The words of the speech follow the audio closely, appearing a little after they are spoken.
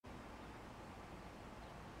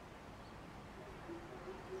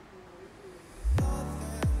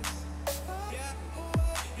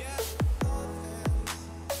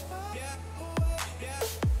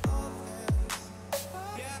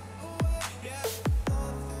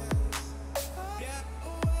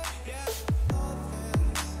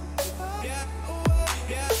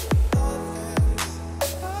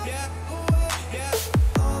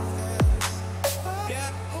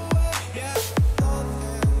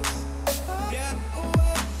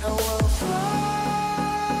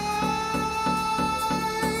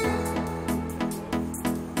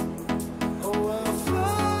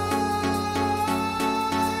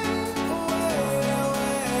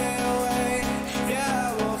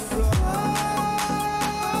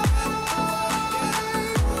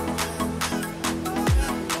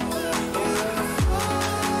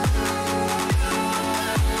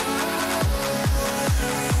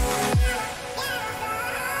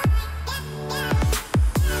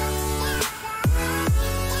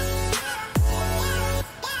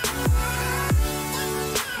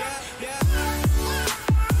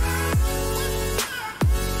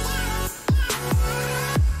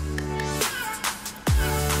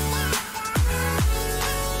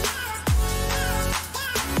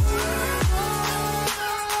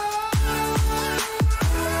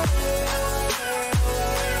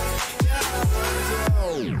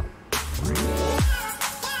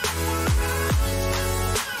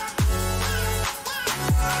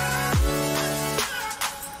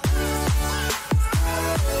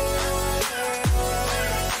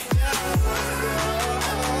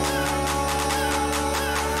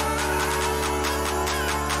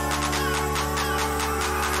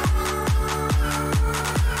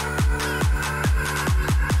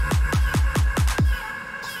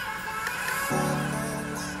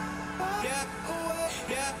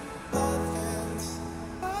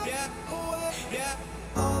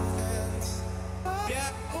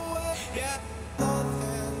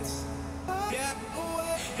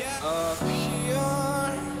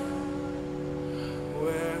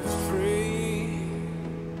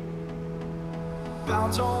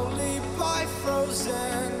bound only by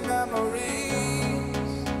frozen memories.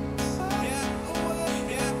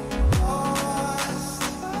 Lost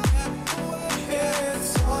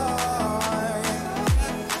in time,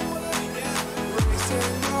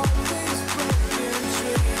 racing on these broken dreams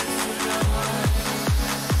tonight.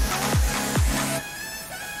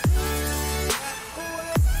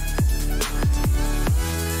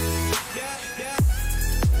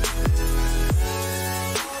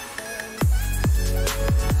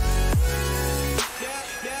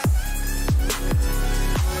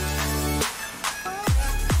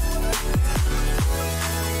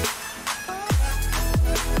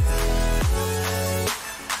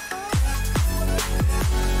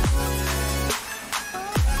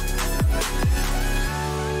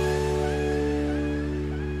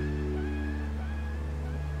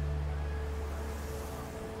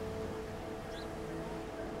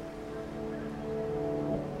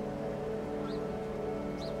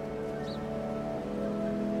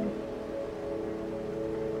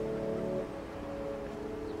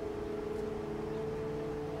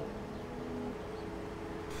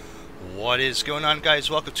 What is going on, guys?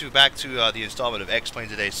 Welcome back to the installment of X-Plane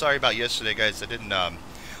today. Sorry about yesterday, guys.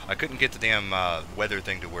 I couldn't get the damn weather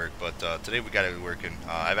thing to work, but today we got it working.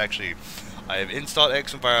 I have installed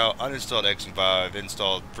X-Enviro, uninstalled X-Enviro. I've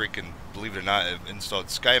installed freaking, believe it or not, I've installed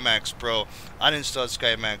SkyMax Pro, uninstalled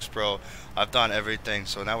SkyMax Pro. I've done everything,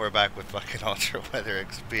 so now we're back with fucking Ultra Weather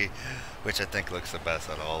XP, which I think looks the best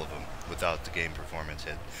out of all of them without the game performance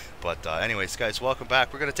hit. But anyways, guys, welcome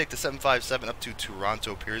back. We're gonna take the 757 up to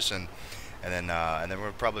Toronto Pearson, and then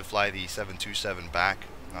we'll probably fly the 727 back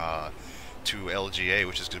to LGA,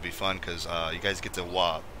 which is gonna be fun because you guys get to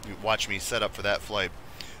watch me set up for that flight,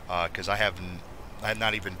 because I have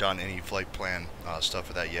not even done any flight plan stuff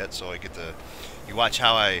for that yet. So you watch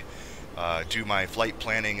how I do my flight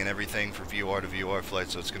planning and everything for VOR to VOR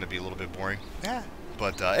flights. So it's gonna be a little bit boring. Yeah.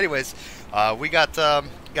 But anyways, we got a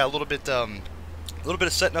little bit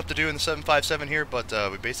of setting up to do in the 757 here, but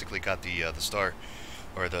we basically got the star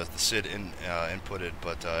or the SID inputted,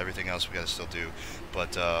 but everything else we got to still do.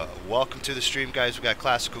 But welcome to the stream, guys. We got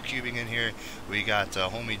classical cubing in here. We got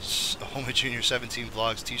Homie Junior 17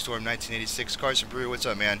 vlogs, T-Storm 1986, Carson Brewer. What's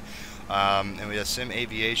up, man? And we got Sim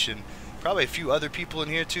Aviation. Probably a few other people in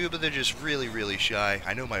here too, but they're just really shy.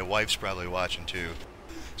 I know my wife's probably watching too.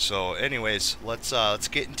 So anyways, let's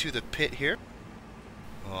get into the pit here.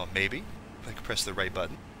 Well, maybe I can press the right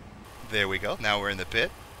button. There we go. Now we're in the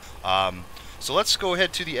pit. So let's go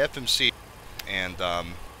ahead to the FMC, and well,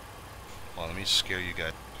 let me scare you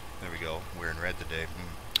guys. There we go. We're in red today.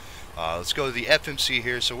 Let's go to the FMC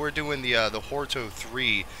here. So we're doing the Horto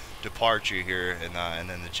 3 departure here, and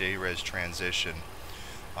then the JRES transition,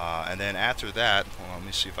 and then after that, well, let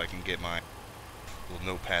me see if I can get my little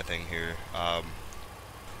notepad thing here.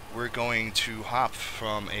 We're going to hop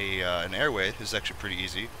from an airway. This is actually pretty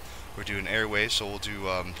easy. We're doing airway, so we'll do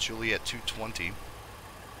Juliet 220.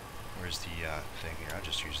 Where's the thing here? I'll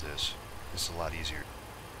just use this. This is a lot easier.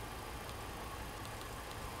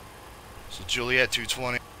 So Juliet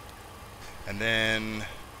 220, and then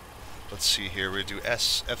let's see here. We do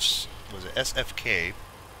SFK,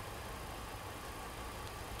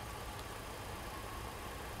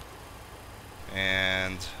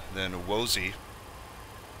 and then Wozy.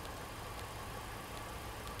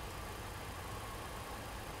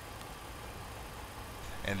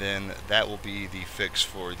 And then that will be the fix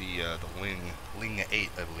for the Ling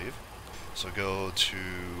 8, I believe. So go to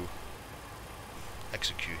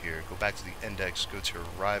execute here. Go back to the index. Go to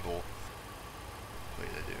arrival.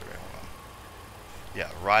 Wait, I did it right. Hold on.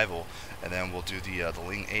 Yeah, arrival. And then we'll do the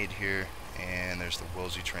Ling 8 here. And there's the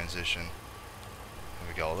Wozy transition. There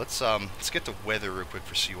we go. Let's get the weather real quick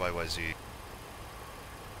for CYYZ.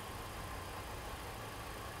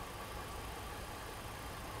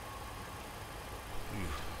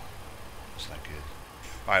 It's not good.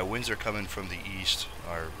 Alright, winds are coming from the east,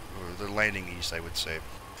 or they're landing east, I would say.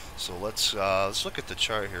 So let's look at the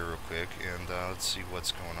chart here real quick, and let's see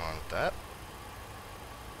what's going on with that.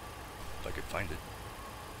 If I could find it.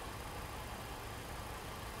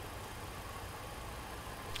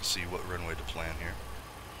 Let's see what runway to plan here.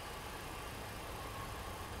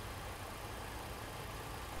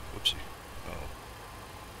 Whoopsie. Oh.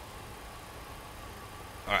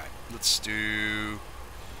 Alright, let's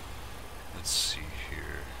see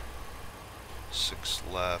here. 6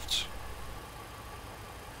 left.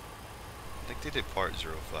 I think they did part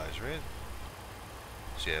 05s, right?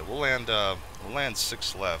 So yeah, we'll land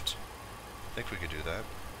 6 left. I think we could do that.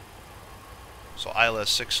 So ILS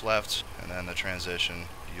 6 left, and then the transition,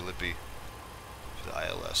 Ulipi for the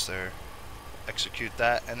ILS there. execute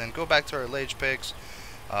that, and then go back to our ledge pegs.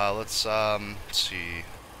 Let's see.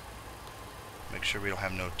 Make sure we don't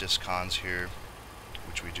have no discons here,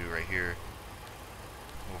 which we do right here.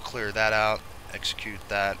 We'll clear that out, execute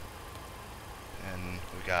that, and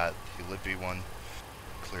we got the Lippy one.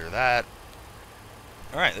 Clear that.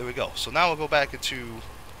 Alright, there we go. So now we'll go back into...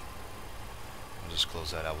 I'll just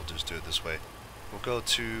close that out. We'll just do it this way. We'll go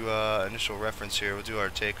to initial reference here. We'll do our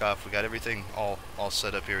takeoff. We got everything all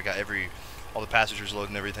set up here. We got all the passengers loaded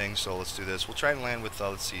and everything. So let's do this. We'll try and land with,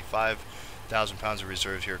 let's see, 5,000 pounds of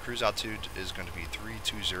reserves here. Cruise altitude is going to be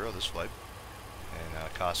 320 this flight.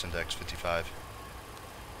 And cost index 55.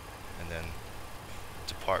 And then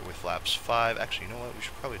depart with flaps 5. Actually, you know what? We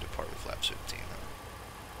should probably depart with flaps 15.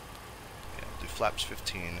 Yeah, we'll do flaps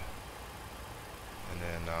 15. And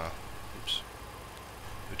then, oops.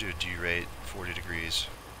 We'll do a D-rate, 40 degrees.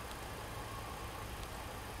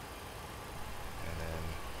 And then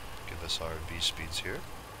give us our V speeds here.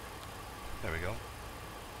 There we go.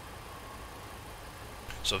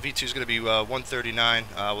 So V2 is going to be 139.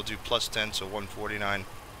 We'll do plus 10, so 149.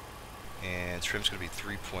 And trim's going to be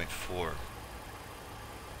 3.4.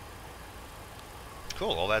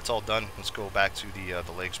 Cool. Well, that's all done. Let's go back to the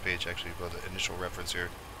legs page. Actually, go to the initial reference here.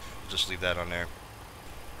 We'll just leave that on there.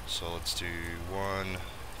 So let's do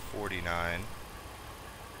 149.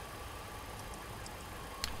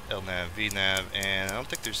 LNAV, VNAV, and I don't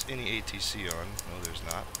think there's any ATC on. No, there's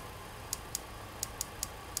not.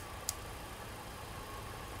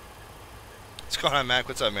 What's going on, Mac?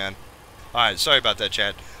 What's up, man? Alright, sorry about that,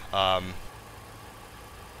 chat.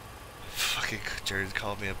 Fucking Jared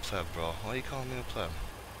called me a pleb, bro. Why are you calling me a pleb?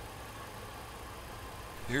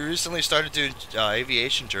 You recently started doing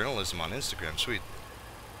aviation journalism on Instagram. Sweet.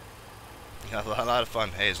 You had a lot of fun.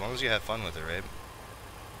 Hey, as long as you have fun with it, right?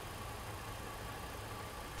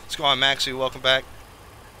 What's going on, Maxie? Welcome back.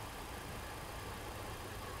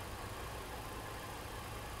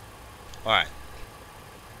 Alright.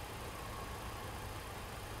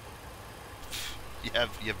 You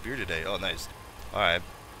have beer today. Oh, nice. Alright.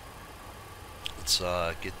 Let's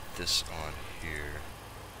get this on here.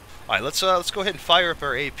 Alright, let's go ahead and fire up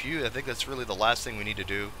our APU. I think that's really the last thing we need to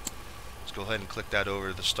do. Let's go ahead and click that over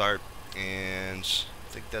to the start. And I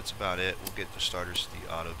think that's about it. We'll get the starters to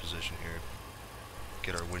the auto position here.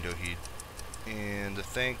 Get our window heat. And I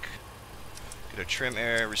think get our trim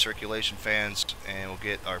air, recirculation fans, and we'll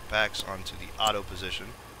get our packs onto the auto position.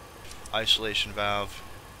 Isolation valve.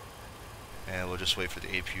 And we'll just wait for the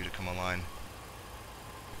APU to come online.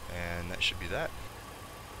 And that should be that.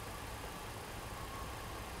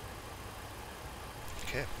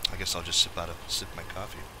 Okay, I guess I'll just sip my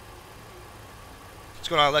coffee. What's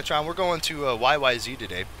going on, Electron? We're going to YYZ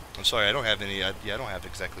today. I'm sorry, I don't have any. I don't have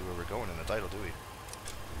exactly where we're going in the title, do we?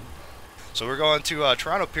 So we're going to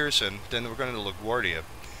Toronto Pearson. Then we're going to LaGuardia,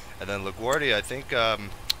 and then LaGuardia. I think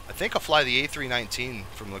I'll fly the A319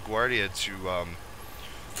 from LaGuardia to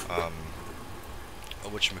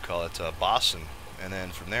whatchamacallit, Boston, and then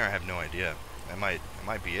from there I have no idea. It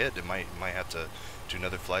might be it. Might have to do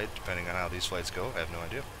another flight depending on how these flights go. I have no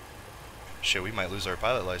idea. Shit, we might lose our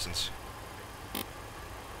pilot license.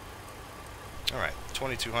 All right,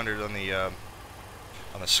 2200 on the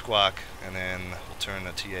squawk, and then we'll turn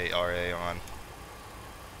the TARA on.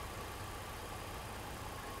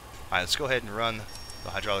 All right, let's go ahead and run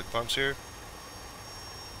the hydraulic pumps here.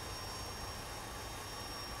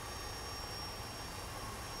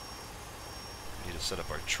 Need to set up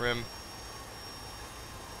our trim.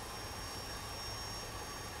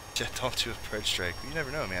 Yeah, don't do a bird strike. You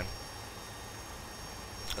never know, man.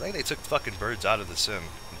 I think they took fucking birds out of the sim,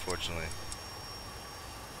 unfortunately.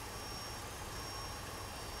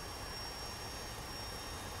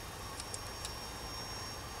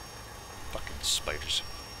 Fucking spiders.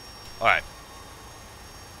 Alright.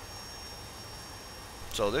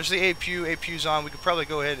 So there's the APU. APU's on. We could probably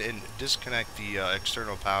go ahead and disconnect the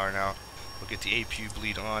external power now. We'll get the APU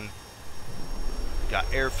bleed on. Got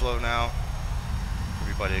airflow now.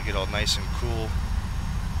 Everybody to get all nice and cool.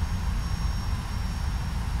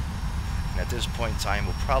 And at this point in time,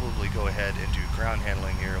 we'll probably go ahead and do ground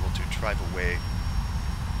handling here. We'll do drive away.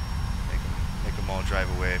 Make them all drive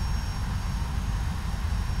away.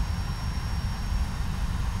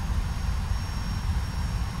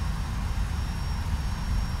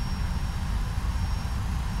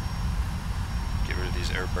 Get rid of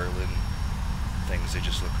these Air Berlin things. They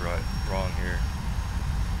just look wrong here.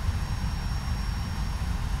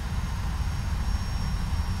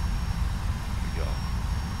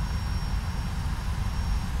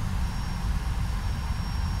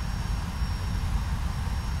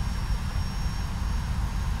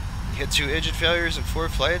 Hit 2 engine failures in 4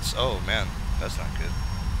 flights? Oh man, That's not good.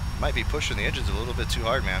 Might be pushing the engines a little bit too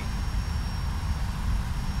hard, man.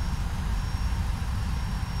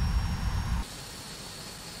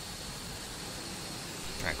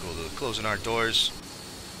 Alright, cool. Closing our doors.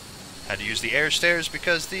 Had to use the air stairs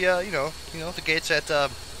because the you know the gates at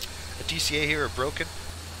DCA here are broken.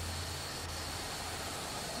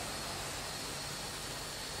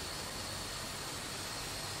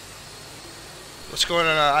 What's going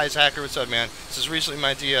on, Eyes Hacker? What's up, man? This is recently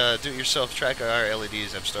my do-it-yourself track IR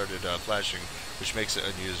LEDs have started flashing, which makes it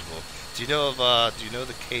unusable. Do you know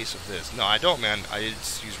the case of this? No, I don't, man. I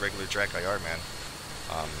just use regular track IR, man.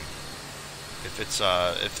 If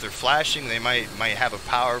they're flashing, they might have a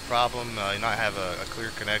power problem, not have a clear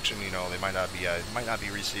connection. You know, they might not be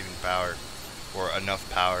receiving power or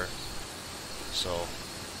enough power. So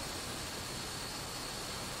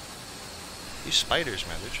these spiders,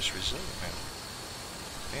 man, they're just resilient, man.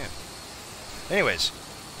 Man. Anyways,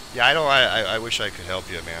 yeah, I wish I could help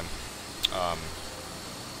you, man.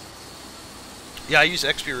 Yeah, I use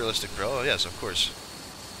XP Realistic Pro. Oh, yes, of course.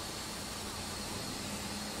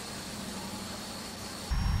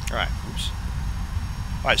 Alright, oops.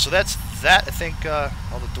 Alright, so that's that. I think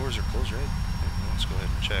all the doors are closed, right? Let's go ahead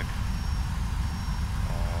and check.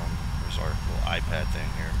 Where's our little iPad thing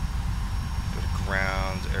here? Go to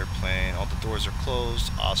ground, airplane. All the doors are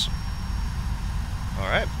closed. Awesome.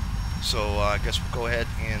 Alright, so I guess we'll go ahead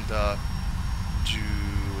and do,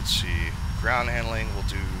 let's see, ground handling. We'll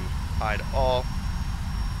do hide all.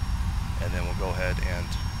 And then we'll go ahead and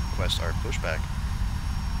request our pushback.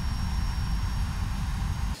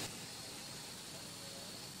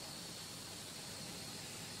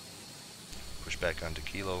 Pushback onto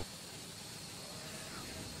Kilo.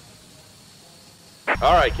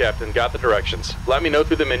 Alright, Captain, got the directions. Let me know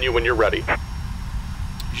through the menu when you're ready.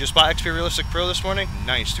 You just bought XP Realistic Pro this morning?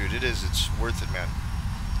 Nice, dude. It is. It's worth it, man.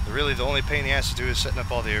 Really, the only pain in the ass to do is setting up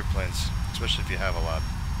all the airplanes, especially if you have a lot.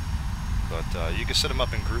 But you can set them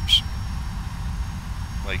up in groups.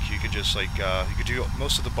 Like you could just you could do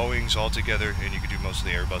most of the Boeings all together, and you could do most of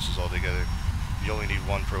the Airbuses all together. You only need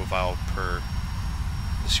one profile per.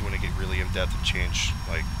 Unless you want to get really in depth and change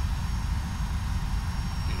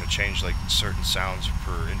change certain sounds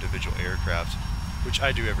per individual aircraft, which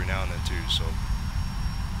I do every now and then too. So.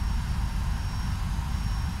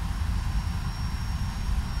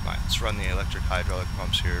 Alright, let's run the electric hydraulic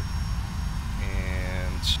pumps here.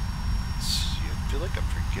 And let's see, I feel like I'm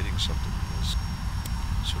forgetting something. Let's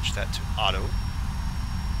switch that to auto.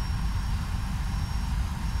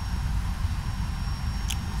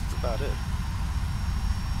 That's about it.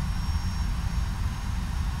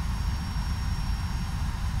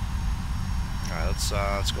 Alright,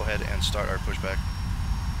 let's go ahead and start our pushback.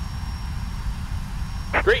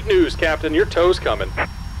 Great news, Captain. Your tow's coming.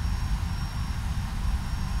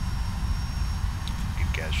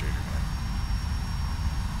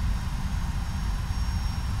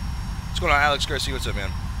 What's going on, Alex Garcia? What's up,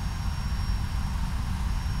 man?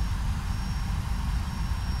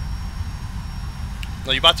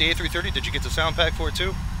 No, you bought the A330? Did you get the sound pack for it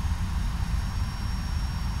too?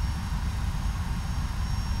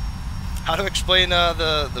 How to explain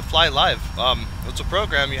the Fly Live? It's a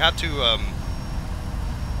program. You have to.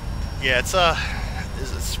 Yeah,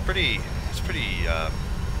 it's pretty. I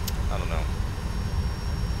don't know.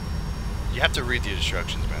 You have to read the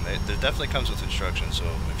instructions, man. There definitely comes with instructions, so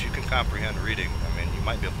if you can comprehend reading, I mean, you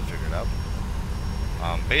might be able to figure it out.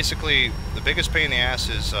 Basically, the biggest pain in the ass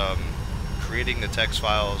is creating the text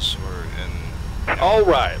files All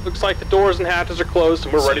right, looks like the doors and hatches are closed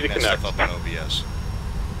and we're ready to connect. Stuff up in OBS.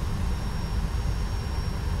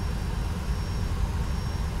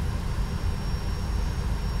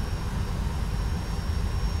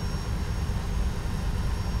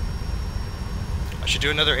 Should do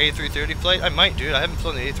another A330 flight? I might, dude. I haven't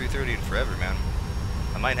flown the A330 in forever, man.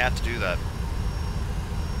 I might have to do that.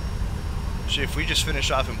 See, if we just finish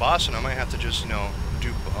off in Boston, I might have to just,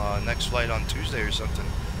 do next flight on Tuesday or something.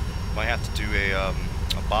 Might have to do a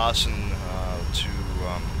Boston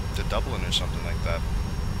to Dublin or something like that.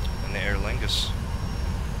 In the Aer Lingus.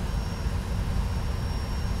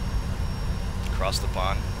 Across the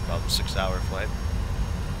pond, about a 6-hour flight.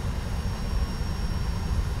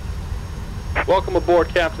 Welcome aboard,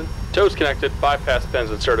 Captain. Tow's connected, bypass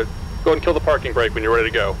pins inserted. Go ahead and kill the parking brake when you're ready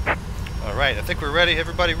to go. Alright, I think we're ready.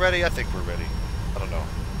 Everybody ready? I think we're ready. I don't know.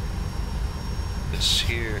 This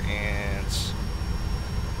here and...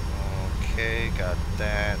 Okay, got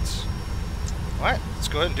that. Alright, let's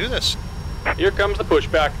go ahead and do this. Here comes the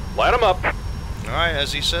pushback. Light them up. Alright,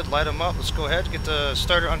 as he said, light them up. Let's go ahead and get the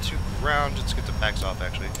starter onto ground. Let's get the packs off,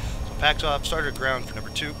 actually. So packs off, starter ground for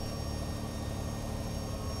number 2.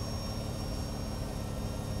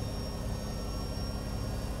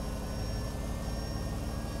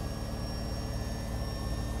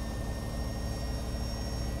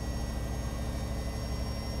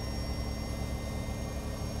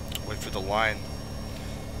 through the line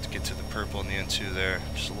to get to the purple and the N2 there.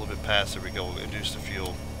 Just a little bit past. There we go. We'll induce the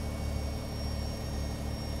fuel.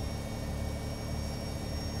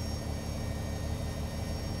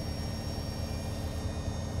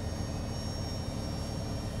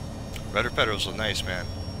 Rudder pedals are nice, man.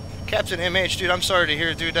 Captain MH, dude, I'm sorry to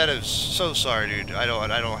hear, dude. That is so sorry, dude. I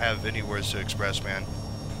don't have any words to express, man.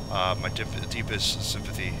 My deepest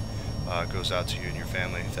sympathy goes out to you and your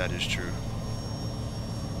family, if that is true.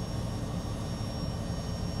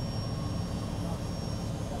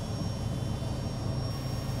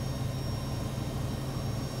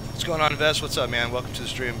 What's going on, Vest? What's up, man? Welcome to the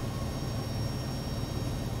stream.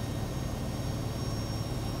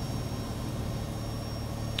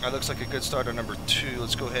 That looks like a good start on number 2.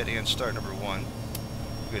 Let's go ahead and start number 1.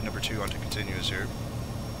 Good, number 2 onto continuous here.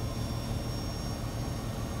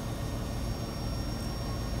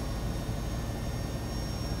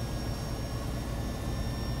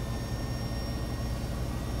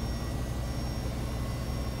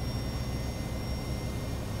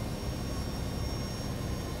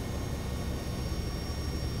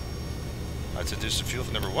 Let's induce the fuel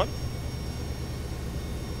for number 1.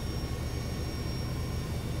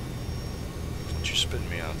 Don't you spin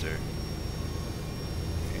me out there.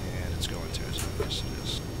 And it's going to, as yes it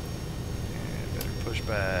is. And better push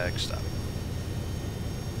back, stop.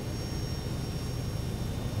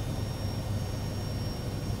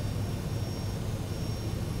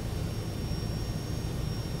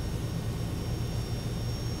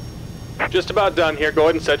 Just about done here. Go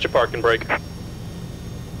ahead and set your parking brake.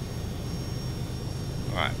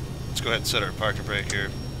 Alright, let's go ahead and set our parking brake here.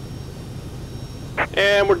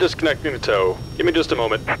 And we're disconnecting the tow. Give me just a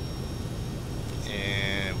moment.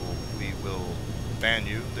 And we will ban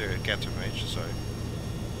you there, Captain H, sorry.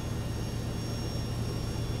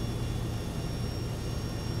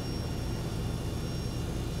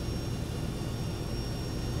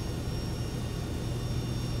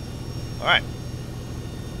 Alright.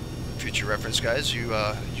 Future reference, guys, you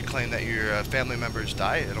claim that your family members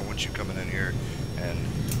die. I don't want you coming in here and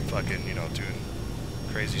fucking, you know, doing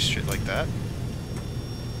crazy shit like that.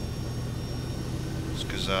 Just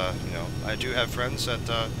because, you know, I do have friends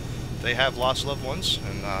that they have lost loved ones,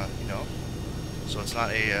 and you know, so it's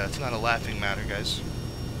not a laughing matter, guys.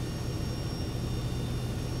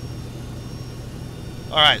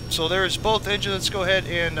 All right, so there's both engines. Let's go ahead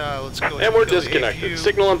and let's go ahead. And we're disconnected.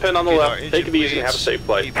 Signal and pin on the left. Take it easy and have a safe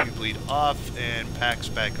flight. APU bleed off and packs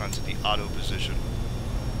back onto the auto position.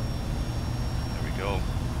 There we go.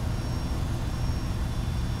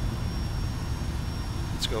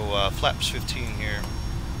 Let's go flaps 15 here.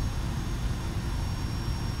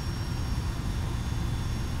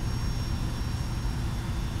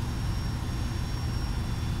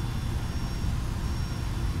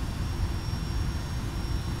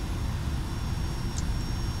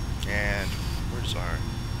 And where's our...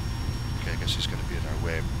 Okay, I guess he's going to be in our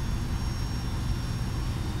way.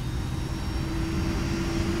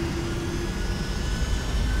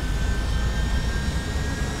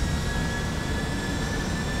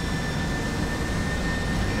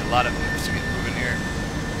 A lot of moves to get moving here.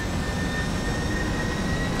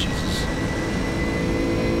 Jesus.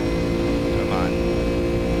 Come on.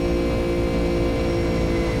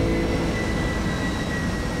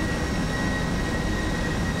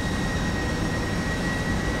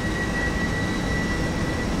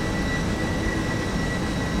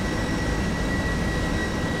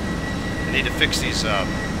 I need to fix these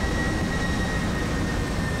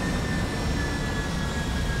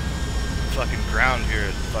fucking ground here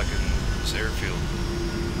at fucking this airfield.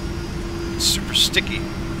 It's super sticky.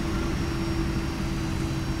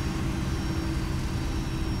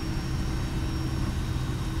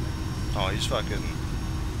 Oh, he's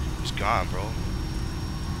gone, bro.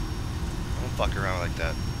 Don't fuck around like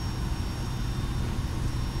that.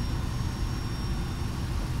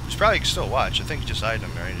 He's probably can still watch. I think he just eyed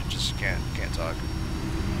him, right? He just can't talk.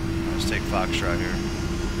 Let's take Foxtrot here.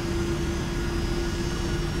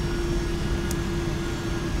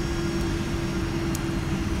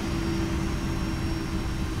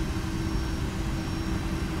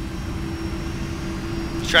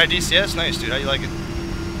 Try DCS? Nice, dude. How you like it?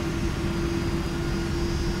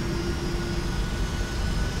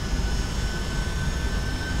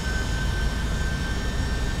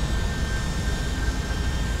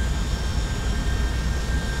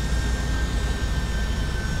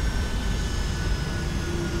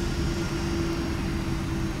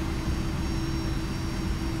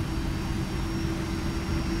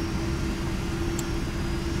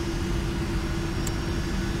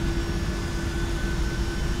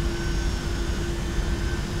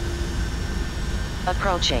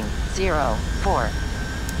 Approaching 04.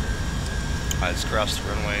 Let's cross the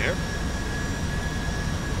runway here.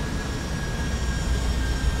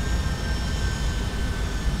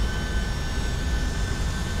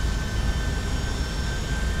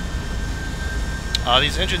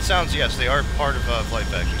 These engine sounds, yes, they are part of flight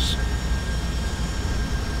factors.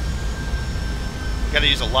 Gotta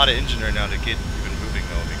use a lot of engine right now to get even moving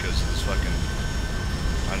though, because of this fucking,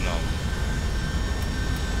 I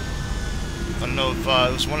don't know if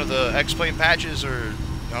it was one of the X-Plane patches, or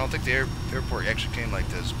I don't think the airport actually came like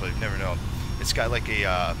this, but you never know. It's got like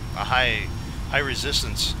a high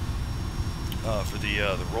resistance for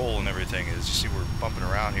the roll and everything. As you see, we're bumping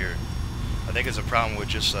around here. I think it's a problem with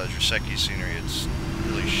just Drusecki scenery. It's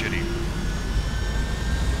really shitty.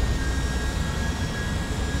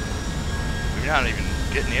 We're not even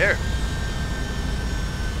getting the air.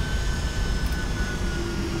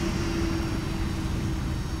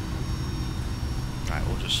 Alright,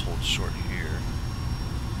 we'll just hold short here.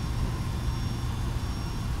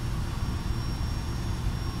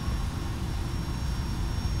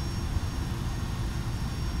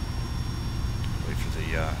 Wait for the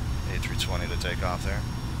A320 to take off there.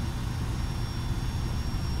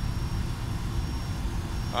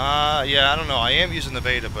 Yeah, I don't know. I am using the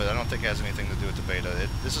beta, but I don't think it has anything to do with the beta.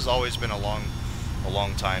 This has always been a long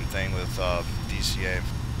time thing with DCA.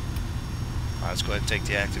 Let's go ahead and take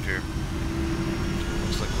the active here.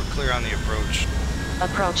 Looks like we're clear on the approach.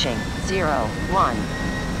 Approaching 01.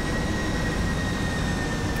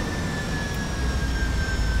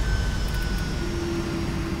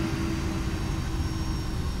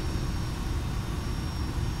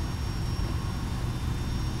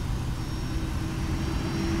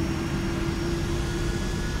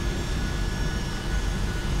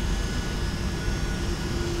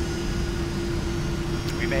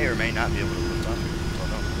 May or may not be able to lift off here. Don't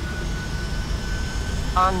know.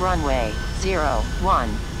 On runway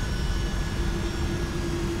 01.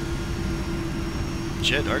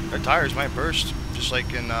 Shit, our tires might burst, just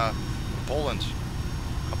like in Poland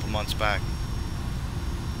a couple months back.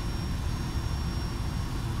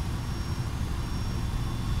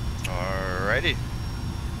 Alrighty.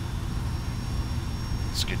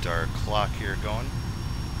 Let's get our clock here going.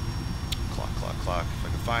 Clock. If I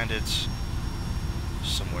can find it.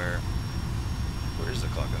 Somewhere. Where is the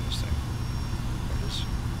clock on this thing? There it is.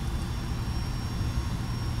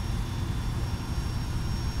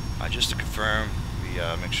 Just to confirm, we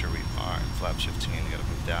make sure we are in flaps 15. We gotta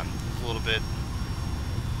move down a little bit.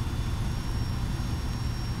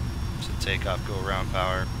 So takeoff, go around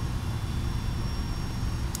power.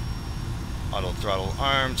 Auto throttle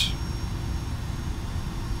armed.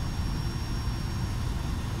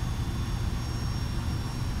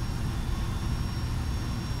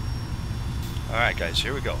 Alright guys,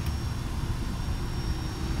 here we go.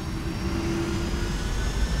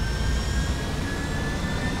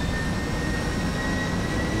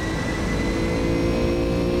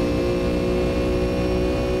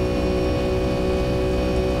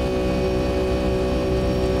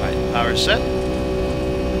 Alright, power set.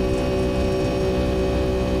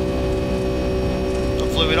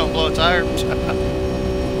 Hopefully we don't blow a tire.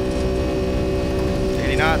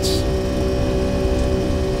 80 knots.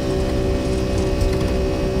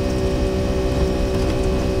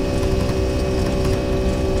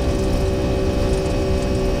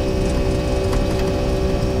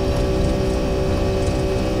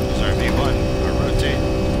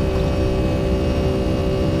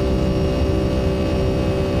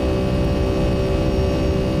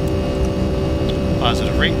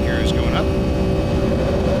 Positive rate gear is going up.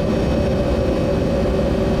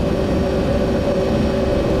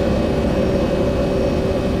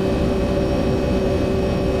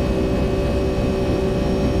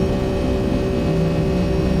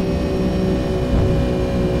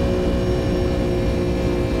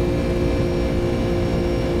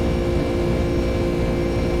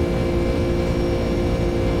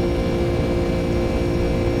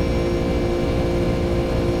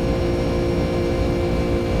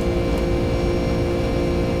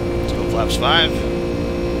 Flaps 5.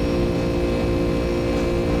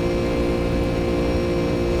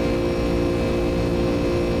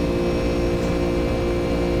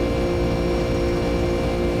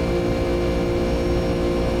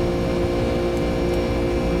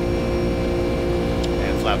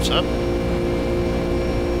 And flaps up.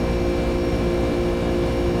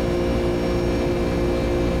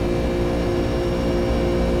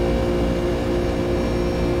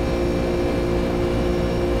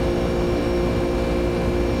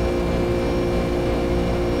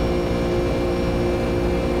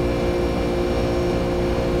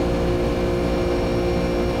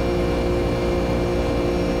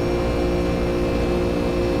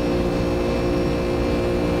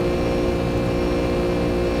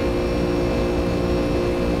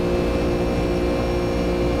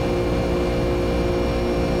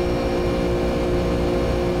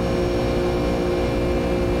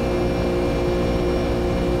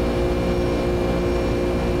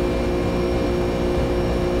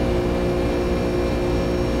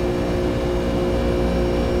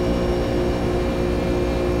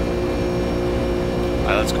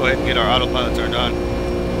 Let's go ahead and get our autopilot turned on.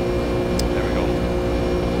 There we go.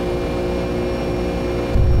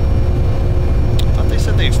 I thought they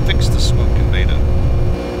said they fixed the smoke in beta.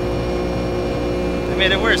 They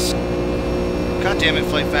made it worse. God damn it,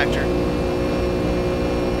 Flight Factor.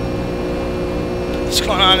 What's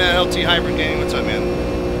going on at LT Hybrid Gang? What's up, man?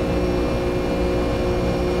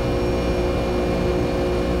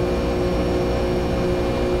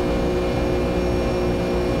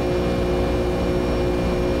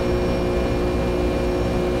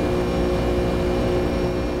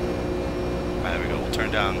 Alright, there we go. We'll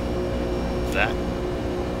turn down that.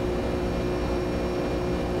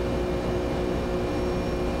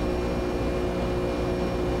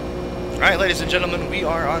 Alright, ladies and gentlemen, we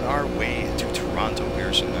are on our way to Toronto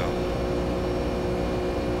Pearson now.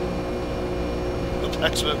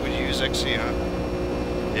 That's what we use XC, huh?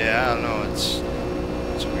 Yeah, I don't know, it's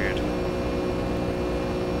weird.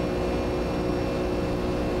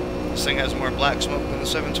 This thing has more black smoke than the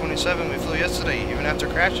 727 we flew yesterday, even after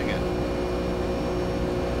crashing it.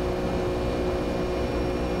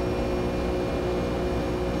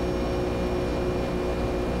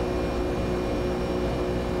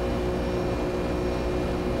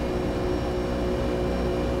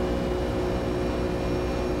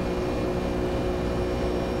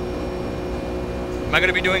 Am I going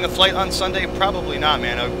to be doing a flight on Sunday? Probably not,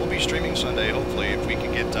 man. I will be streaming Sunday, hopefully, if we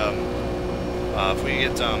can get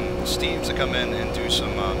Steve to come in and do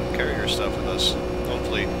some carrier stuff with us.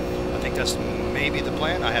 Hopefully, I think that's maybe the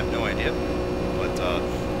plan. I have no idea, but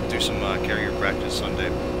do some carrier practice Sunday.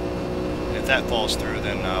 And if that falls through,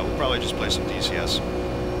 then we'll probably just play some DCS.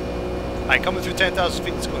 All right, coming through 10,000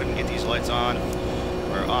 feet. Let's go ahead and get these lights on,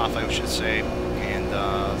 or off, I should say. And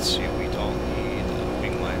let's see, we don't need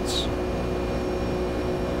wing lights.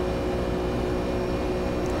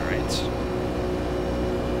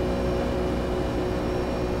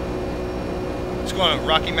 What's going on,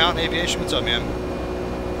 Rocky Mountain Aviation? What's up, man?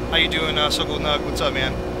 How you doing, Sokol Nug? What's up,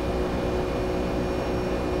 man?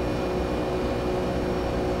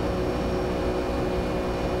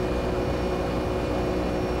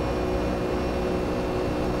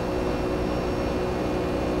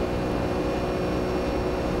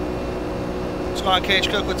 What's going on, Cage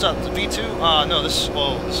Cook? What's up? The V2? No, this is,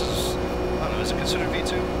 well, this is, I don't know, is it considered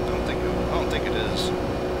V2? I don't think it is.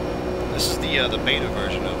 This is the beta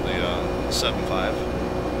version of the 7.5.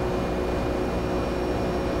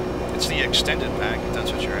 It's the extended pack, if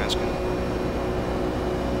that's what you're asking.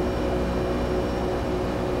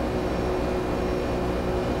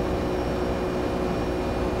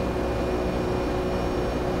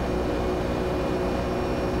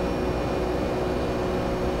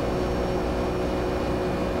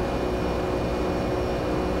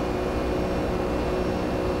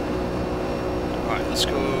 Alright, let's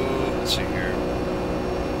go, let's see here.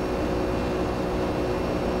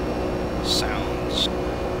 Sounds.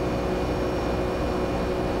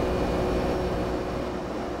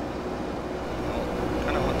 Well,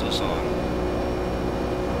 kind of want this on.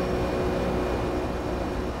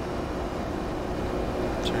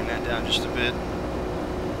 Turn that down just a bit.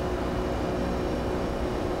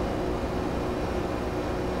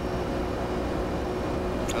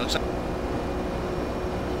 That looks like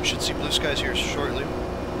we should see blue skies here shortly.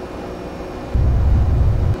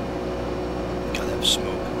 God, that was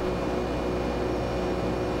smoke.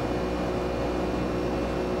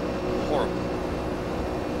 Horrible.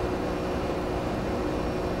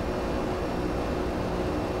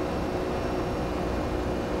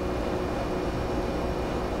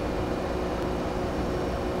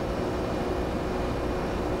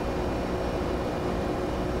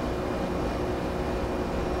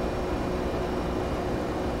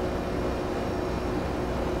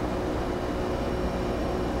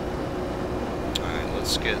 Alright,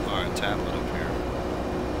 let's get our tablet up here.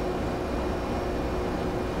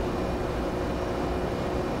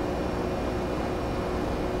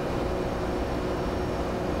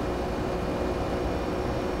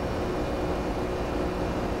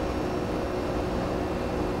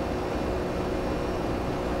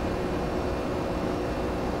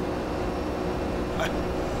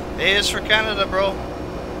 A is for Canada, bro.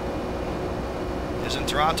 Isn't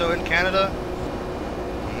Toronto in Canada?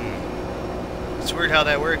 It's weird how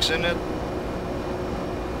that works, isn't it?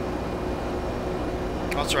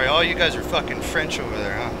 Oh, that's right. All you guys are fucking French over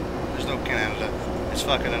there, huh? There's no Canada. It's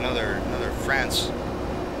fucking another France.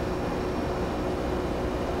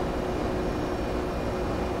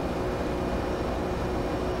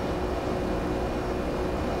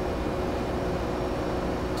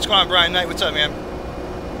 What's going on, Brian Knight? What's up, man?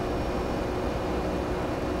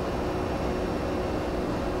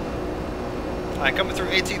 Alright, coming through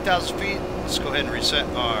 18,000 feet. Let's go ahead and reset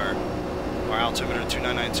our altimeter to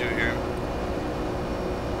 2992 here.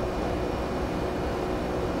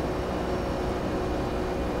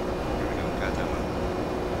 Here we go, got that one.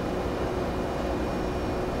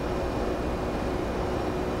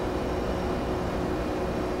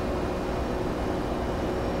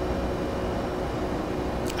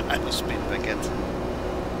 I will speed baguette.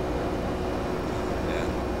 Yeah.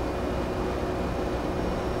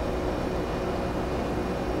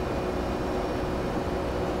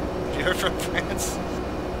 You heard from France?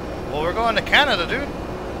 Well, we're going to Canada, dude.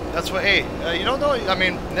 That's what, hey, you don't know, I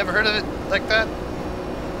mean, never heard of it like that?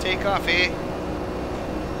 Take off, eh?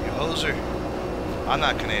 You hoser. I'm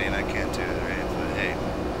not Canadian, I can't do it, right? But hey.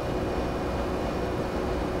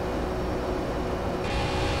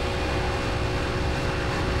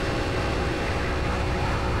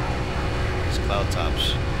 These cloud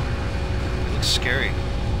tops. It looks scary.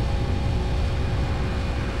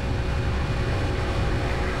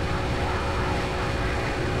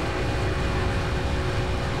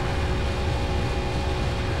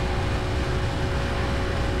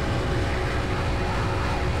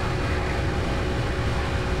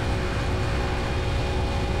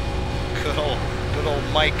 Good old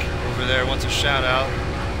Mike over there wants a shout out.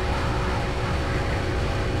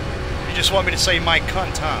 You just want me to say my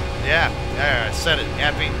cunt, huh? Yeah, there, I said it.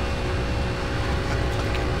 Happy?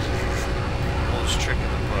 Oldest trick in the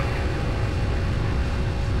book.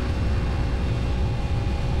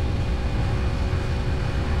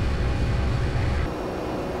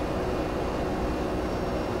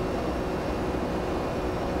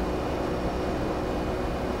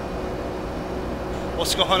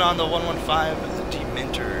 What's going on the 115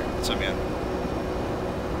 D-Minter? What's up, man?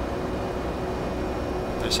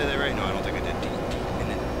 Did I say that right? No, I don't think I did.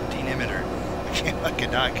 D-Nimitter. I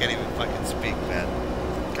can't even fucking speak, man.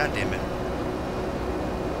 God damn it.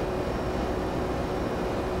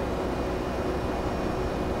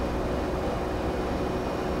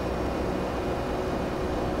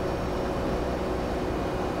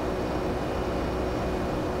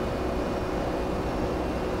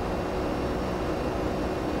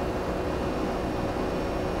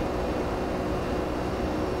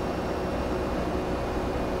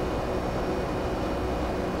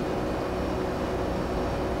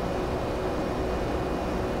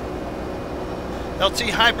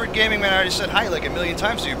 LT Hybrid Gaming, man, I already said hi like a million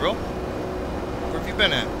times to you, bro. Where have you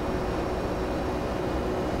been at?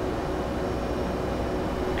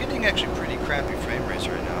 I'm getting actually pretty crappy frame rates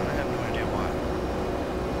right now, and I have no idea why.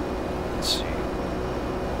 Let's see.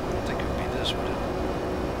 I don't think it would be this, would it?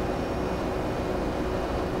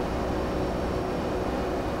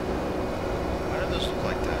 Why do those look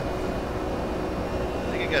like that?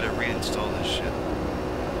 I think I gotta reinstall this shit.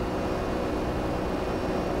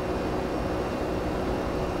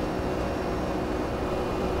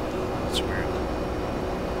 That's weird.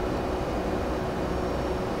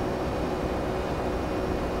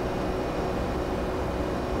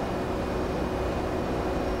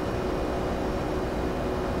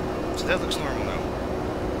 So that looks normal now.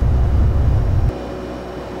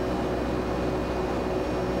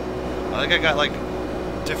 I think I got like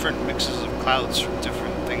different mixes of clouds from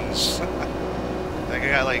different things. I think I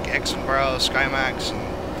got like X and Brow, Skymax,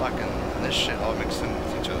 and fucking this shit all mixed in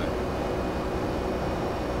with each other.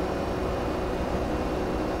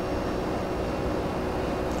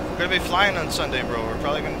 We're gonna be flying on Sunday, bro. We're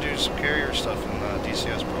probably gonna do some carrier stuff in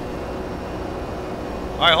DCS, bro.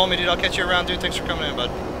 Alright, homie, dude, I'll catch you around, dude. Thanks for coming in,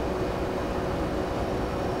 bud.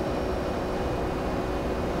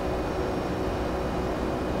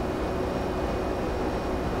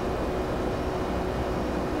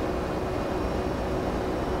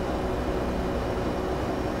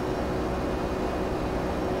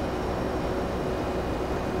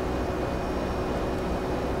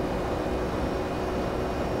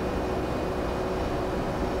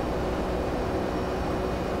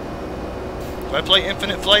 Do I play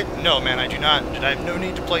Infinite Flight? No, man, I do not. I have no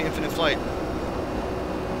need to play Infinite Flight.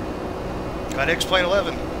 Got X-Plane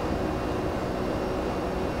 11.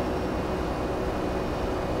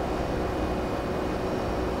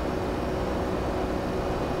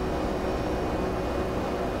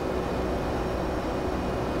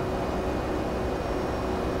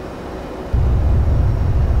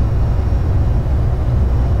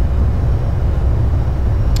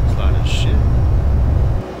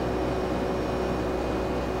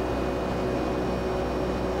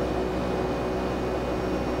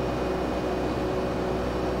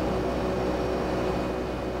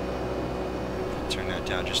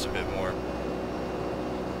 Down just a bit more.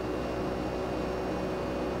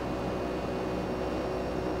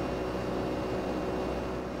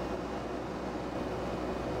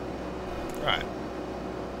 Right.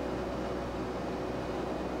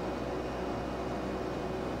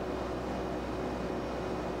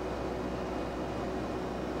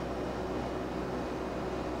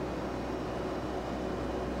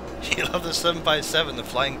 You love the 757, the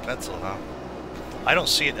flying pencil, huh? I don't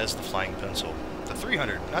see it as the flying pencil. The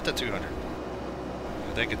 300, not the 200.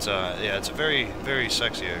 I think it's yeah, it's a very, very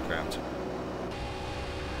sexy aircraft.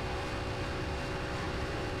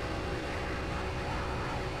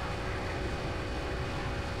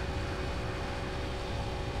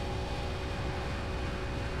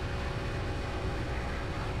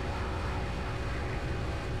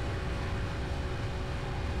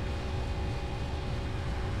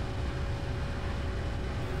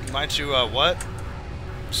 Might you, what?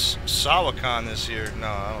 Sawacon this year? No,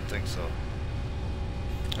 I don't think so.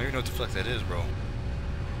 I don't even know what the fuck that is, bro.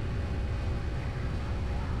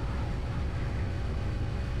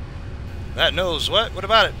 That nose, what? What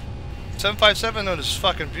about it? 757 nose is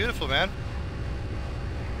fucking beautiful, man.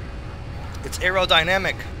 It's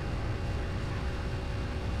aerodynamic.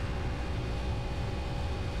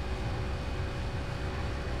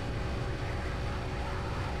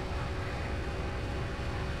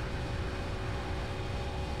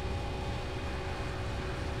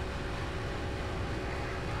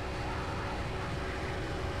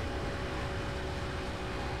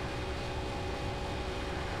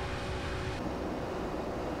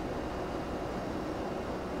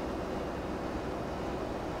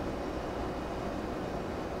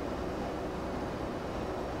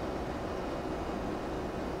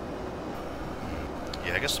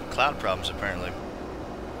 Yeah, I guess some cloud problems apparently. I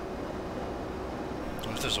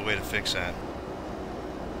wonder if there's a way to fix that.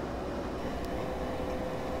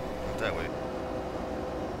 Not that way.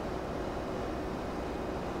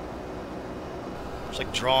 It's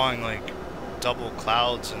like drawing like double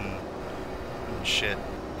clouds and shit.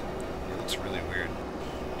 It looks really weird.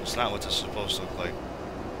 It's not what this is supposed to look like.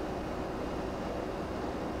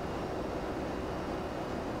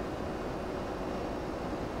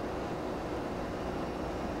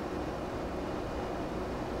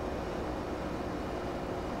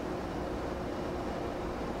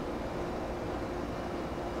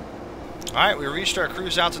 Alright, we reached our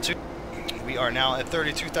cruise altitude. We are now at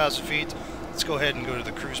 32,000 feet. Let's go ahead and go to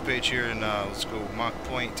the cruise page here and let's go Mach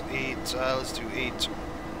 0.8. Let's do 8.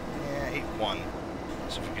 Yeah, 8.1.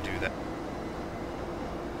 See if we can do that.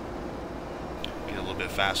 Get a little bit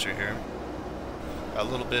faster here. Got a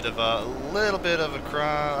little bit of a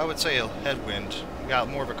I would say a headwind. We got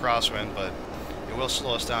more of a crosswind, but it will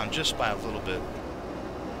slow us down just by a little bit.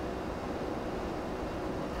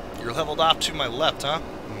 You're leveled off to my left, huh?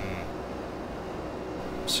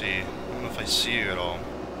 Let's see. I don't know if I see you at all.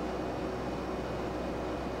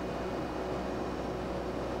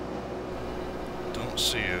 Don't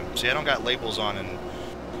see you. See, I don't got labels on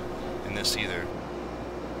in this either.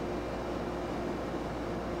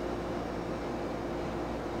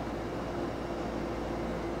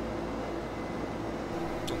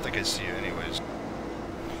 Don't think I see you anyways.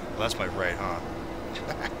 Well, that's my right, huh?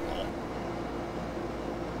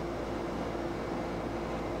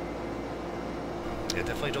 Yeah,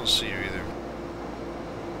 definitely don't see you either.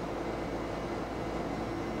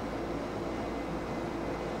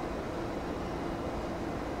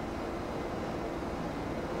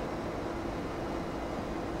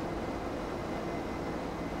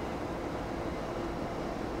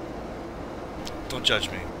 Don't judge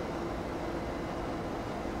me.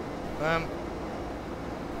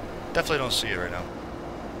 Definitely don't see it right now.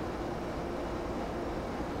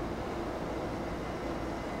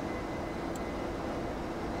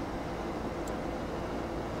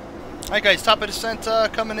 Alright guys, top of descent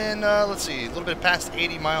coming in, let's see, a little bit past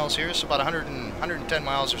 80 miles here, so about 110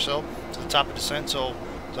 miles or so to the top of descent, so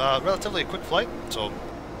it's relatively a quick flight, so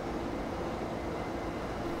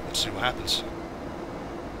let's see what happens.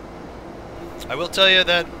 I will tell you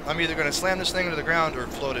that I'm either going to slam this thing into the ground or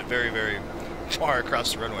float it very, very far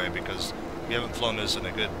across the runway because we haven't flown this in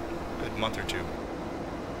a good month or two.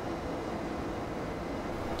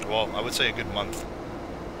 Well, I would say a good month.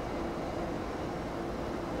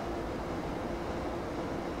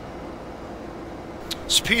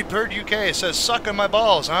 Speedbird UK says, suck on my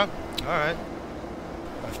balls, huh? Alright.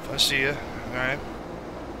 I see you. Alright.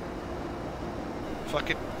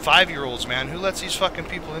 Fucking 5-year-olds, man. Who lets these fucking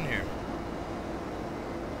people in here?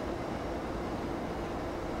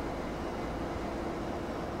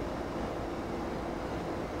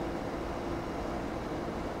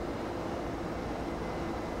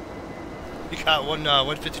 You got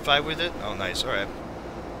 155 with it? Oh, nice. Alright.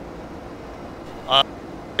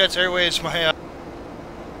 Jets Airways, my...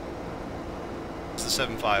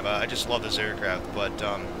 7.5. I just love this aircraft. But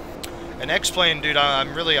an X-plane, dude,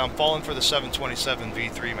 I'm falling for the 727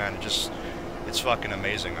 V3, man. It's fucking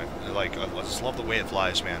amazing. I just love the way it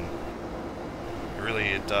flies, man.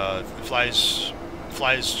 It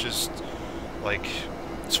flies just like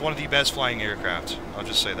it's one of the best flying aircraft. I'll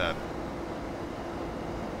just say that.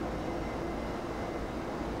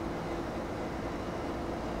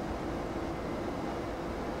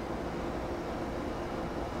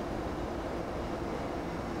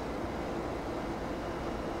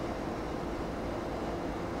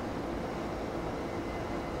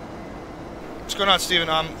 What's going on, Steven?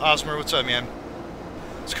 I'm Osmer. What's up, man?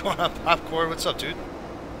 What's going on, Popcorn? What's up, dude?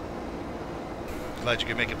 Glad you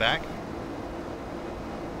could make it back.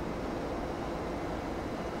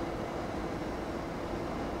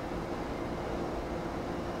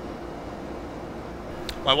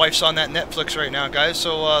 My wife's on that Netflix right now, guys,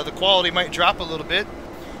 so the quality might drop a little bit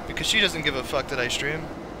because she doesn't give a fuck that I stream.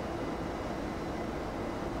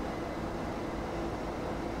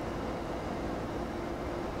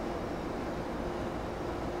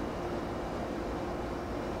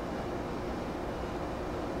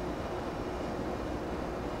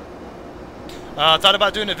 Thought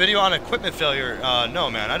about doing a video on equipment failure.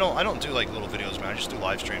 No, man, I don't do like little videos, man. I just do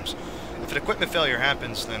live streams. If an equipment failure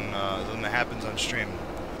happens, then it happens on stream.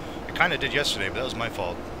 It kind of did yesterday, but that was my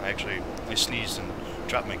fault. I sneezed and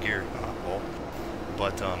dropped my gear. Well,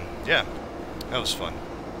 but yeah, that was fun.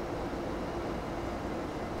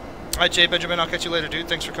 All right, Jay Benjamin, I'll catch you later, dude.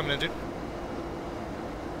 Thanks for coming in, dude.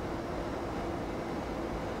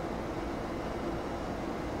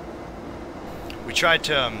 We tried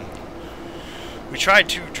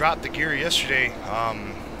to drop the gear yesterday.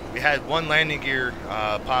 We had one landing gear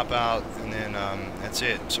pop out, and then that's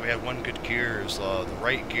it. So we had one good gear. It was the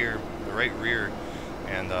right gear, the right rear,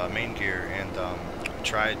 and main gear. And we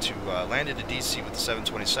tried to land it to DC with the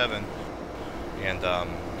 727, and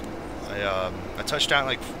I touched down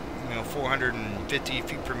like 450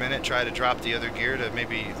 feet per minute. Tried to drop the other gear to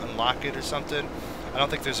maybe unlock it or something. I don't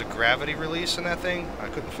think there's a gravity release in that thing. I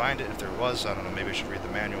couldn't find it. If there was, I don't know. Maybe I should read the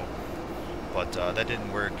manual. But that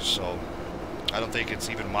didn't work, so I don't think it's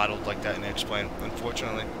even modeled like that in X-Plane,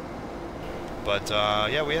 unfortunately. But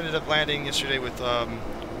yeah, we ended up landing yesterday with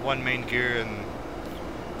one main gear and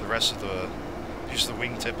the rest of just the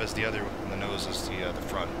wingtip as the other, and the nose as the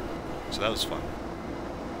front. So that was fun.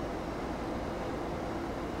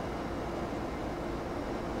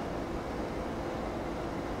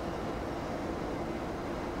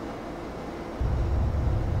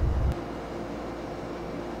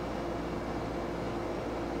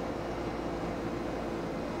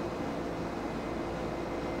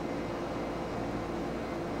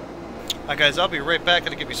 Alright guys, I'll be right back.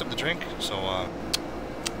 Gonna give you something to drink, so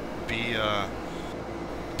be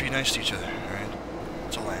nice to each other, alright?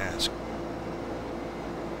 That's all I ask.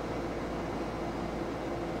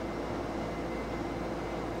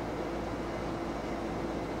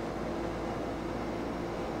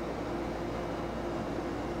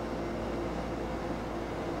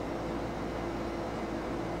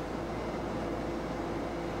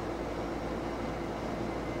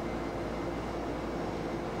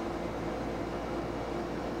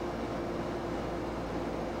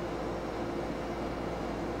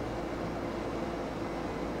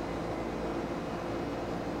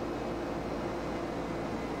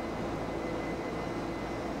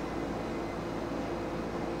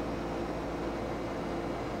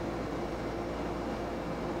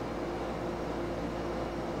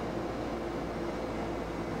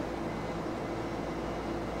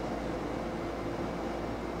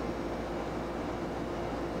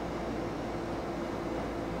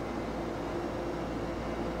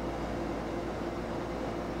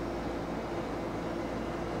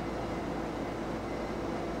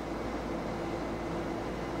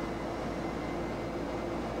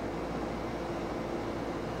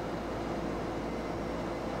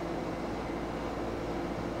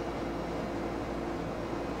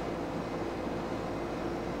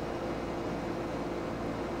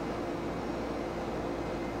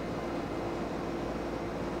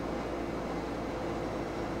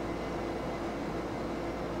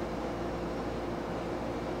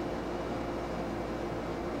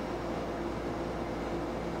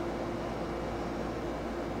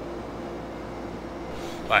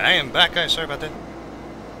 Alright, I am back, guys. Sorry about that.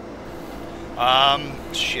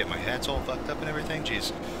 Shit, my head's all fucked up and everything.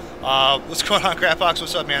 Jeez. What's going on, Crapbox?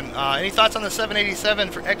 What's up, man? Any thoughts on the 787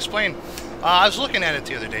 for X-Plane? I was looking at it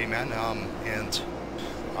the other day, man, and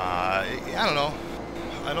I don't know.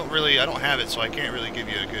 I don't have it, so I can't really give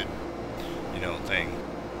you a good, thing.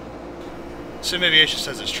 Sim Aviation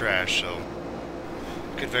says it's trash, so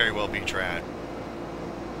could very well be trash.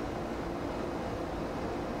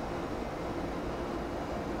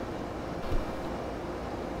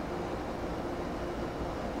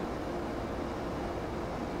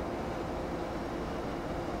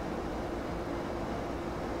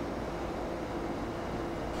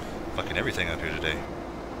 Fucking everything up here today.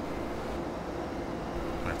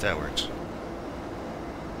 Wonder if that works.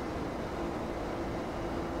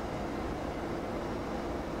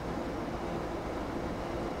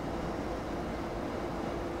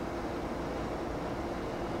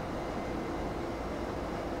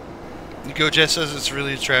 Nico Jet says it's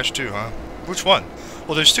really trash too, huh? Which one?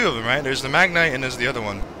 Well, there's two of them, right? There's the Magnite and there's the other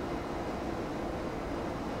one.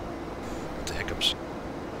 The hiccups.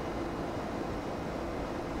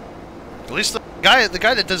 At least the guy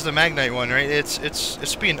that does the Magnite one, right?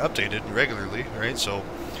 It's being updated regularly, right? So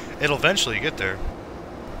it'll eventually get there,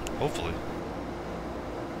 hopefully.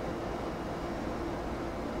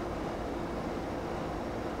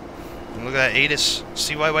 And look at that, Atis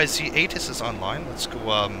CYYZ. Atis is online. Let's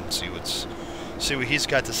go see what he's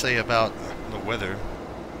got to say about the weather.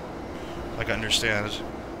 Like I understand.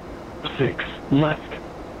 6 left.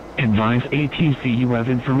 Advise ATC you have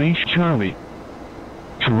information. Charlie.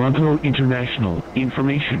 Toronto International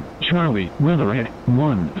Information. Charlie. Weather at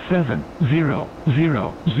 1700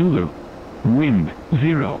 Zulu. Wind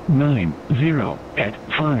 090 at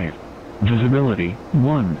 5. Visibility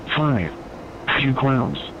 15. Few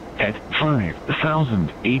clouds at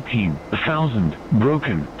 5,000. 18,000.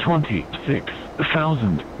 Broken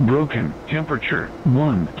 26,000. Broken. Temperature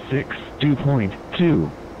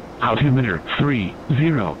 162.2. Altimeter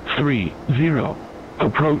 3030.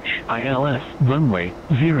 Approach ILS runway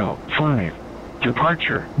 05.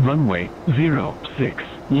 Departure runway 06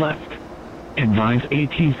 left. Advise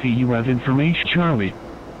ATC you have information. Charlie.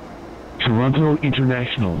 Toronto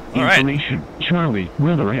International Information. Right. Charlie.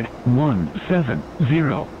 Weather at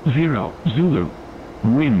 1700 Zulu.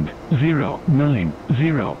 Wind 090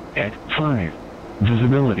 at 5.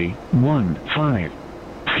 Visibility 15.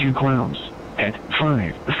 Few clouds at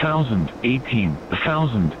 5,000.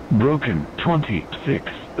 18,000. Broken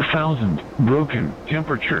 26,000. Broken.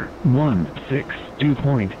 Temperature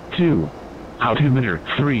 162.2. Altimeter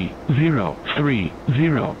 3030.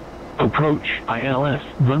 Approach ILS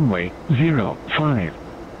runway 05.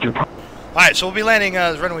 Alright, so we'll be landing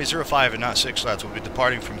runway 05 and not 6 left. We'll be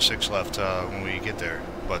departing from 6 left when we get there.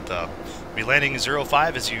 But we'll be landing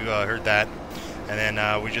 05 as you heard that. And then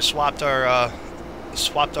we just swapped our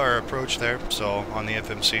approach there, so on the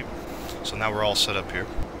FMC. So now we're all set up here.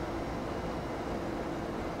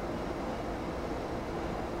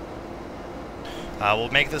 We'll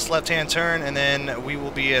make this left-hand turn, and then we will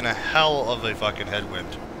be in a hell of a fucking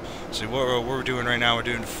headwind. See what we're doing right now. We're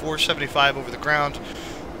doing 475 over the ground.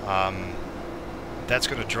 That's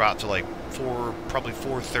going to drop to like probably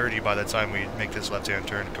 430 by the time we make this left-hand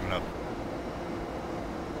turn coming up.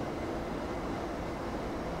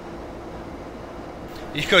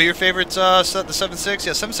 Eco, your favorite set, the 7.6?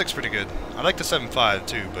 Yeah, 7.6 pretty good. I like the 7.5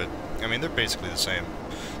 too, but I mean they're basically the same.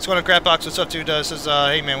 What's going on, Crapbox? What's up, dude? Says,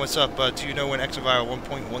 hey man, what's up? Do you know when Exavire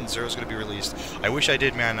 1.10 is going to be released? I wish I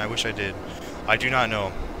did, man. I wish I did. I do not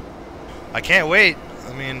know. I can't wait.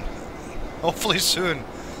 I mean, hopefully soon.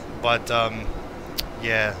 But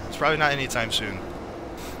yeah, it's probably not anytime soon.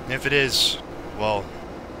 And if it is, well,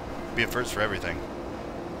 be a first for everything.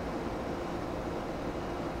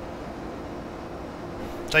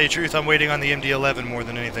 Tell you the truth, I'm waiting on the MD-11 more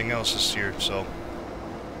than anything else this year, so.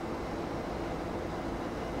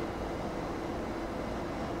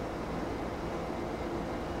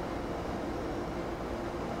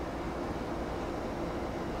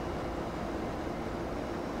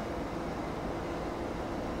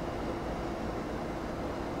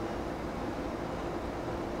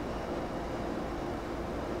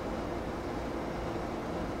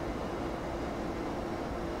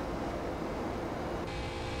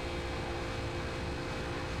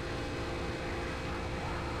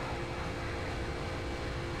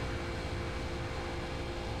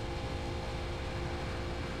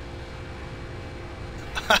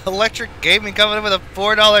 Electric Gaming coming in with a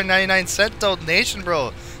 $4.99 donation,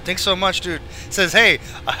 bro. Thanks so much, dude. Says, hey,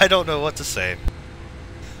 I don't know what to say.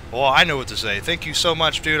 Well, I know what to say. Thank you so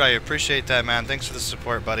much, dude. I appreciate that, man. Thanks for the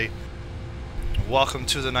support, buddy. Welcome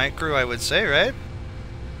to the night crew, I would say, right?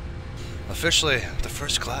 Officially, the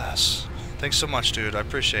first class. Thanks so much, dude. I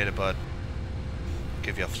appreciate it, bud.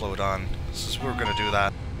 Give you a float on. This is where we're going to do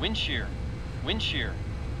that. Wind shear. Wind shear.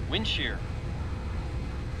 Wind shear.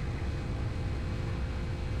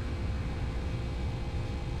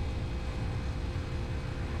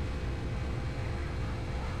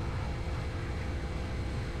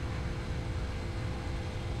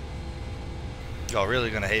 Y'all really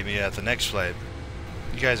gonna hate me at the next flight.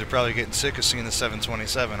 You guys are probably getting sick of seeing the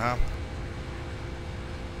 727, huh?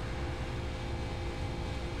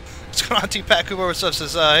 What's going on, T-Pack Cooper? What's up?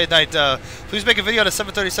 Says, hey, Night, please make a video on a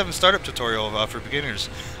 737 startup tutorial for beginners.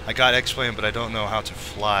 I got X-Plane, but I don't know how to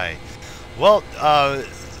fly. Well,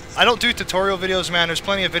 I don't do tutorial videos, man. There's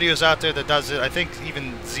plenty of videos out there that does it. I think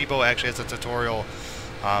even Zebo actually has a tutorial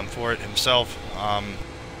for it himself.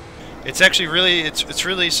 It's actually really, it's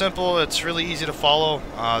really simple. It's really easy to follow.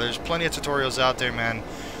 There's plenty of tutorials out there, man.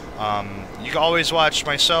 You can always watch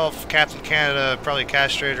myself, Captain Canada, probably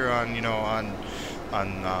Castrator on, you know,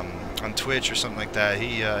 on Twitch or something like that.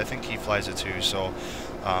 I think he flies it too. So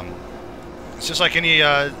it's just like any.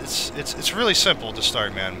 It's really simple to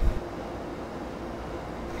start, man.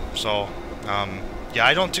 So yeah,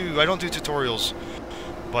 I don't do tutorials,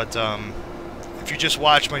 but if you just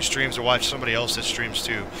watch my streams or watch somebody else's streams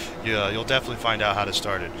too, you'll definitely find out how to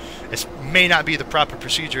start it. It may not be the proper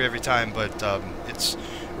procedure every time, but it's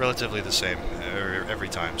relatively the same every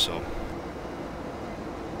time. So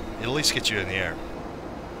it'll at least get you in the air.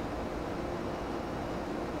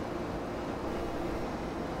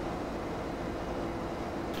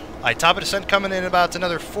 Alright, top of descent coming in about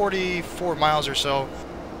another 44 miles or so.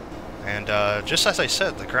 And just as I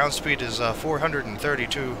said, the ground speed is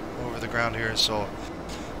 432 over the ground here, so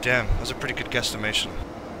damn, that was a pretty good guesstimation.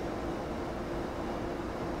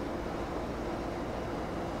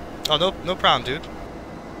 Oh, no problem, dude.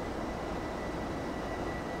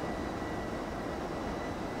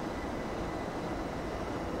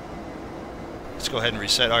 Let's go ahead and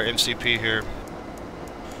reset our MCP here.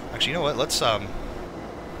 Actually, you know what? Let's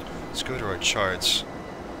go to our charts.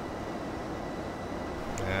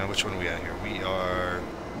 Which one are we at here? We are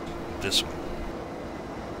this one.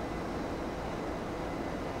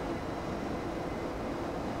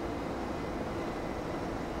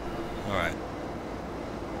 Alright.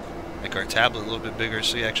 Make our tablet a little bit bigger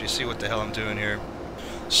so you actually see what the hell I'm doing here.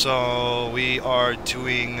 So we are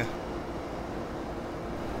doing,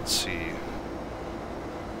 let's see,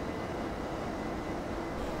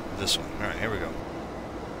 this one. Alright, here we go.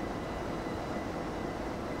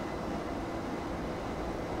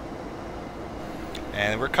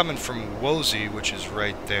 And we're coming from Wozy, which is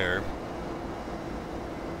right there.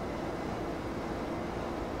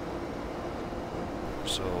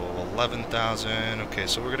 So 11,000. Okay,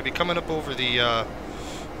 so we're going to be coming up over the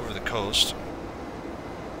coast.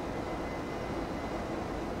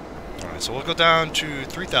 All right, so we'll go down to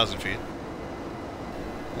 3,000 feet,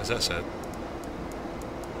 as that said.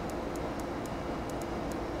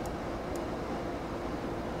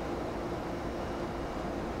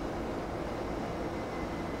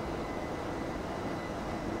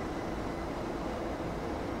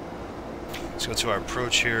 Let's go to our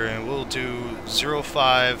approach here, and we'll do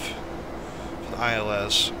 05 for the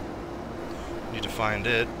ILS. Need to find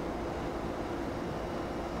it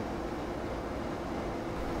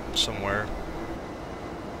somewhere.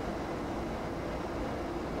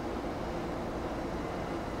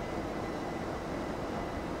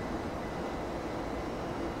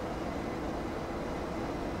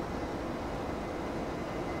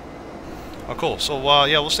 Oh, cool. So,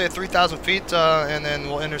 yeah, we'll stay at 3,000 feet, and then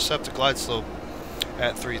we'll intercept the glide slope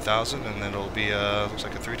at 3,000, and then it'll be, looks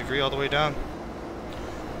like a 3-degree all the way down.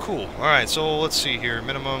 Cool. Alright, so let's see here.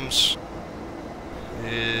 Minimums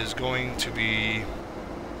is going to be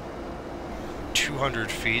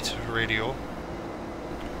 200 feet radial.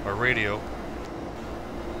 Alright.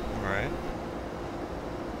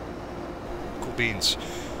 Cool beans.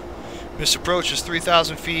 Missed approach is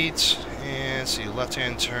 3,000 feet, and see,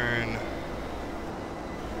 left-hand turn.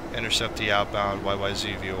 Intercept the outbound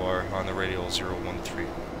YYZ VOR on the radial 013.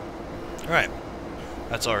 Alright,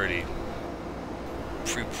 that's already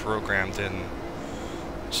pre-programmed in,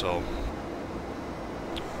 so,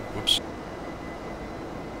 whoops.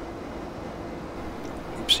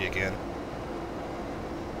 Oopsie again.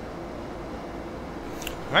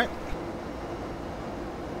 Alright.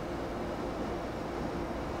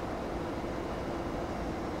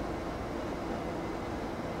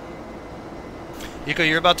 Nico,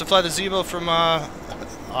 you're about to fly the Zebo from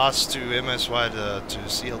Oss to MSY to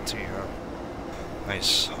CLT, huh?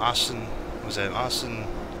 Nice. Austin, was that Austin?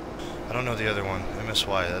 I don't know the other one.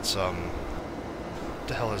 MSY, that's, what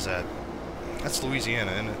the hell is that? That's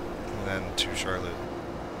Louisiana, isn't it? And then to Charlotte.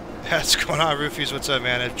 What's going on, Roofies? What's up,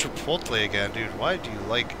 man? Chipotle again, dude. Why do you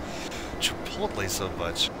like Chipotle so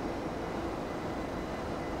much?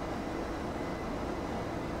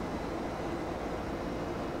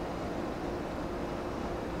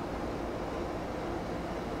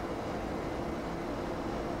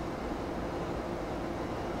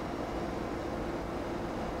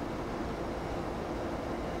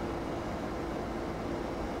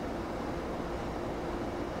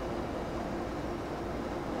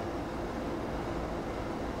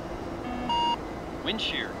 Wind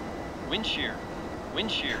shear. Wind shear.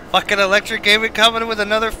 Wind shear. Fucking Electric Gaming coming with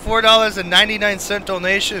another $4.99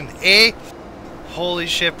 donation. Eh? Holy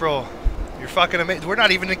shit, bro. You're fucking amazing. We're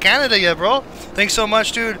not even in Canada yet, bro. Thanks so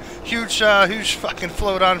much, dude. Huge fucking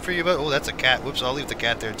float on for you. But oh, that's a cat. Whoops, I'll leave the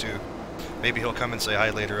cat there too. Maybe he'll come and say hi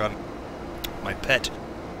later on. My pet.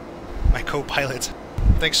 My co-pilot.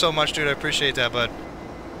 Thanks so much, dude. I appreciate that, bud.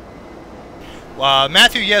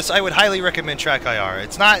 Matthew, yes, I would highly recommend Track IR.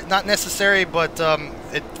 It's not necessary, but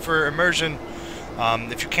for immersion,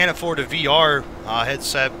 if you can't afford a VR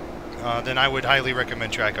headset, then I would highly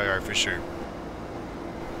recommend Track IR for sure.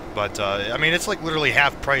 But I mean, it's like literally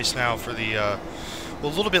half price now for the, well, a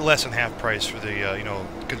little bit less than half price for the, you know,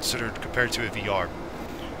 compared to a VR.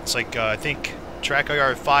 It's like I think Track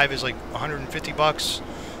IR 5 is like 150 bucks.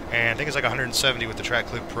 And I think it's like 170 with the Track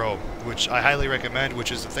Clip Pro, which I highly recommend,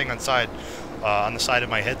 which is the thing on the side of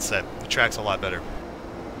my headset. The track's a lot better.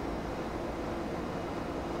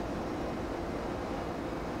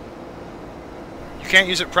 You can't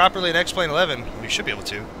use it properly in X-Plane 11. Well, you should be able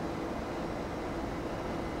to.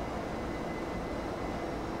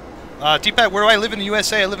 D-Pad, where do I live in the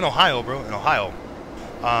USA? I live in Ohio, bro. In Ohio.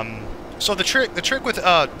 So the trick with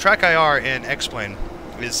Track IR in X-Plane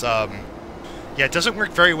is yeah, it doesn't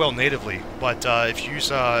work very well natively, but if you use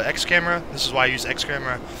X camera, this is why I use X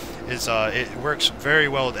camera, is it works very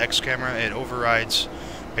well with X camera. It overrides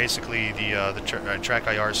basically the Track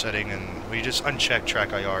IR setting, and we just uncheck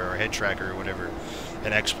Track IR or head tracker or whatever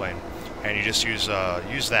in X-Plane, and you just use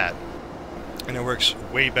that, and it works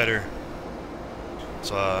way better.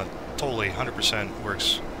 It's totally 100%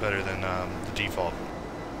 works better than the default.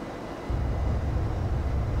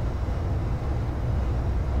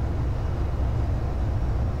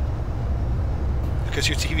 Because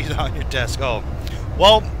your TV's on your desk. Oh,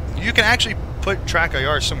 well, you can actually put Track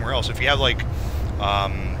IR somewhere else. If you have like,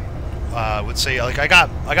 would say like I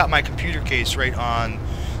got my computer case right on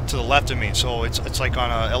to the left of me, so it's like on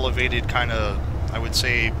a elevated kind of, I would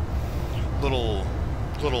say, little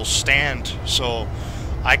stand. So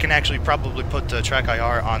I can actually probably put the Track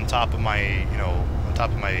IR on top of my, you know, on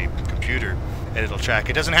top of my computer, and it'll track.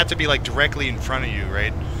 It doesn't have to be like directly in front of you,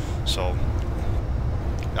 right? So.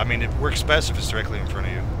 I mean, it works best if it's directly in front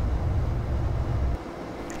of you.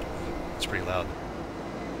 It's pretty loud.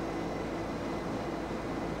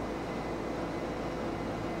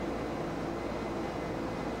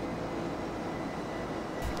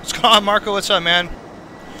 What's going on, Marco? What's up, man?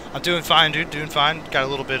 I'm doing fine, dude. Doing fine. Got a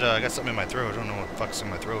little bit, got something in my throat. I don't know what the fuck's in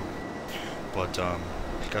my throat. But, got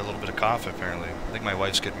a little bit of cough, apparently. I think my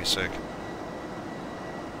wife's getting me sick.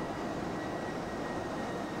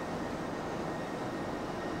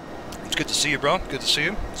 It's good to see you, bro. Good to see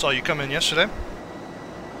you. Saw you come in yesterday.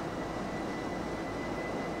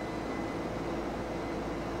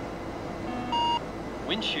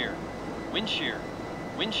 Wind shear. Wind shear.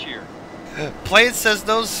 Wind shear. Play it says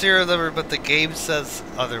no serial number, but the game says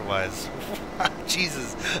otherwise.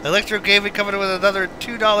 Jesus. Electro Gaming coming in with another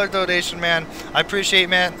 $2 donation, man. I appreciate it,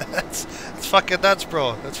 man. That's fucking nuts,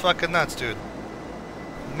 bro. That's fucking nuts, dude.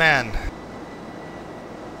 Man.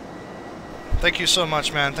 Thank you so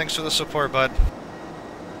much, man. Thanks for the support, bud.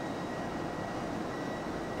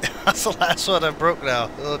 That's the last one I broke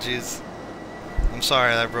now. Oh, jeez. I'm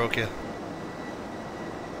sorry I broke you.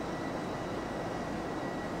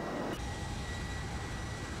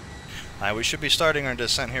 Alright, we should be starting our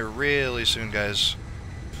descent here really soon, guys.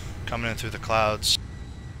 Coming in through the clouds.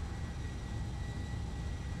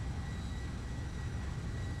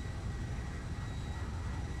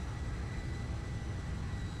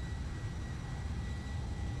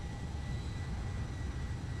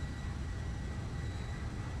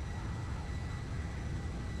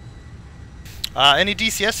 Any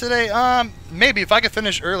DCS today? Maybe if I could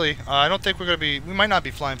finish early. I don't think we might not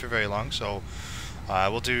be flying for very long, so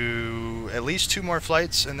we'll do at least 2 more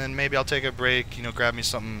flights, and then maybe I'll take a break, you know, grab me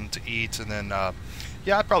something to eat, and then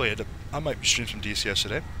yeah, I might stream some DCS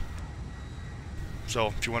today. So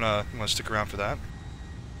if you wanna stick around for that,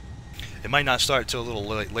 it might not start till a little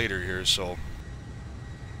later here, so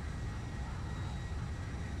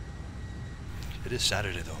it is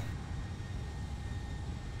Saturday though.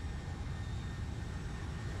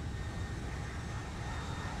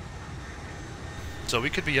 So we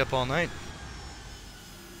could be up all night.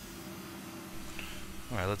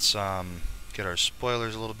 Alright, let's get our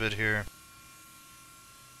spoilers a little bit here.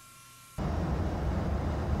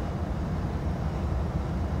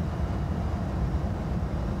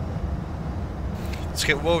 Let's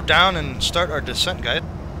get woe down and start our descent, guys.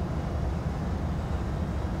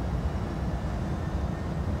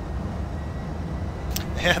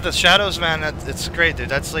 Yeah, the shadows, man, it's great, dude.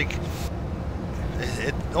 That's like...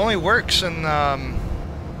 It only works in I mean,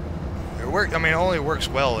 it only works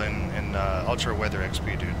well in ultra weather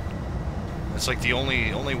XP, dude. It's like the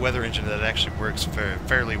only weather engine that actually works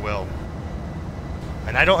fairly well,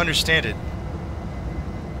 and I don't understand it.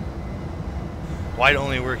 Why it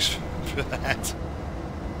only works for that?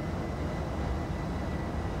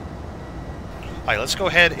 Alright, let's go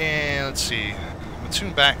ahead and let's see. I'm gonna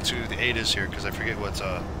tune back to the ADAS here because I forget what.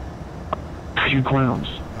 Few clouds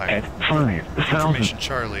Right. at 5,000. Information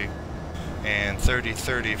Charlie, and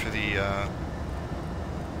 3030 for the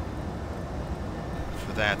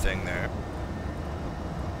for that thing there.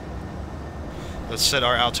 Let's set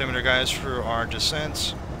our altimeter, guys, for our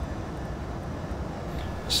descents.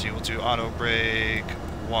 Let's see, we'll do auto brake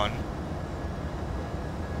 1.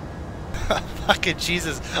 Fucking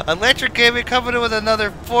Jesus. Electric Gaming coming in with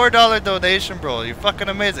another $4 donation, bro. You're fucking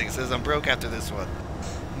amazing. It says I'm broke after this one.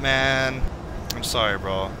 Man, I'm sorry,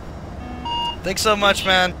 bro. Thanks so much,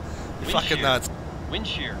 man. You're fucking nuts. Wind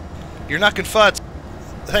shear. You're knocking futz.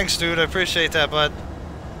 Thanks, dude. I appreciate that, bud.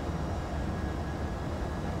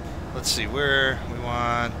 Let's see where we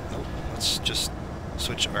want. Oh, let's just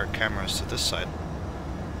switch our cameras to this side.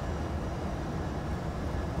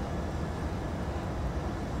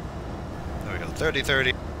 There we go.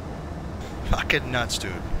 3030. Fucking nuts,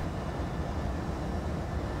 dude.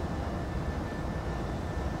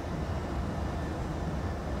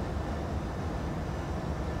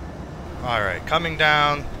 Alright, coming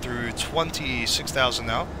down through 26,000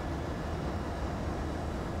 now.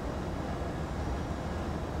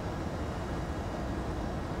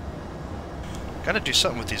 Gotta do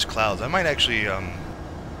something with these clouds. I might actually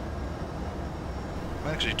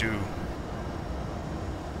do.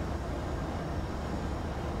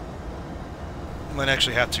 Might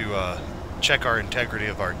actually have to check our integrity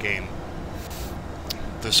of our game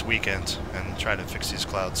this weekend and try to fix these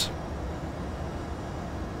clouds.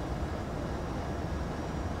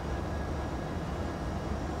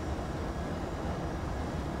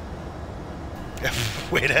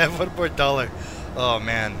 Wait, I have one more dollar. Oh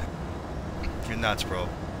man. You're nuts, bro.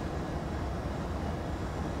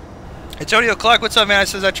 Antonio Clark, what's up, man? I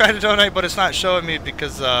says I tried to donate, but it's not showing me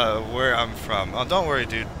because where I'm from. Oh, don't worry,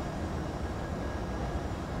 dude.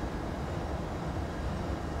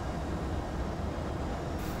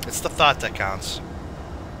 It's the thought that counts.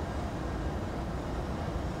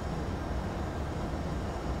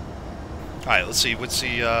 All right, let's see. Let's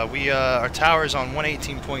see. Our tower is on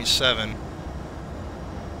 118.7.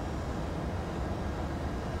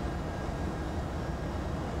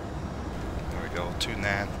 Tune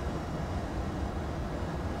that.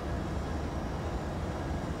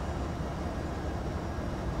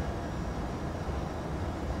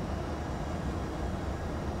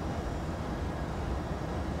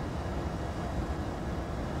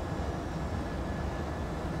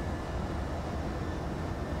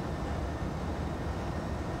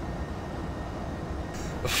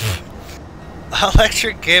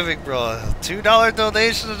 Electric Gaming, bro. $2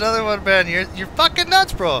 donation, another one, man. You're fucking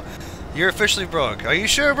nuts, bro. You're officially broke. Are you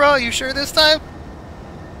sure, bro? You sure this time?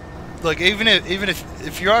 Look, even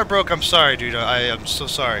if you are broke, I'm sorry, dude. I am so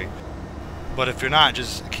sorry. But if you're not,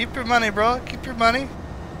 just keep your money, bro. Keep your money.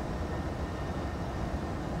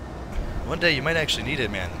 One day you might actually need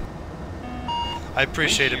it, man. I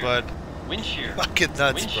appreciate it, bud. Wind shear. Fucking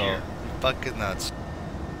nuts, Wind bro. shear. You're fucking nuts.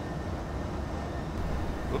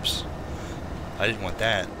 Whoops. I didn't want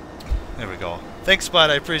that. There we go. Thanks, bud.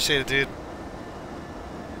 I appreciate it, dude.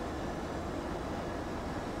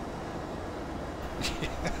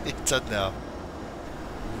 It's done now.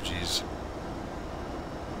 Oh, jeez.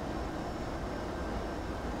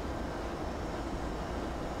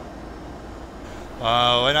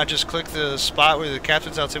 Why not just click the spot where the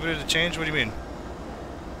captain's altimeter to change? What do you mean?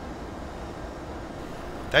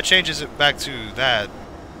 That changes it back to that.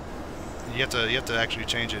 You have to actually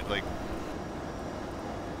change it. Like,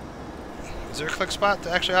 is there a click spot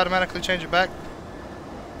to actually automatically change it back?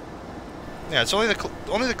 Yeah, it's only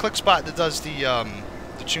the click spot that does the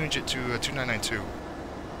to change it to 2992.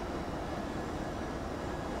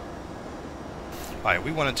 Alright,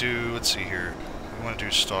 we want to do, let's see here, we want to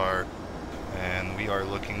do star, and we are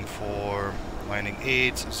looking for landing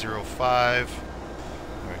 805,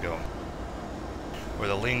 there we go, or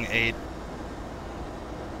the Ling 8,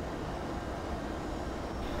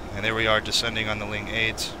 and there we are descending on the Ling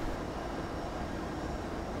 8.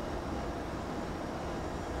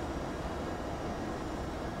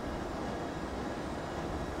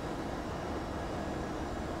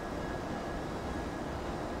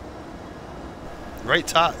 Right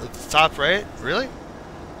top right? Really?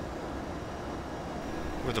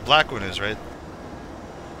 Where the black one is, right?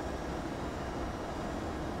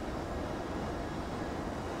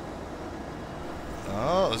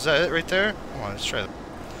 Oh, is that it right there? Come on, let's try that.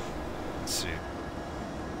 Let's see.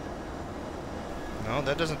 No,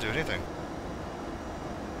 that doesn't do anything.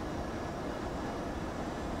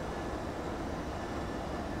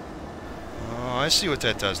 Oh, I see what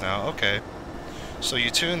that does now. Okay. So you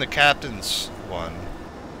tune the captain's one.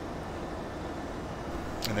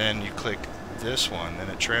 And then you click this one, and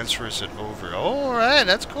it transfers it over. Oh, alright,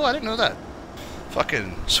 that's cool. I didn't know that.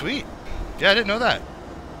 Fucking sweet. Yeah, I didn't know that.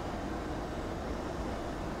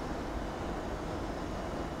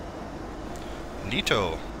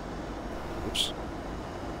 Neato. Oops.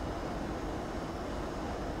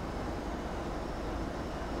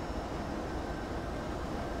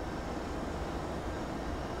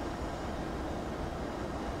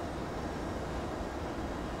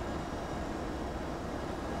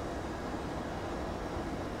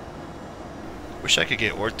 Wish I could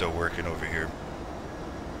get ortho working over here.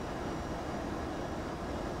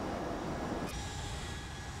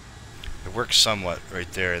 It works somewhat right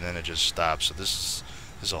there, and then it just stops. So this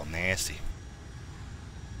is all nasty.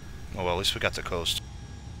 Oh well, at least we got the coast.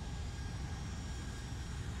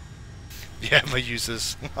 Yeah, I'm gonna use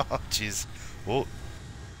this. Oh jeez. Whoa.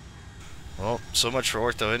 Well, so much for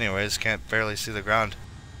ortho anyways. Can't barely see the ground.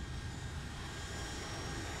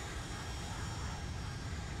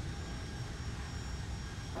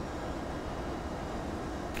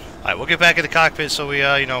 Alright, we'll get back in the cockpit so we,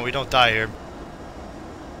 you know, we don't die here.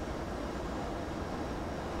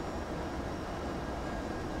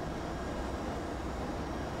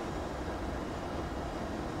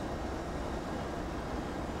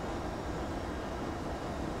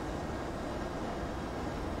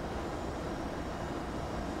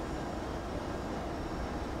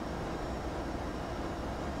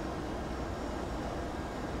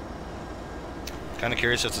 Kind of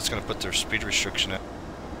curious if it's going to put their speed restriction at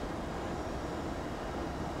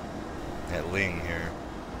Ling here.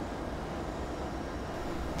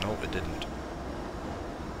 Nope, it didn't.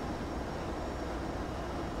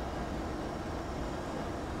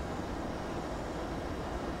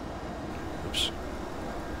 Oops.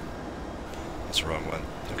 That's the wrong one.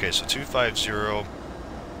 Okay, so 250.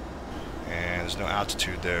 And there's no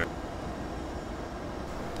altitude there.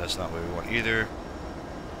 That's not what we want either.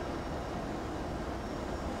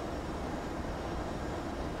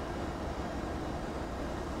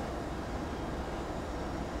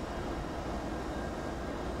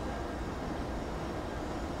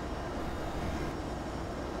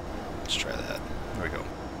 Let's try that. There we go.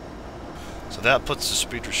 So that puts the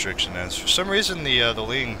speed restriction in. For some reason, the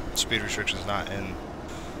Ling speed restriction is not in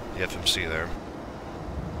the FMC there.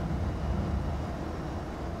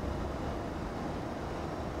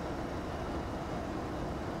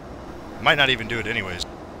 Might not even do it anyways.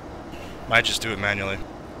 Might just do it manually.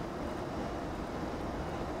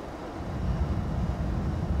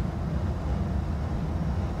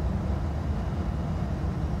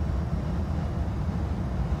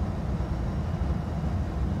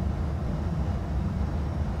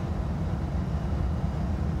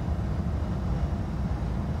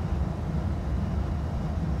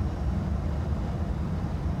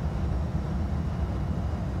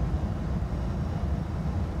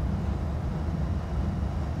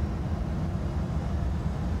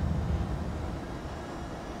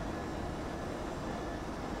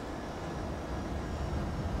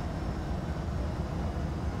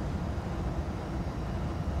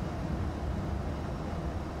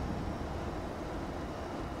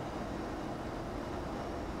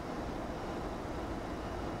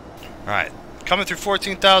 Alright, coming through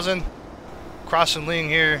 14,000, crossing Ling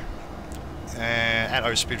here, and at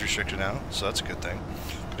our speed restriction now, so that's a good thing.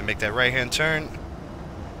 Gonna make that right hand turn.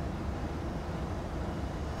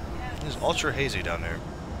 It's ultra hazy down there.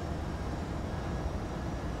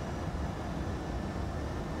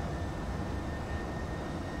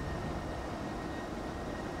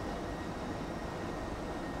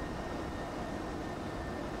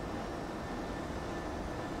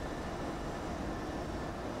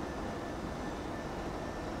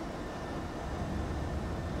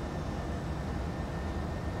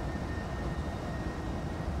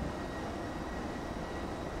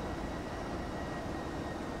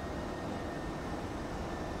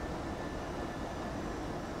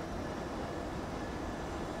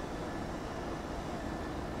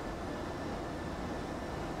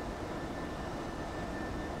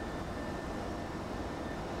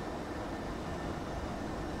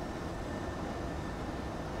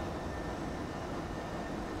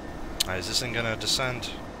 Is this thing gonna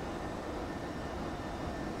descend?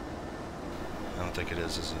 I don't think it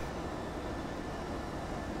is it?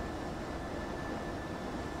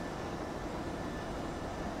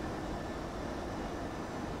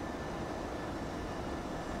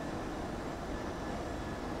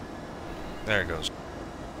 There it goes.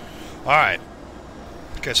 Alright.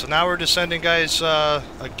 Okay, so now we're descending, guys,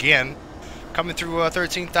 again. Coming through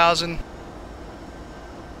 13,000.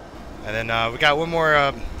 And then we got one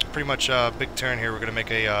more pretty much big turn here. We're going to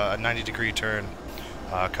make a 90-degree turn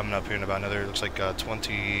coming up here in about another, looks like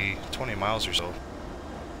 20 miles or so.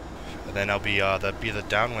 And then that'll be the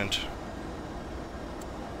downwind.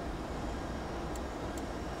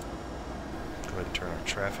 Go ahead and turn our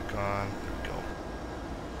traffic on. There we go.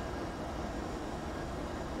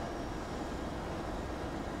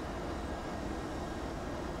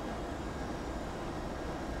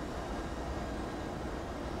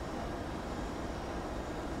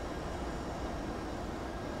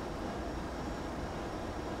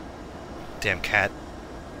 Damn cat.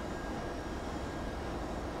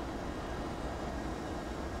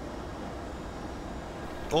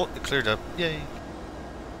 Oh, it cleared up. Yay.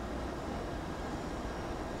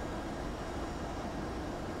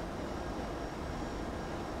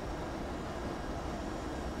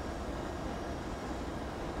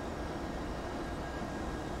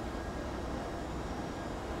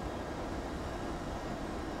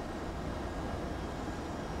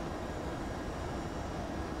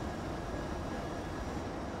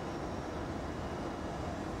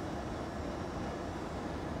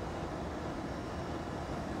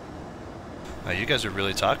 You guys are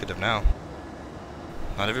really talkative now.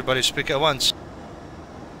 Not everybody speak at once.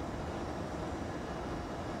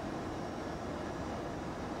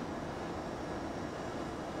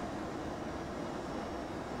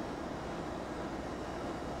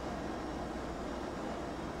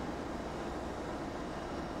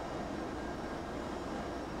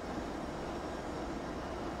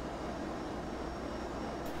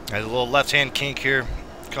 There's a little left-hand kink here.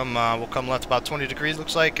 We'll come left about 20 degrees,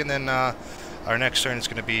 looks like, and then our next turn is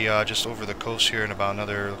going to be just over the coast here in about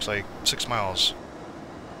another, looks like, 6 miles.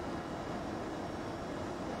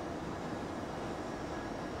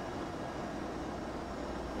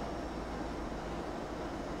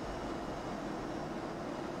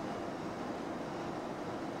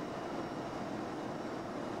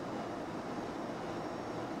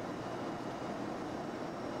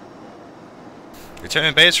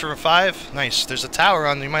 Returning base for 5. Nice. There's a tower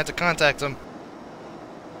on. You might have to contact them.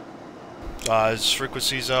 His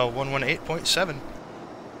frequency's 118.7.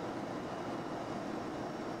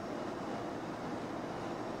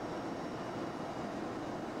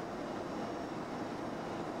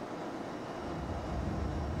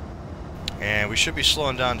 And we should be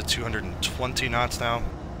slowing down to 220 knots now.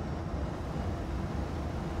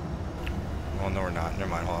 Well, no, we're not. Never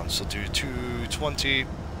mind. Hold on. So do 220.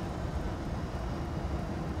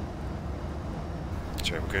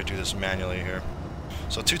 That's right. We're going to do this manually here.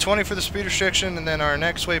 So 220 for the speed restriction, and then our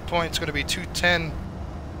next waypoint is going to be 210.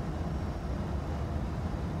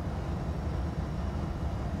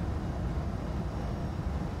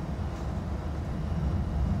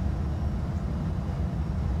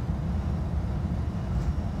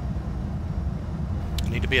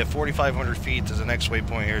 Need to be at 4,500 feet as the next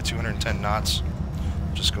waypoint here, 210 knots.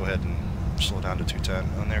 Just go ahead and slow down to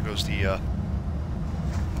 210. And there goes the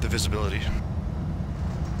visibility.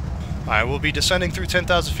 Alright, we'll be descending through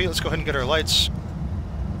 10,000 feet. Let's go ahead and get our lights.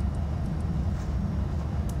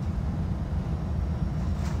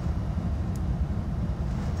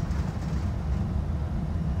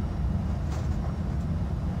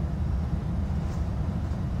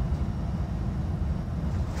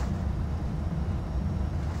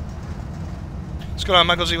 What's going on,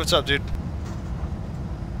 Michael Z? What's up, dude?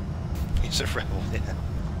 He's a rebel, yeah.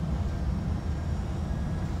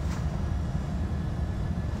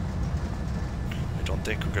 I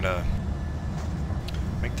think we're gonna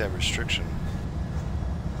make that restriction.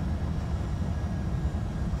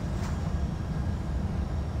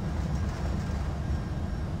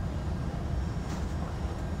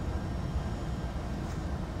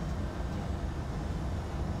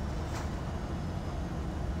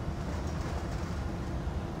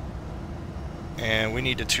 And we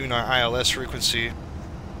need to tune our ILS frequency.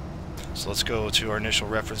 So let's go to our initial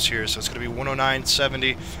reference here. So it's going to be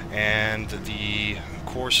 109.70, and the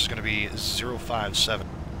course is going to be 057.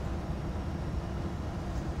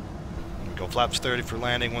 We go flaps 30 for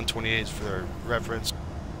landing, 128 for our reference.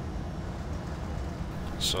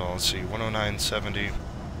 So let's see, 109.70.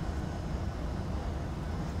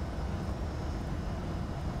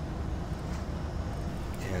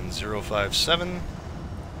 And 057.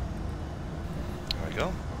 There we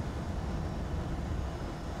go.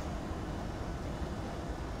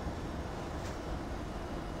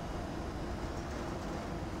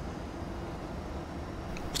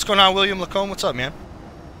 What's going on, William Lacombe? What's up, man?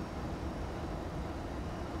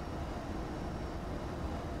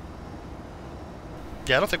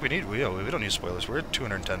 Yeah, I don't think we need, we don't need spoilers. We're at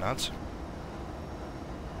 210 knots.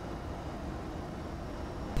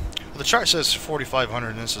 Well, the chart says 4,500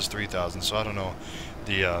 and this is 3,000, so I don't know.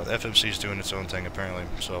 The FMC is doing its own thing apparently.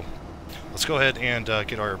 So let's go ahead and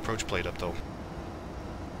get our approach plate up though.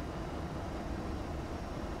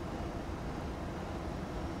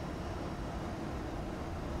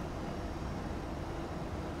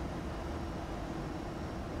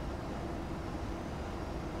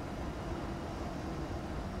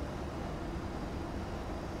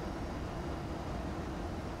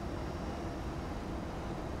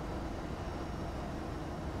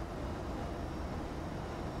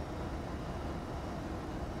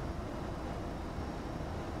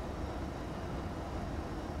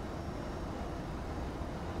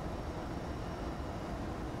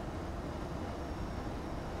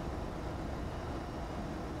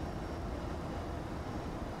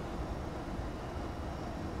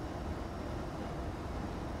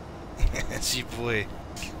 See, boy.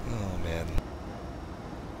 Oh, man.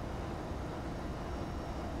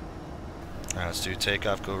 Alright, let's do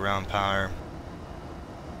takeoff, go round power.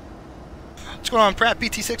 What's going on, Pratt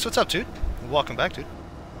BT6? What's up, dude? Welcome back, dude.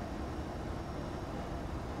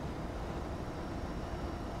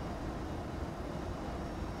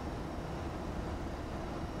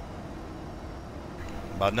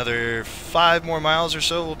 About another 5 more miles or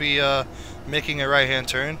so, we'll be making a right-hand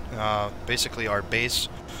turn. Basically, our base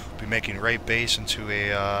be making right base into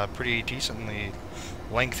a pretty decently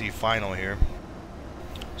lengthy final here.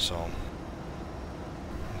 So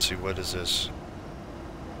let's see, what is this?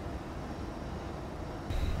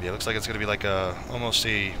 Yeah, it looks like it's gonna be like a almost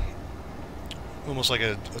like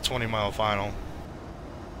a 20-mile final.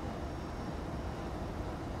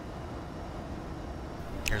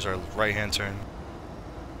 Here's our right-hand turn.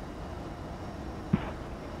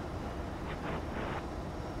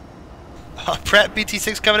 Pratt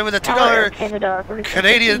BT6 coming in with a $2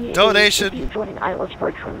 Canadian donation.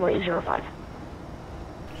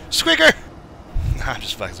 Squeaker! I'm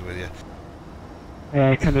just flexing with you.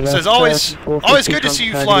 Says always good to see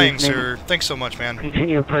you flying, sir. Thanks so much, man.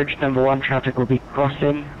 Continue approach number 1. Traffic will be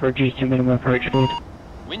crossing. Reduce to minimum approach speed.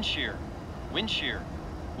 Wind shear. Wind shear.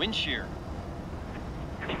 Wind shear.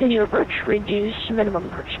 Continue approach. Reduce minimum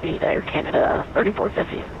approach speed. Air Canada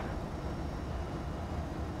 3450.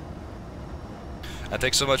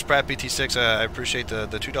 Thanks so much, Pratt BT6. I appreciate the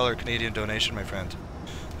 $2 Canadian donation, my friend.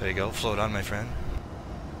 There you go. Float on, my friend.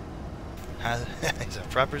 He's a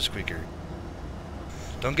proper squeaker.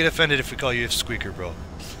 Don't get offended if we call you a squeaker, bro.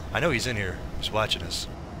 I know he's in here. He's watching us.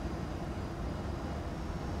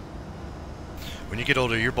 When you get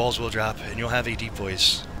older, your balls will drop, and you'll have a deep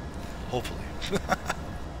voice. Hopefully.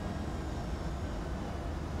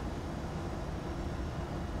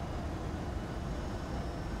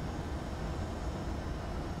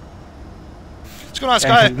 What's going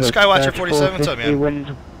on, Skywatcher 47? What's up, man?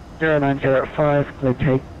 Wind 090 at 5. Clear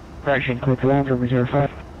take. Correction, clear to land from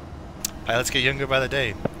 05. Pilots get younger by the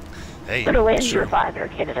day. Hey, Clear to land 05, Air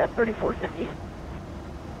Canada 3450.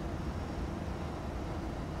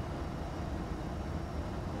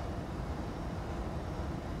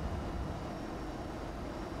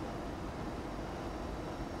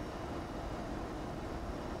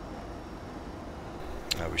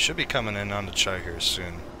 We should be coming in on the chart here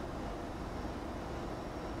soon.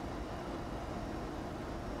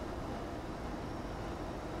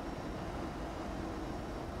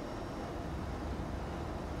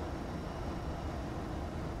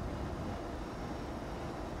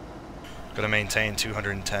 Gonna maintain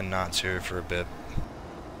 210 knots here for a bit.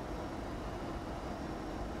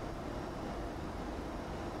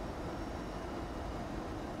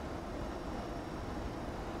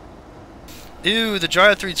 Ew, the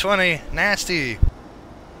jar 320, nasty.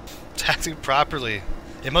 It's acting properly.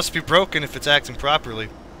 It must be broken if it's acting properly.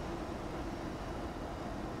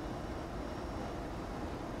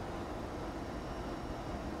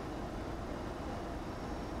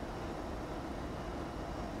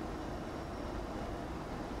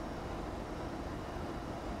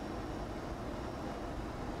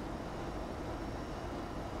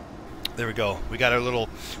 There we go. We got our little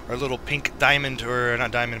pink diamond, or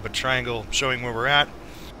not diamond, but triangle, showing where we're at.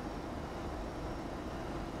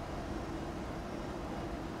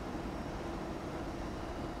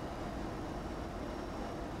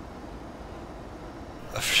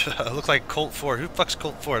 Look like Colt 4. Who fucks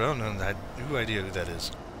Colt 4? I don't know. I have no idea who that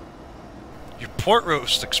is. Your port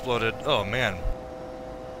roast exploded. Oh man.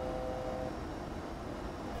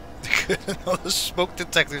 The smoke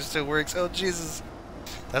detector still works. Oh Jesus.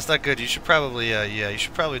 That's not good. You should probably, yeah, you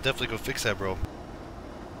should probably definitely go fix that, bro.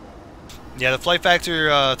 Yeah, the flight factor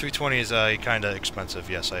 320 is kind of expensive.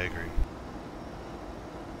 Yes, I agree.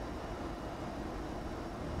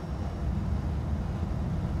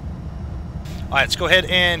 Alright, let's go ahead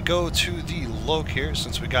and go to the loc here,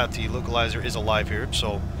 since we got the localizer is alive here.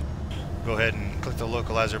 So go ahead and click the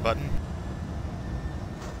localizer button.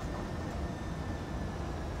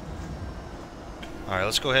 Alright,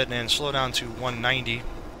 let's go ahead and slow down to 190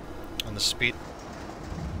 on the speed.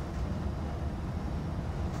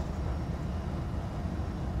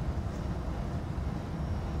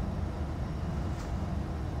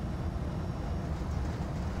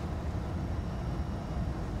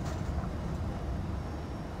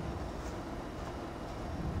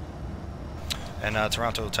 And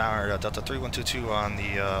Toronto Tower, Delta 3122 on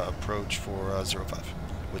the approach for 05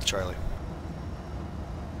 with Charlie.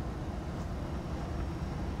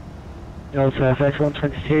 Delta FX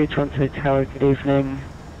 122, Toronto Tower, good evening.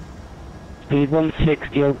 Speed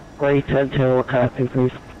 160 or greater until curfew,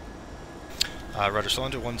 please. Roger, slow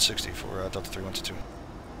into 160 for Delta 3122.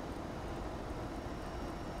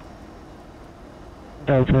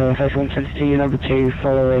 Delta FX 122, number 2,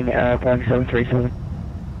 following Boeing 737.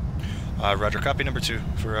 Roger, copy number 2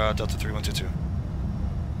 for Delta 3122.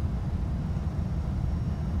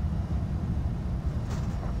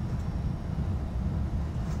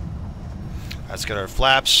 Let's get our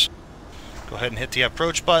flaps. Go ahead and hit the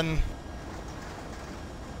approach button.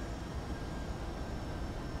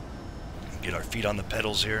 Get our feet on the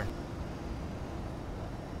pedals here.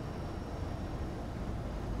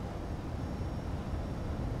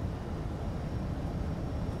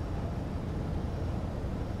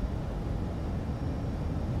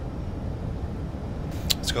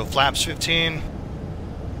 Let's go flaps 15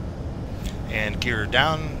 and gear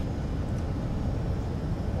down.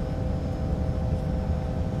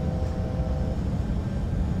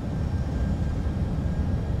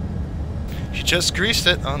 You just greased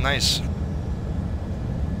it. Oh, nice.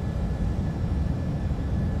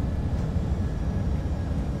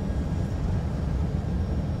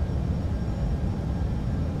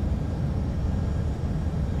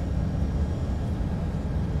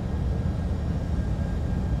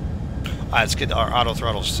 Alright, let's get our auto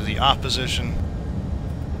throttles to the off position.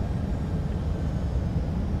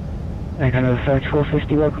 Kind of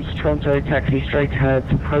 450, welcome to Toronto, taxi straight ahead,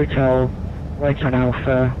 hotel, right on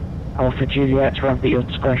Alpha, Alpha Juliet, ramp at your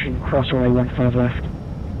discretion, cross runway 15 left.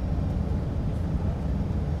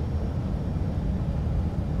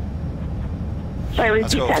 Sorry,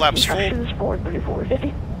 Let's repeat go, that flaps full. instructions for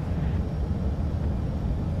 3450.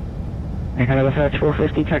 Kind of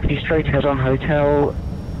 450, taxi straight ahead on hotel,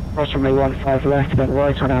 cross runway 15 left, then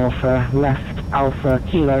right on Alpha, left, Alpha,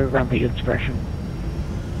 Kilo, ramp at your discretion.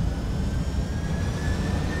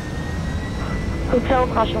 Hotel,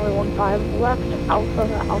 cross runway 15 left, Alpha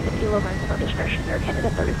Kilo, ramp at our discretion, Air Canada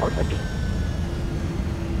 3450.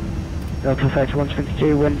 Delta FX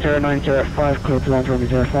 122, wind 090 at 5, clear to land runway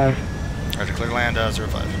 05. Roger, clear land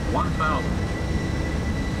 05. 1000.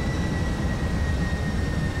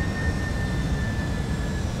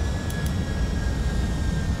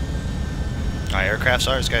 Alright, aircraft's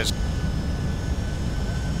ours, guys.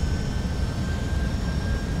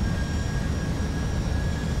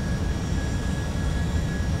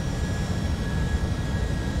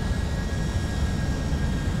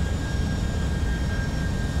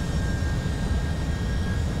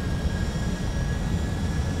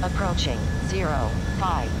 Approaching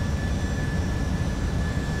 05.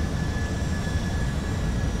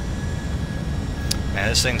 Man,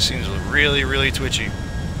 this thing seems really, really twitchy.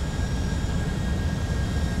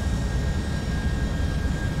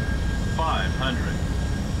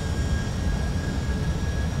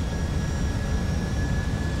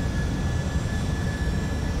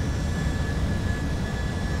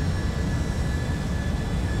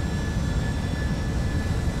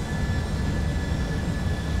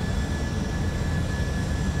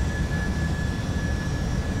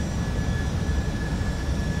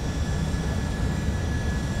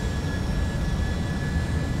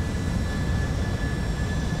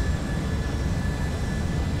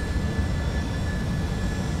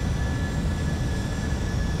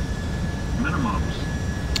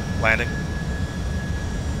 Landing.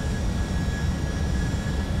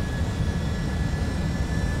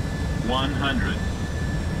 $100.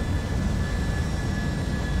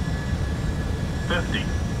 50,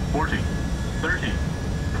 40, 30,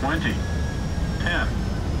 20, 10.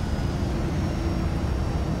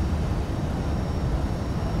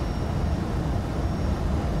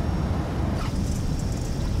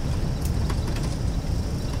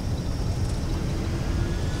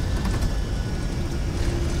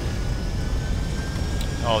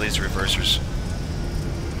 all these reversers.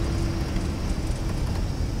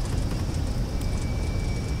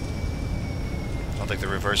 I don't think the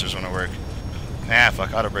reversers want to work. Nah,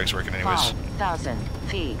 fuck, auto brake's working anyways. 5,000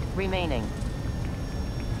 feet remaining.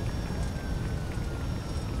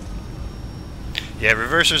 Yeah,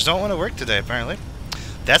 reversers don't want to work today, apparently.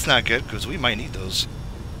 That's not good, because we might need those.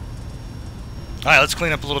 Alright, let's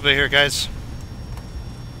clean up a little bit here, guys.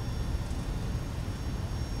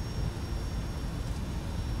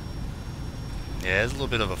 Yeah, it's a little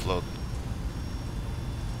bit of a float.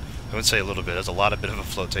 I wouldn't say a little bit, it's a lot of bit of a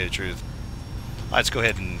float, to tell you the truth. Alright, let's go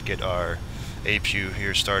ahead and get our APU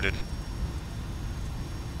here started.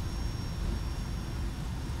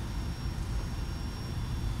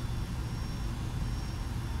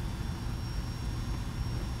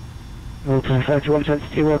 Delta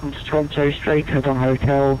 3122, welcome to Toronto, straight head on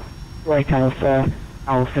hotel, right Alpha,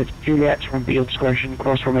 Alpha Juliet, ramp at your discretion,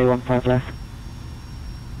 cross runway 15 left.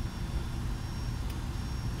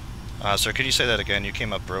 Sir, could you say that again? You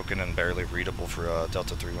came up broken and barely readable for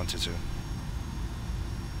Delta 3122.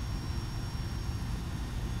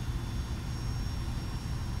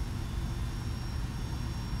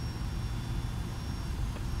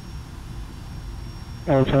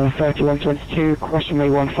 Delta 3122, cross runway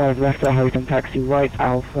 15 left at Hotel taxi right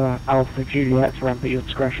Alpha, Alpha Juliet, ramp at your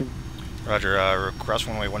discretion. Roger, cross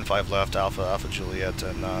runway 15 left, Alpha, Alpha Juliet,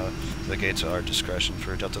 and the gates are discretion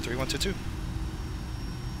for Delta 3122.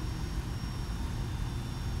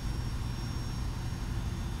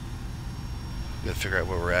 Gotta figure out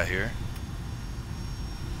where we're at here.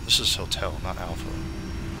 This is hotel, not Alpha.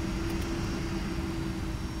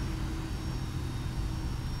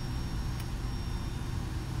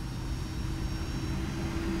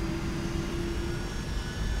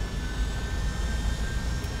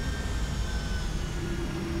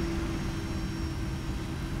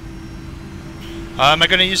 Am I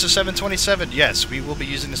going to use the 727? Yes, we will be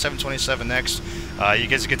using the 727 next. You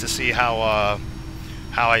guys get to see how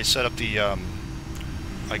I set up the,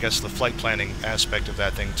 I guess, the flight planning aspect of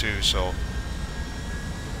that thing too. So.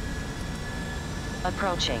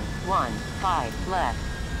 Approaching 15 left.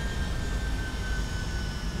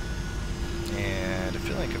 And I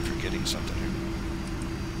feel like I'm forgetting something here.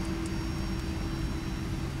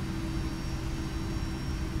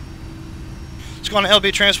 What's going on,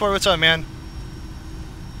 LB Transport? What's up, man?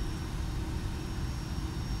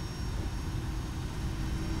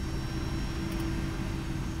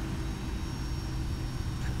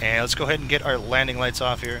 And let's go ahead and get our landing lights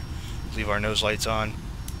off here. Leave our nose lights on.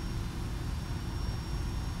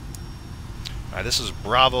 Alright, this is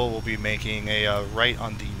Bravo. We'll be making a right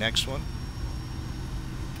on the next one.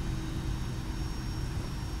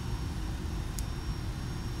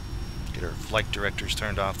 Get our flight directors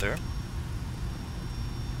turned off there.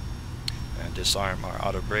 And disarm our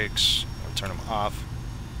auto brakes. Or turn them off.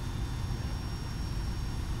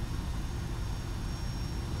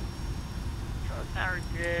 Tower,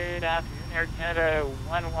 good afternoon, Air Canada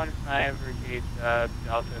 115 repeats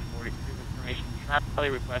Delta 42 information. Charlie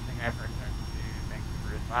requesting I return to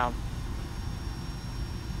Vancouver as well.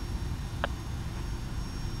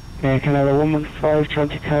 Air Canada 115,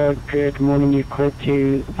 Toronto Tower, good morning, you called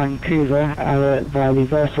to Vancouver via the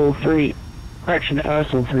Ursal 3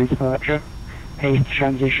 departure. Haste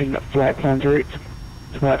transition flight planned route,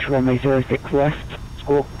 departure runway 06 west,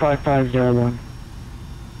 squawk 5501.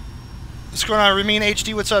 What's going on, Ramin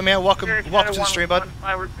HD? What's up, man? Welcome to the stream, bud.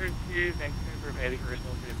 We're cleared to Vancouver via the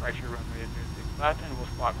Ursal 3 departure runway 06 left, and we'll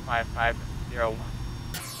squawk 5501.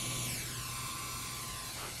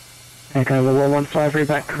 Air Canada 115, read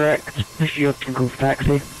back correct. This is your single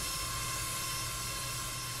taxi.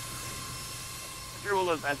 Sure,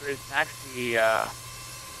 we'll advance raise taxi,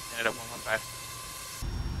 Canada 115.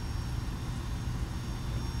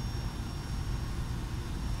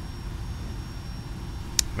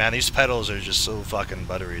 Man, these pedals are just so fucking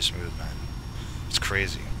buttery smooth, man. It's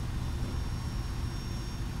crazy.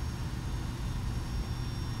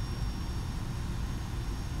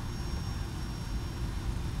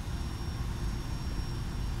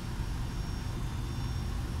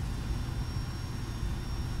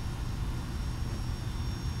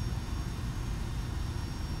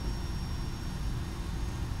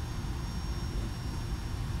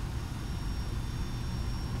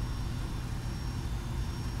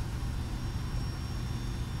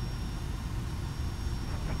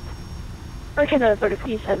 Air Canada 30,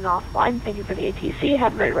 please heading offline. Thank you for the ATC.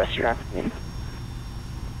 Have a great rest of your afternoon.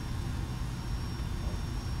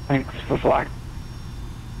 Thanks for flying.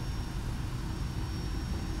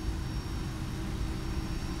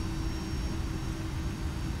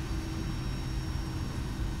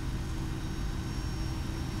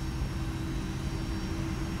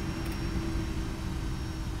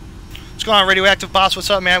 What's going on, Radioactive Boss?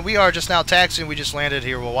 What's up, man? We are just now taxiing. We just landed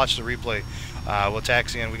here. We'll watch the replay. We'll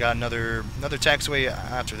taxi in. We got another taxiway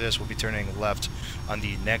after this. We'll be turning left on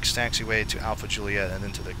the next taxiway to Alpha Juliet and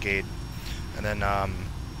then to the gate. And then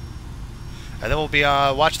we'll be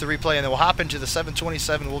watch the replay, and then we'll hop into the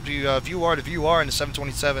 727. We'll do view R to view R in the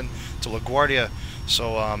 727 to LaGuardia.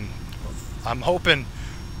 So I'm hoping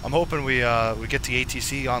we get the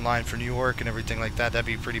ATC online for New York and everything like that. That'd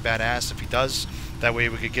be pretty badass if he does. That way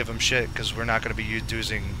we could give him shit, because we're not going to be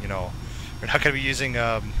using, you know, we're not going to be using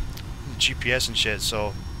GPS and shit.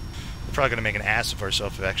 So we're probably going to make an ass of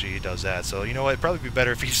ourselves if actually he does that. So you know what? It'd probably be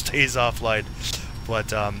better if he stays offline.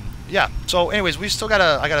 But yeah. So anyways, we still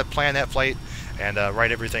I gotta plan that flight and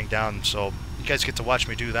write everything down. So you guys get to watch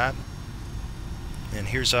me do that. And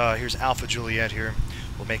here's Alpha Juliet here.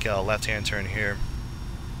 We'll make a left-hand turn here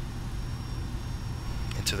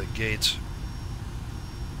into the gate.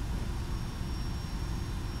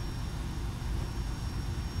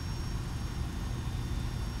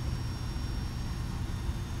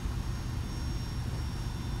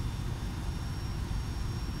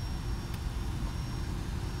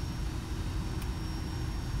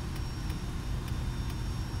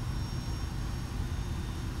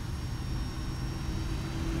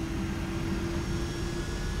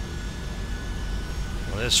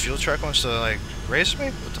 This fuel truck wants to like race me?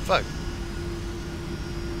 What the fuck?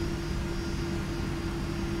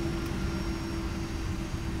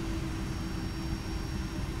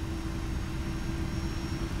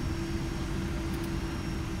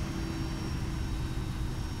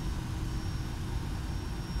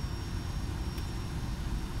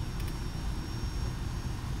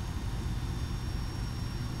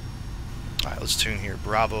 Alright, let's tune here.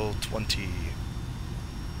 Bravo 20.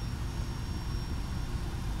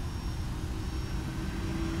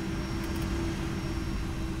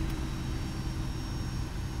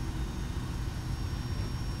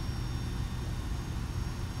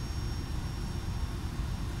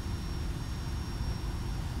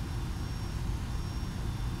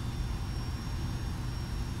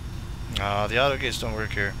 The auto gates don't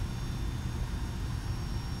work here.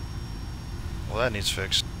 Well, that needs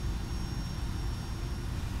fixed.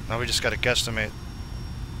 Now we just gotta guesstimate.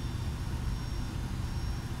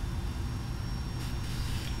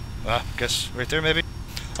 Guess right there maybe?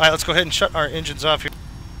 Alright, let's go ahead and shut our engines off here.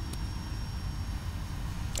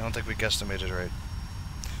 I don't think we guesstimated right.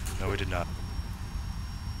 No, we did not.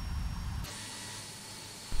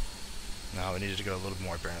 No, we needed to go a little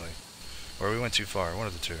more apparently. Or we went too far, one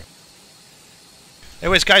of the two.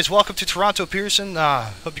 Anyways, guys, welcome to Toronto Pearson.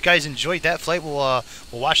 Hope you guys enjoyed that flight. We'll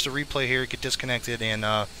watch the replay here, get disconnected, and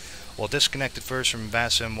we'll disconnect it first from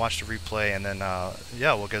VASM, watch the replay, and then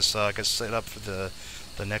yeah, we'll get set up for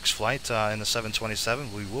the next flight in the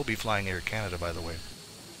 727. We will be flying Air Canada, by the way.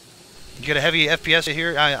 You get a heavy FPS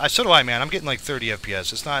here. So do I, man. I'm getting like 30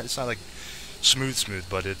 FPS. It's not like smooth,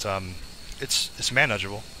 but it's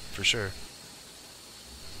manageable for sure.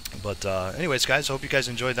 But anyways, guys, I hope you guys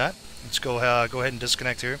enjoyed that. Let's go ahead and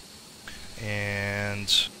disconnect here,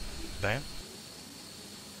 and bam,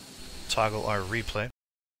 toggle our replay.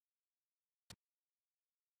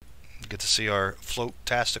 Get to see our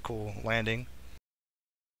float-tastical landing.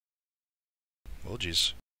 Oh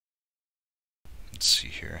geez. Let's see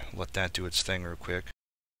here. Let that do its thing real quick.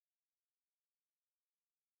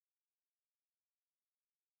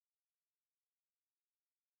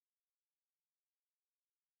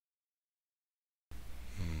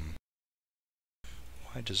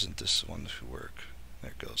 Why doesn't this one work?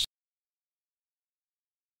 There it goes.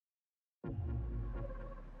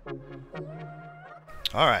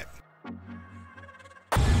 Alright.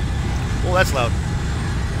 Oh, that's loud.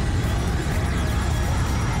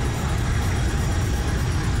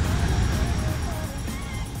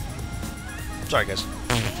 Sorry, guys.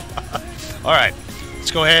 Alright.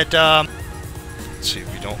 Let's go ahead. Let's see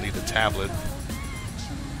if we don't need the tablet.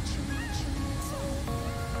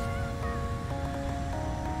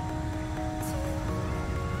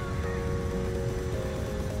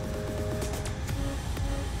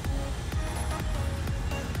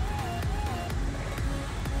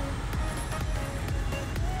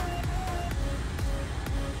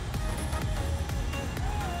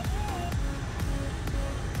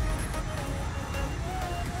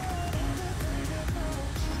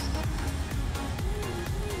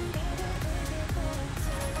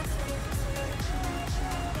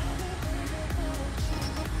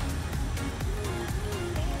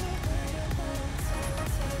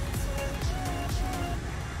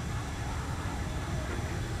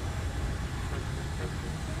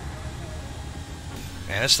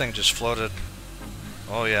 Man, this thing just floated.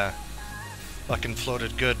 Oh yeah. Fucking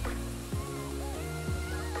floated good.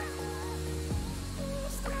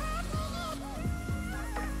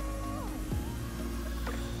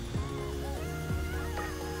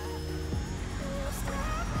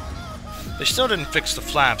 They still didn't fix the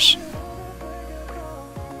flaps.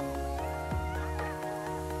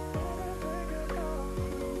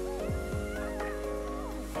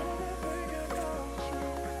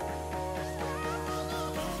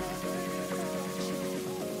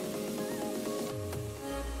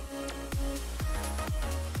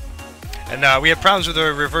 And we had problems with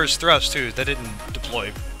the reverse thrust too. That didn't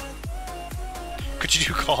deploy. Could you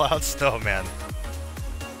do call-outs? No, man.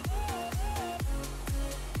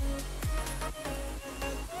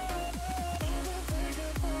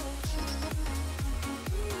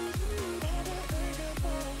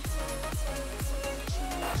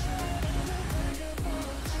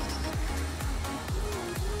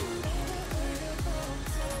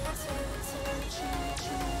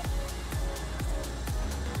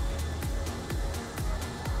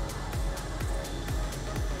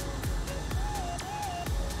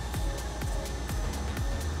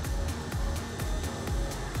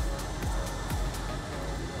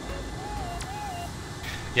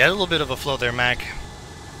 Yeah, a little bit of a flow there, Mac.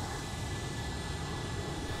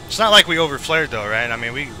 It's not like we overflared though, right? I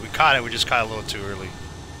mean, we caught it, we just caught it a little too early.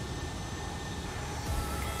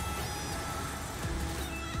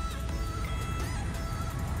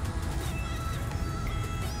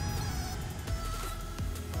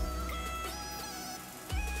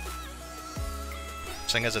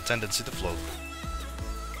 This thing has a tendency to float.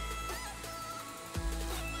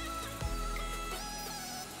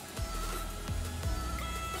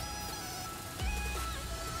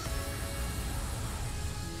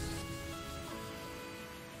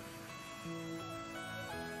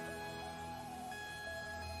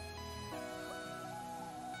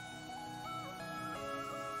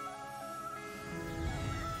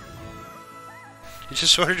 You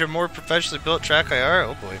just ordered a more professionally built track IR?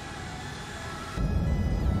 Oh boy.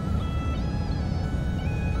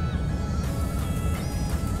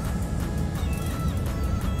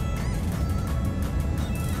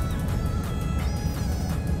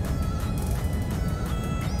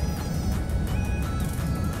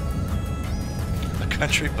 A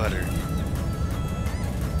country butter.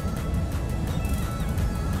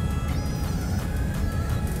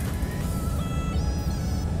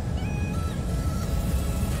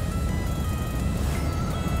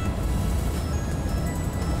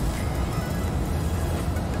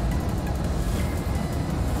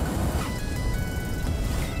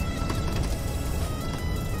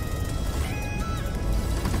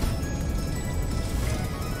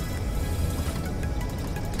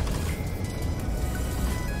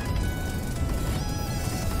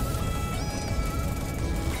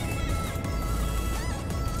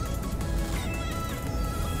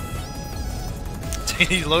 You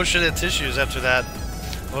need lotion and tissues after that.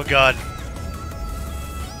 Oh god.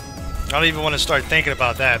 I don't even want to start thinking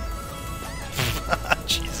about that.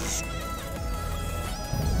 Jesus.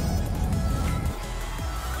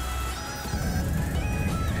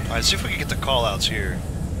 Alright, see if we can get the call-outs here.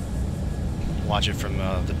 Watch it from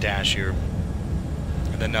the dash here.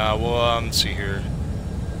 And then we'll let's see here.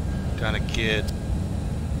 Gotta get...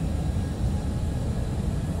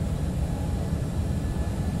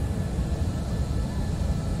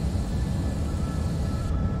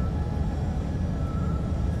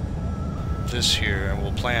 this here, and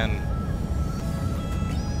we'll plan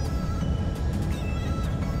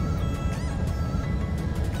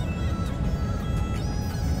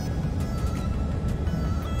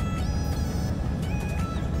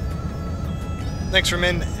thanks for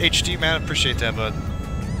min HD, man. Appreciate that, bud.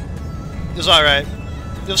 It was alright.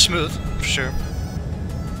 It was smooth, for sure.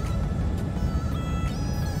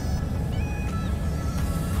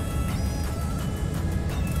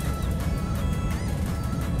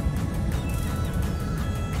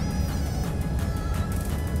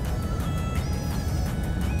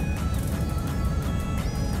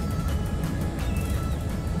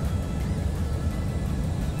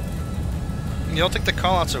 You don't think the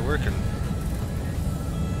callouts are working?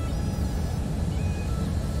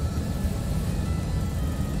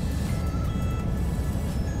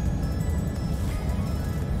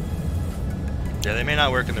 Yeah, they may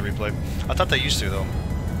not work in the replay. I thought they used to, though.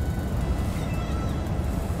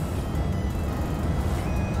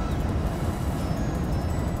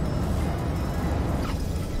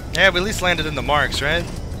 Yeah, we at least landed in the marks, right?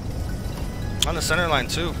 On the center line,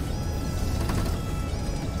 too.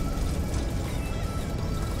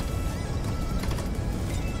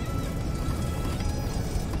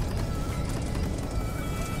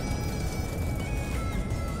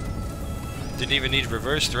 Didn't even need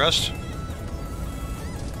reverse thrust.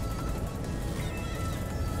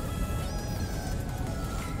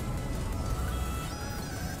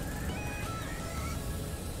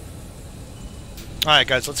 Alright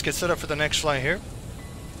guys, let's get set up for the next flight here.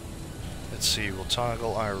 Let's see, we'll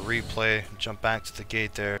toggle our replay, jump back to the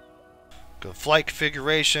gate there. Go flight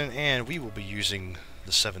configuration, and we will be using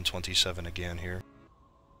the 727 again here.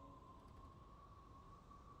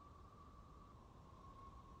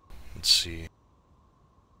 Let's see.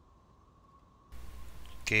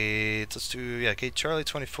 Gate, let's do, yeah, gate Charlie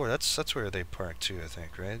 24, that's where they park too, I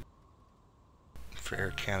think, right? For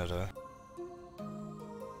Air Canada.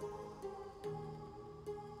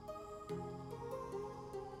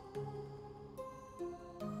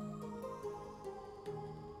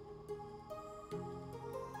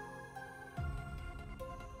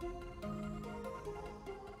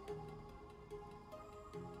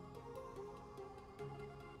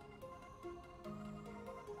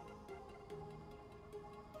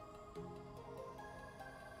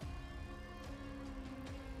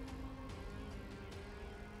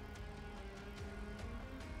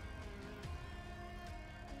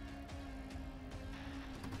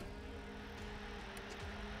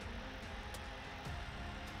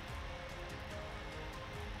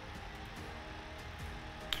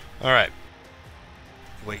 Alright,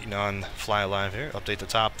 waiting on Fly Alive here, update the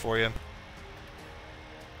top for you.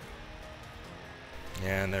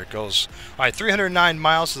 And there it goes. Alright, 309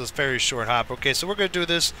 miles, so that's a very short hop. Okay, so we're going to do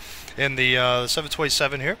this in the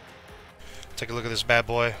 727 here. Take a look at this bad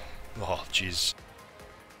boy. Oh, jeez.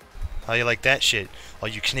 How you like that shit, all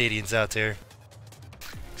you Canadians out there?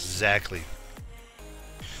 Exactly.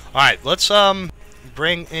 Alright, let's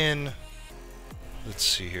bring in, let's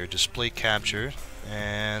see here, display capture.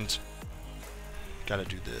 And gotta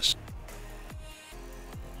do this.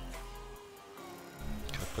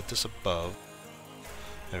 Gotta put this above.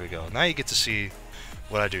 There we go. Now you get to see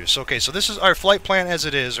what I do. So okay, so this is our flight plan as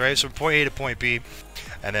it is, right? So from point A to point B,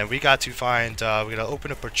 and then we got to find. We gotta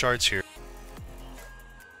open up our charts here,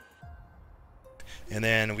 and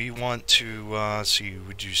then we want to see.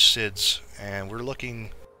 We do SIDS, and we're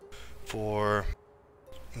looking for.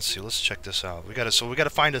 Let's see. Let's check this out. We gotta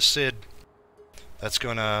find a SID. That's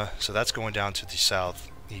going down to the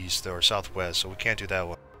southeast or southwest, so we can't do that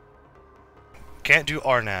one. Can't do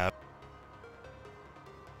RNAV.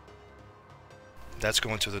 That's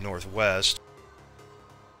going to the northwest.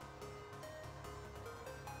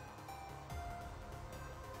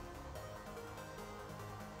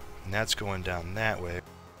 And that's going down that way.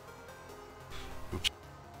 Oops.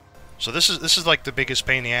 So this is like the biggest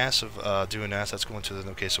pain in the ass of doing that. That's going to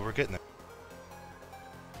the, okay, so we're getting there.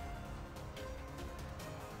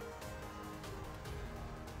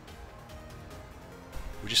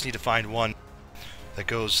 We just need to find one that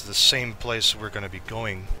goes the same place we're going to be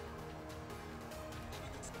going.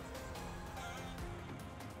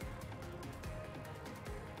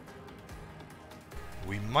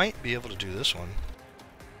 We might be able to do this one.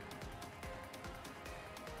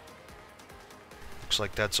 Looks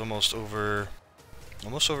like that's almost over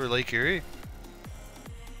Lake Erie.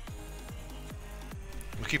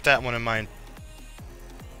 We'll keep that one in mind.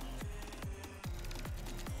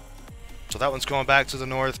 So that one's going back to the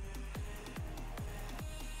north.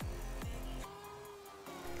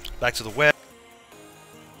 Back to the west.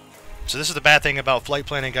 So this is the bad thing about flight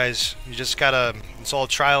planning, guys. You just gotta, it's all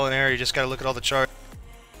trial and error. You just gotta look at all the charts.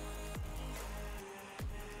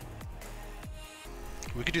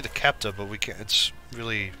 We could do the CAPTA, but we can't, it's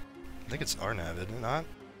really, I think it's RNAV, isn't it not?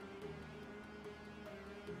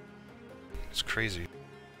 It's crazy.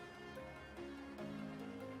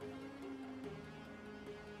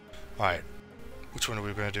 Alright, which one are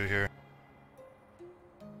we going to do here?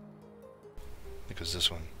 I think it was this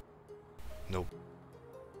one. Nope.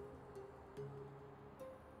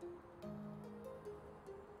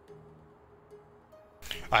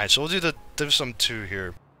 Alright, so we'll do the DIVSUM 2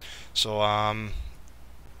 here. So,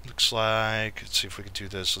 looks like, let's see if we can do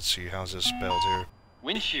this. Let's see, how's this spelled here?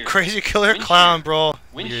 Wind shear. Crazy Killer Wind Clown, shear. bro.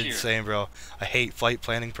 Wind You're shear. insane, bro. I hate flight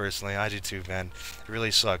planning personally. I do too, man. It really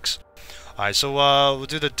sucks. Alright, so we'll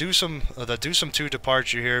do the DIVSUM 2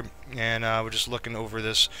 departure here, and we're just looking over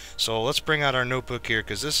this. So let's bring out our notebook here,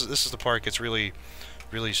 because this is the part that's really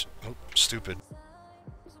stupid.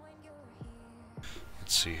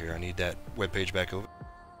 Let's see here. I need that web page back over.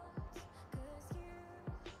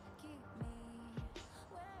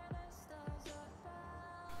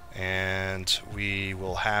 And we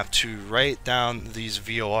will have to write down these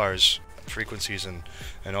VORs, frequencies, and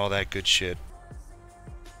all that good shit.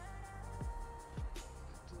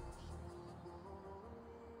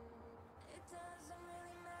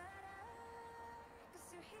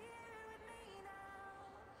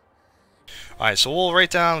 Alright, so we'll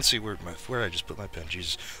write down, let's see, where did I just put my pen?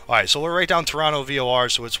 Jesus. Alright, so we'll write down Toronto VOR,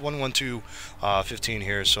 so it's 11215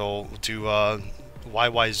 here, so we'll do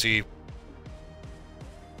YYZ.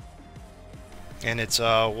 And it's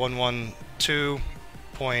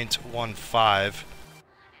 112.15.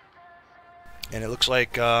 And it looks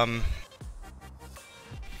like, let's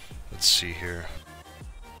see here.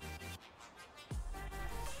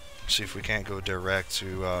 See if we can't go direct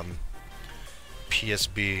to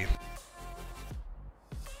PSB.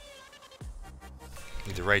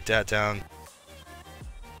 Need to write that down.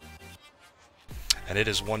 And it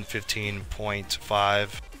is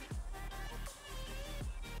 115.5.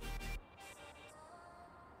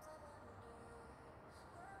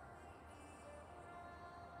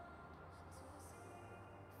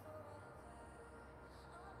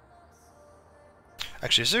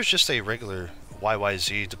 Actually, is there just a regular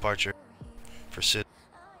YYZ departure for Sid?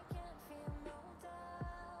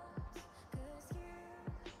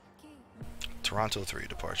 Toronto 3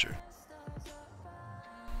 departure.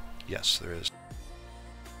 Yes, there is.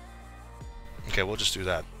 Okay, we'll just do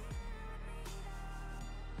that.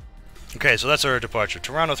 Okay, so that's our departure.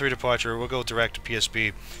 Toronto 3 departure. We'll go direct to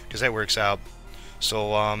PSB because that works out.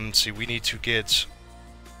 So, let's see, we need to get...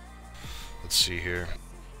 Let's see here.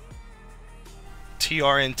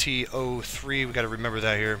 TRNT 03, we got to remember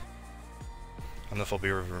that here. I don't know if I'll be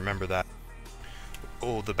able to remember that.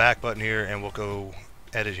 Oh, the back button here, and we'll go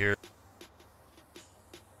edit here.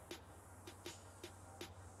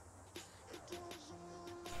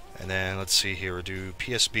 And then let's see here, we'll do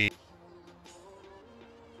PSB.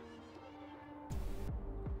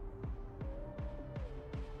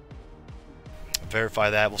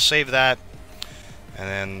 Verify that, we'll save that. And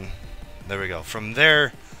then, there we go. From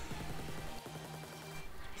there,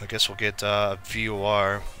 I guess we'll get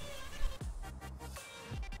VOR.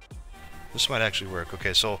 This might actually work.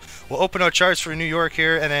 Okay, so we'll open our charts for New York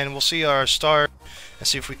here, and then we'll see our start and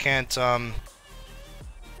see if we can't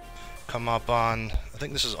come up on. I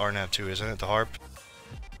think this is RNAV 2, isn't it? The HARP.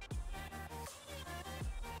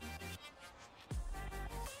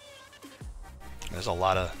 There's a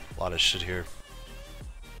lot of shit here.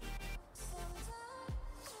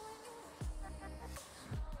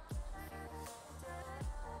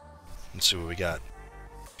 Let's see what we got.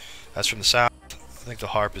 That's from the south. I think the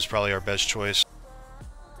HARP is probably our best choice.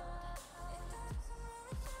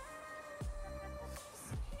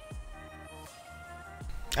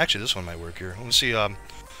 Actually, this one might work here. Let's see.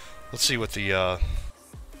 Let's see what the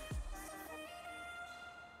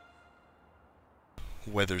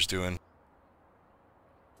weather's doing.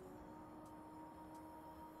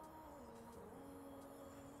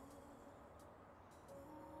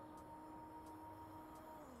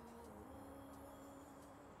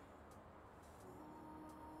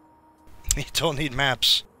 You don't need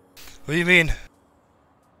maps. What do you mean?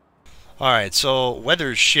 Alright, so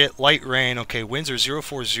weather's shit, light rain. Okay, winds are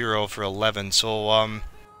 040 for 11. So,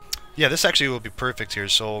 yeah, this actually will be perfect here.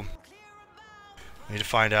 So, I need to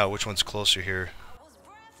find out which one's closer here.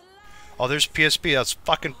 Oh, there's PSB. That's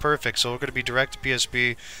fucking perfect. So, we're going to be direct to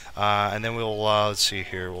PSB. And then we'll, let's see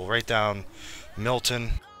here. We'll write down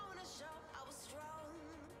Milton.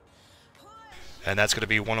 And that's going to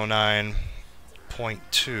be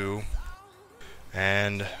 109.2.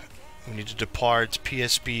 And we need to depart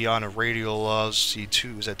PSB on a radial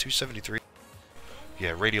C2. Is that 273?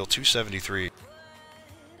 Yeah, radial 273.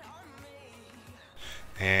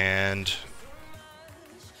 And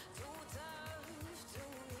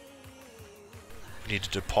we need to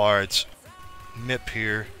depart MIP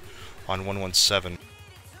here on 117.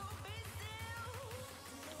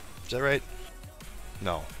 Is that right?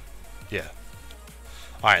 No. Yeah.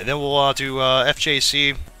 Alright, then we'll do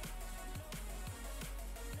FJC.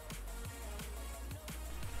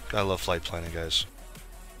 I love flight planning, guys.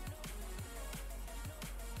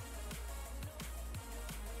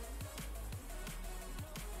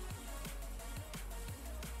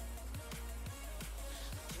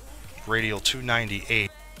 Radial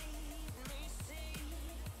 298.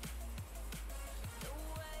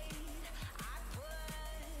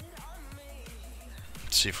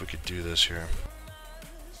 Let's see if we could do this here.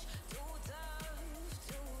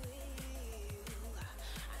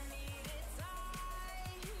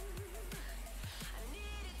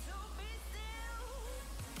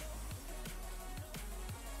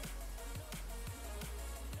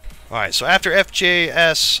 Alright, so after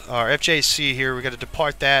FJS, or FJC here, we're going to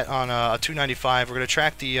depart that on a 295. We're going to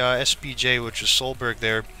track the SBJ, which is Solberg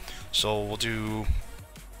there. So we'll do...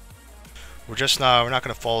 we're not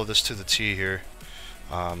going to follow this to the T here.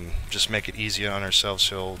 Just make it easier on ourselves.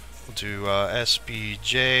 So we'll do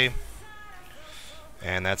SBJ.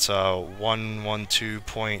 And that's a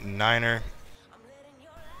 112.9er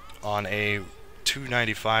on a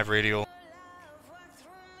 295 radial.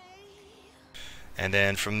 And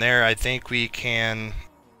then from there, I think we can,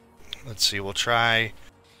 let's see, we'll try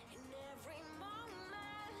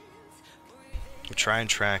and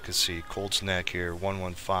track, let's see, Colt's Neck here,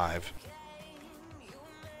 115.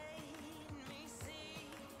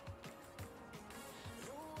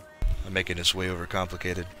 I'm making this way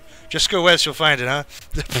overcomplicated. Just go west, you'll find it, huh?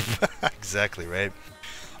 Exactly, right?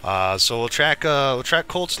 So we'll track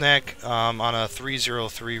Colt's Neck on a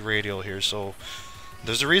 303 radial here. So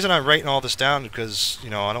there's a reason I'm writing all this down, because, you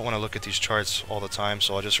know, I don't want to look at these charts all the time,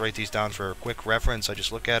 so I'll just write these down for a quick reference. I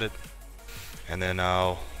just look at it, and then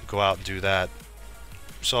I'll go out and do that.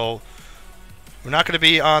 So we're not going to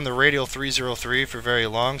be on the radial 303 for very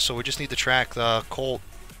long, so we just need to track the Colt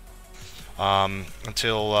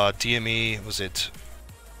until DME, was it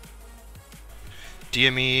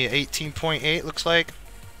DME 18.8 looks like,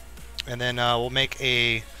 and then we'll make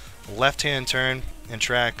a left-hand turn and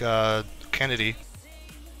track Kennedy.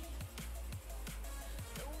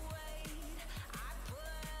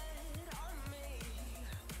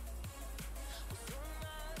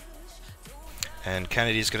 And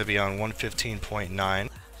Kennedy's going to be on 115.9,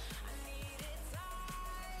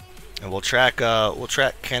 and we'll track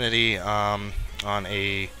Kennedy on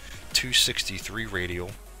a 263 radial.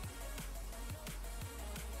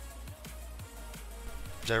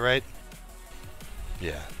 Is that right?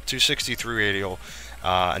 Yeah, 263 radial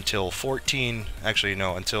until 14. Actually,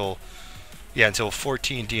 no, until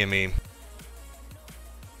 14 DME.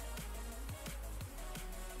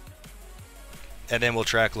 And then we'll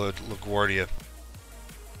track LaGuardia,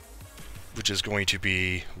 which is going to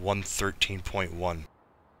be 113.1.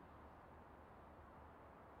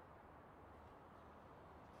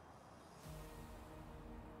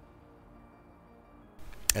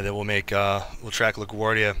 And then we'll track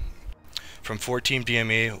LaGuardia from 14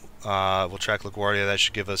 DME. We'll track LaGuardia. That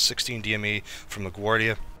should give us 16 DME from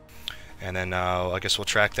LaGuardia. And then I guess we'll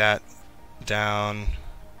track that down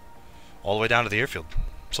all the way down to the airfield.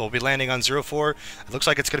 So we'll be landing on 04. It looks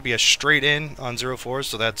like it's going to be a straight in on 04,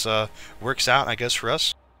 so that's works out, I guess, for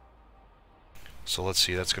us. So let's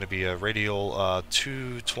see, that's going to be a radial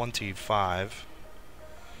 225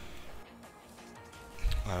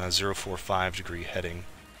 on a 045 degree heading.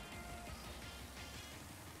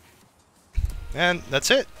 And that's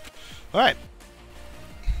it. Alright.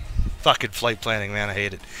 Fucking flight planning, man, I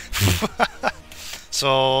hate it.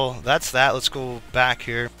 So that's that. Let's go back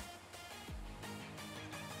here.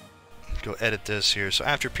 Go edit this here. So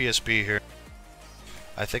after PSB here,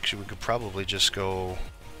 I think we could probably just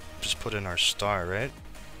put in our star, right?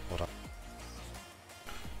 Hold on.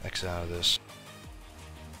 X out of this.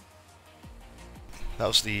 That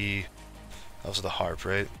was the Harp,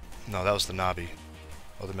 right? No, that was the Nobby.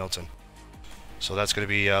 Oh, the Milton. So that's going to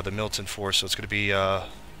be the Milton 4. So it's going to be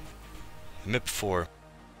MIP 4.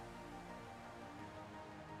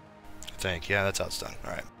 I think. Yeah, that's how it's done.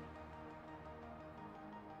 All right.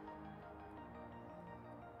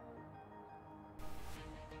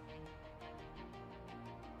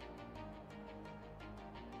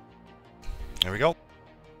 There we go.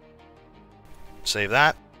 Save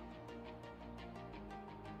that.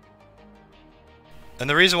 And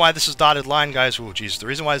the reason why this is dotted line, guys, oh geez, the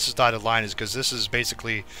reason why this is dotted line is because this is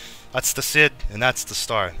basically, that's the SID and that's the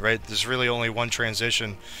star, right? There's really only one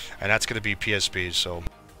transition, and that's going to be PSB, so.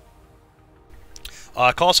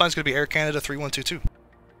 Call sign's going to be Air Canada 3122.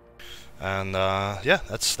 And yeah,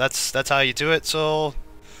 that's how you do it. So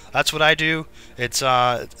that's what I do. It's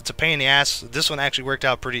a pain in the ass. This one actually worked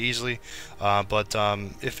out pretty easily, but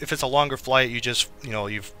if it's a longer flight, you just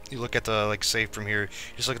you look at the, like, say from here,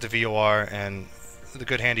 you just look at the VOR, and the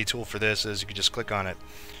good handy tool for this is you can just click on it,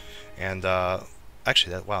 and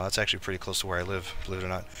actually that's actually pretty close to where I live, believe it or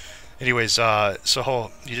not. Anyways,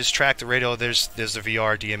 so you just track the radio. There's the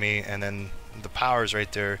VR DME, and then the power is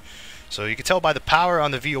right there. So you can tell by the power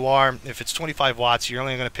on the VOR, if it's 25 watts, you're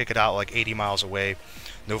only going to pick it out like 80 miles away,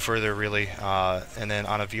 no further really. And then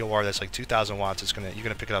on a VOR that's like 2,000 watts, you're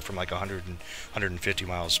gonna pick it up from like 100 and 150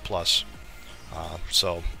 miles plus.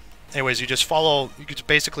 So, anyways, you could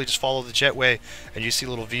basically just follow the jetway, and you see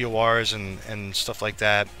little VORs and stuff like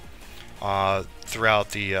that throughout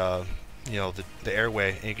the the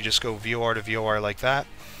airway, and you can just go VOR to VOR like that,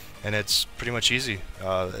 and it's pretty much easy.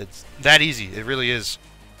 It's that easy. It really is.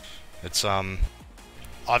 It's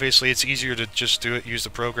obviously it's easier to just use the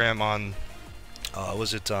program on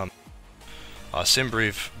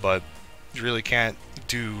SimBrief, but you really can't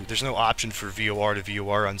there's no option for VOR to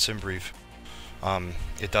VOR on SimBrief.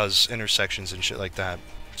 It does intersections and shit like that.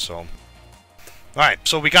 So alright,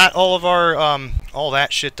 so we got all of our all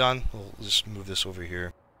that shit done. We'll just move this over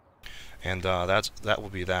here, and that will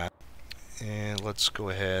be that. And let's go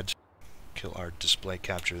ahead kill our display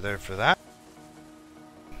capture there for that.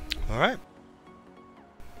 Alright.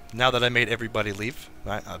 Now that I made everybody leave,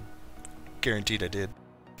 I'm guaranteed I did.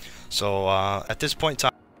 So at this point in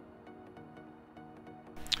time,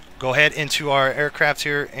 go ahead into our aircraft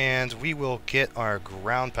here and we will get our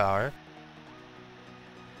ground power.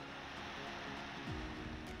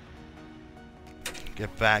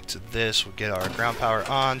 Get back to this, we'll get our ground power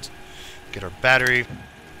on, get our battery,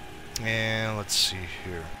 and let's see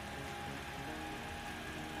here.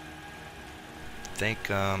 I think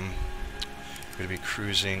we're going to be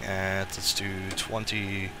cruising at, let's do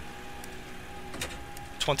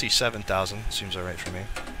 27,000, seems alright for me.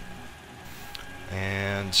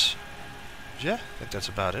 And yeah, I think that's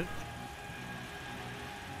about it.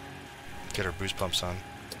 Get our boost pumps on.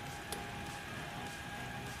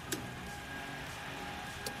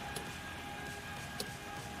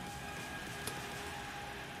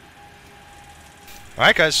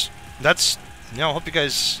 Alright guys, that's, you know, hope you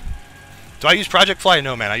guys, do I use Project Fly?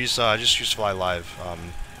 No man, I just use Fly Live.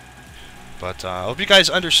 But I hope you guys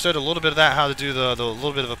understood a little bit of that, how to do the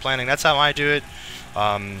little bit of a planning. That's how I do it.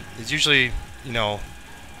 It's usually, you know,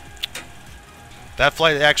 that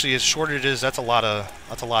flight actually, as short as it is, that's a lot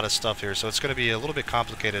of stuff here. So it's going to be a little bit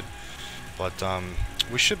complicated, but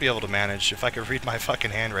we should be able to manage if I could read my fucking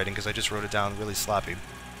handwriting, because I just wrote it down really sloppy.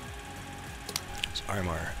 So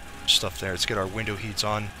RMR stuff there. Let's get our window heats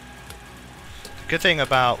on. The good thing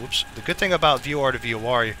about VOR to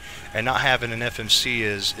VOR and not having an FMC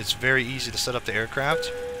is it's very easy to set up the aircraft.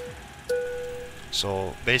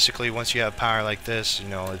 So basically, once you have power like this, you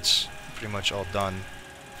know, it's pretty much all done.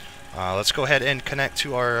 Let's go ahead and connect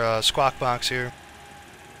to our squawk box here.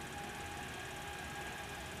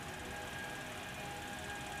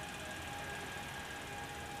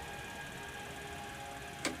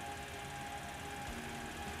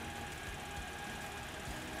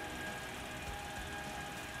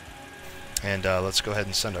 And let's go ahead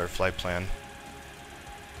and send our flight plan.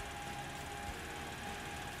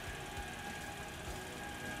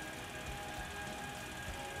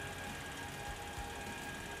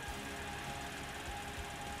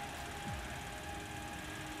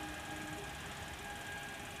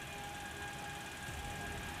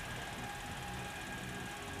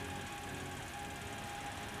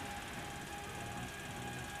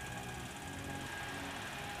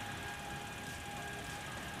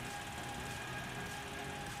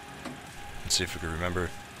 Let's see if we can remember.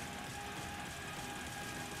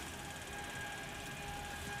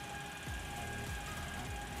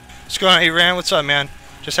 What's going on, Iran? What's up, man?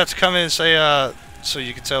 Just have to come in and say, so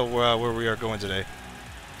you can tell where we are going today.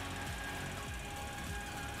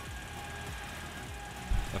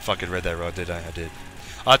 I fucking read that wrong, did I? I did.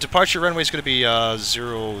 Departure runway is going to be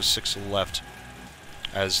 06 left,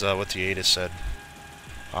 as what the ATIS said.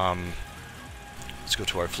 Let's go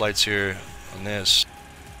to our flights here on this.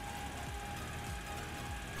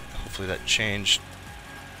 Hopefully that changed.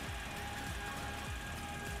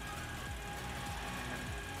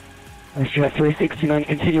 Jet 369,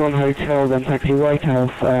 continue on hotel, then taxi right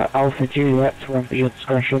Alpha Juliet, run for your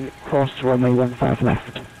discretion, cross runway 15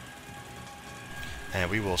 left. And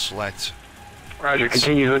we will select. Roger,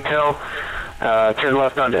 continue hotel, turn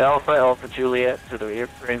left onto Alpha Juliet to the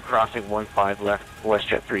airplane, crossing 15 left,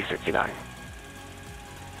 WestJet 369.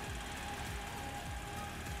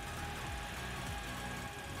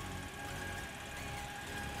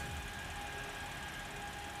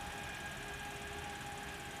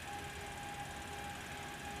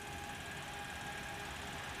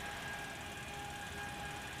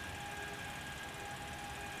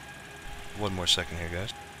 One more second here,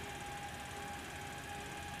 guys.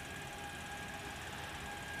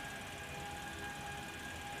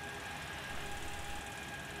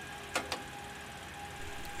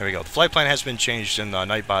 There we go. The flight plan has been changed in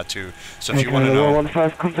Nightbot too. So if you want to know.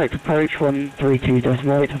 115, contact approach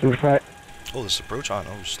 132.8 to the flight. Oh, this approach on.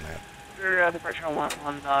 Oh snap. Departure on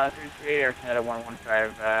 133, Air Canada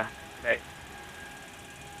 115 today.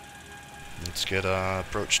 Let's get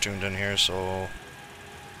approach tuned in here. So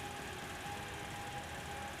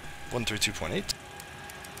 132.8.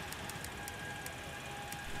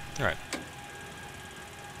 All right.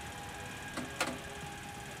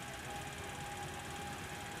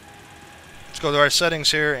 Let's go to our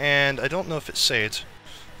settings here, and I don't know if it saved.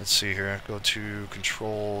 Let's see here. Go to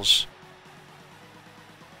controls.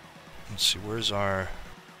 Let's see. Where's our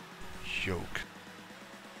yoke?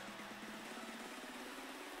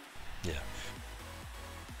 Yeah.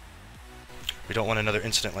 We don't want another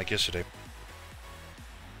incident like yesterday.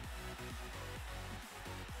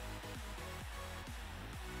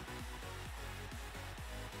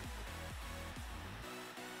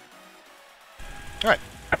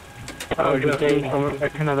 good day from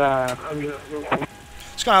Canada.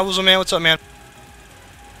 What's going on, Wilson, man? What's up, man?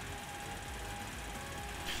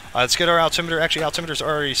 Let's get our altimeter. Actually, altimeter's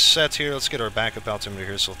already set here. Let's get our backup altimeter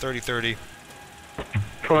here. So 3030.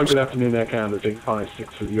 Troy, good afternoon, Air Canada, Jake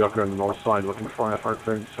 56 with you up here on the north side looking for IFR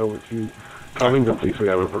clearance. So if you calling them, please, we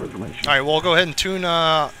have further information. Alright, well, go ahead and tune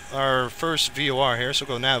our first VOR here. So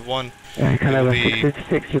go nav 1. Canada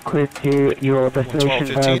 656, you're clear to your destination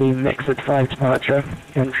via the Mixed 5 departure.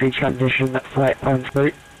 Entry transition flight plans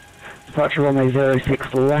route. Departure runway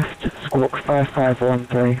 06 left, squawk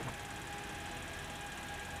 5513.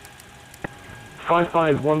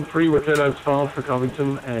 5513 with as file for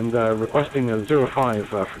Covington and requesting a 05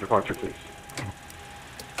 for departure, please.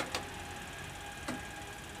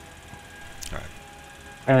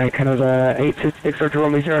 Canada 856, Roger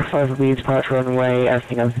runway 05 will be departure runway,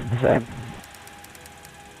 everything else is the same.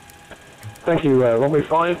 Thank you, runway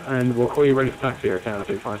 5, and we'll call you ready for taxi, Air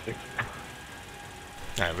Canada 856.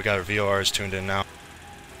 Alright, we got our VORs tuned in now.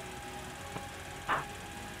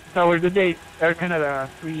 Tower, good day, Air Canada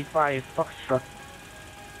 35 Foxtrot.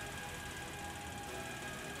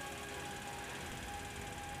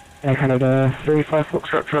 Air Canada 35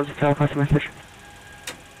 Foxtrot, trying to telecast a message.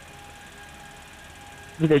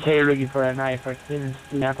 Good day, Taylor, looking for an IFR clearance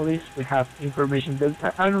to Minneapolis. We have information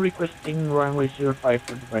that I'm requesting runway 05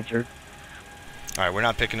 for departure. Alright, we're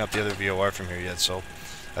not picking up the other VOR from here yet, so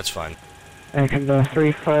that's fine. Air Canada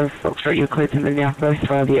 35 Foxtrot, you're clear to Minneapolis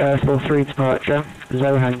via the Earthball 3 departure.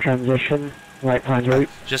 Zohan transition, right plan route.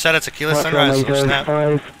 Just had a tequila sunrise, so snap.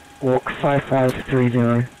 05, walk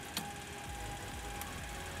 5530.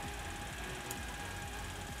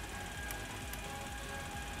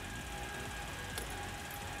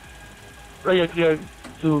 Right here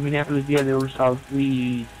to Minneapolis via the South,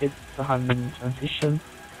 we hit the Hanman transition.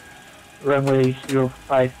 Runway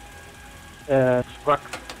 05, squawk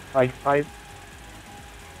 55.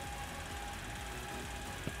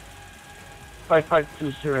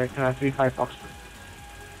 5520, Canada 35 Foxtrot.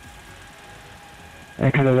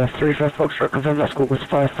 Canada 35 Foxtrot, confirm that squawk was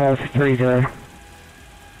 5530.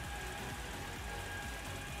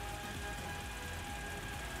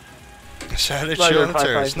 Saturday chill on the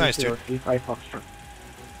terrace. Nice, dude. 35 Foxtrot.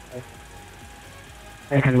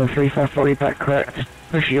 Canada 3540 back correct.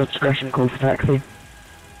 Push your discretion, call for taxi.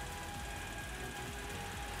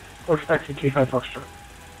 Call for taxi 35 Foxtrot.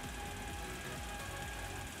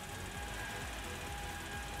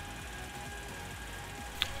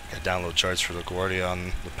 Got download charts for LaGuardia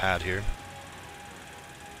on the pad here.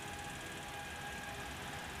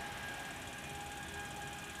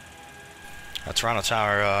 Toronto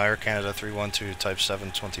Tower, Air Canada 312, Type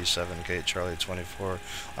 727, Gate Charlie 24,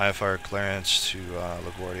 IFR clearance to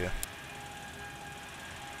LaGuardia.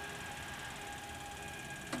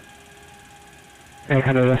 Air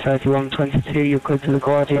Canada 3122, you're clear to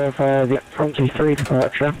LaGuardia via the 23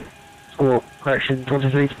 departure. Or, correction,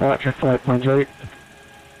 23 departure, flight plans route.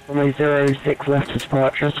 Runway 06 left to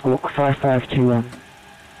departure, squawk 5521.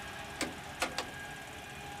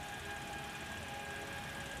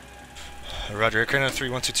 Roger, Air Canada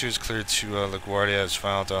 3122 is cleared to LaGuardia as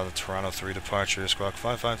filed the Toronto 3 departure, squawk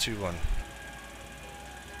 5521.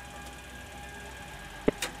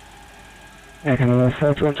 Air Canada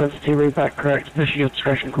 3122, read back correct, push your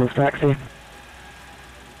discretion, call for taxi.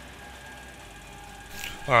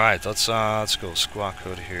 Alright, let's go squawk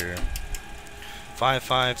code here.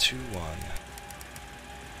 5521.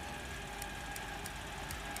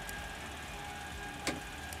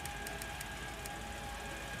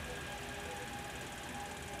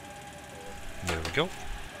 There we go.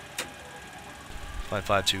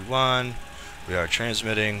 5521. We are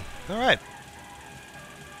transmitting. Alright.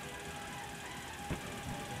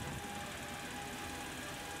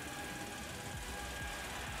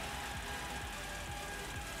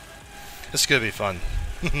 This is gonna be fun.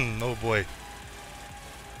 Oh boy.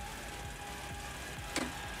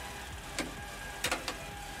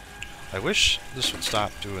 I wish this would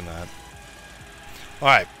stop doing that.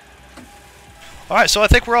 Alright. Alright, so I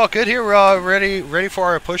think we're all good here. We're all ready for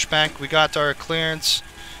our pushback. We got our clearance,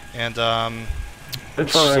 and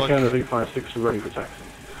It's all right, Canada 856, we're ready for taxi.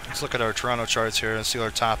 Let's look at our Toronto charts here and see what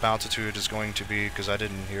our top altitude is going to be, because I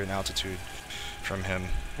didn't hear an altitude from him.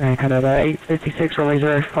 Canada 856, runway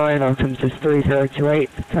 05, altimeter is 3028,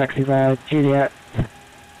 taxi via Juliet.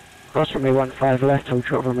 Cross runway 15 left, hold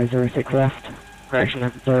short runway 06 left, correction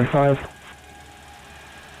 05.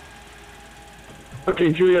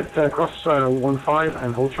 Okay, Juliet, cross 15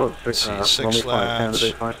 and hold short 6, runway 5, Canada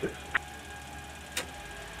 856.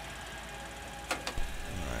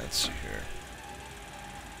 Alright, let's see here.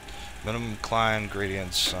 Minimum climb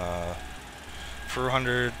gradients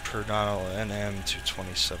 400 per nominal NM to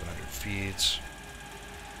 2,700 feet.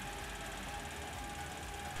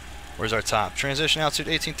 Where's our top? Transition altitude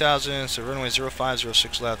 18,000, so runway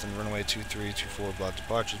 0506 left and runway 2324 blah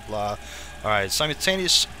departures blah. Alright,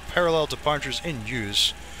 simultaneous parallel departures in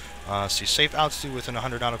use. See, safe altitude within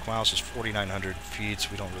 100 nautical miles is 4,900 feet, so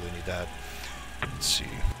we don't really need that. Let's see.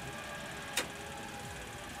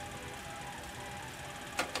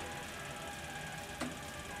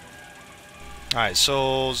 Alright,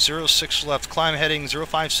 so 06 left, climb heading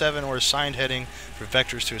 057 or assigned heading for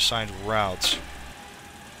vectors to assigned routes.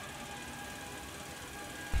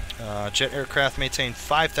 Jet aircraft maintain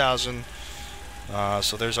 5,000,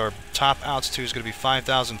 so there's our top altitude is going to be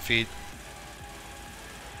 5,000 feet.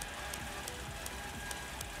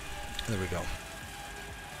 There we go.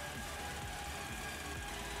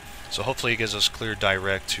 So hopefully it gives us clear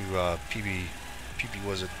direct to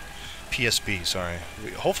was it? PSB, sorry.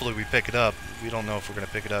 Hopefully we pick it up. We don't know if we're going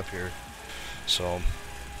to pick it up here. So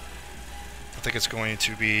I think it's going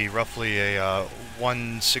to be roughly a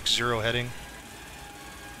 160 heading.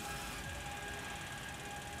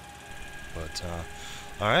 But,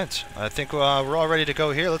 alright, I think we're all ready to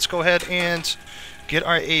go here. Let's go ahead and get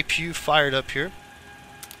our APU fired up here.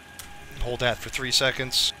 Hold that for 3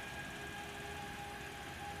 seconds.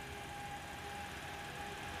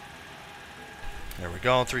 There we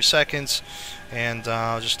go, 3 seconds. And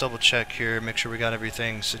just double check here, make sure we got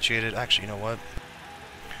everything situated. Actually, you know what?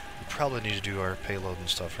 We probably need to do our payload and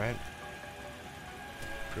stuff, right?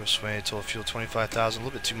 Gross weight, total fuel 25,000, a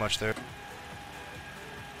little bit too much there.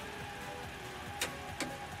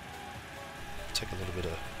 Take a little bit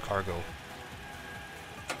of cargo.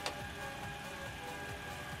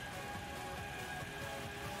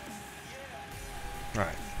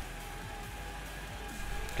 Alright.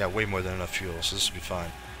 Got way more than enough fuel, so this will be fine.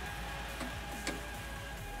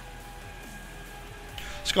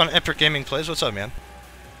 Let's go on Epic Gaming Plays. What's up, man?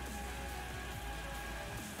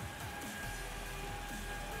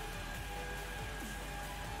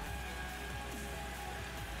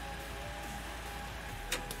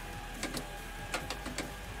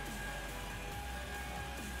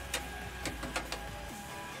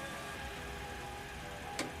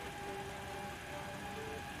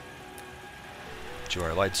 Do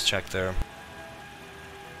our lights check there.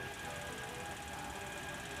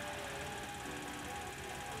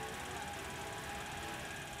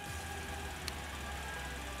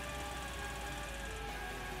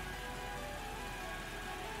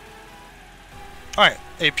 Alright,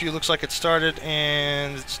 APU looks like it started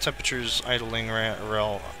and its temperature's idling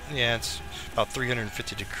around, yeah, it's about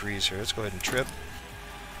 350 degrees here. Let's go ahead and trip.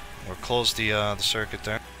 Or close the circuit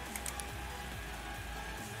there.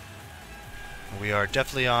 We are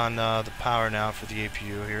definitely on the power now for the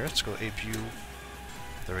APU here. Let's go APU.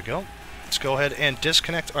 There we go. Let's go ahead and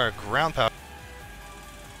disconnect our ground power.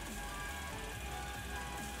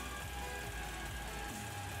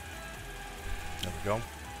 There we go.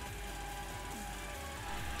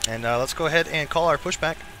 And let's go ahead and call our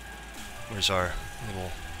pushback. Where's our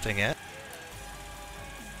little thing at?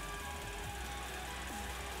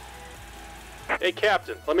 Hey,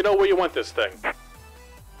 Captain, let me know where you want this thing.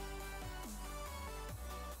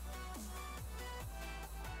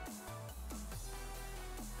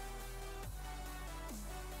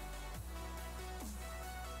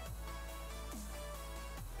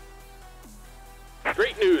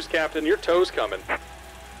 Great news, Captain. Your tow's coming.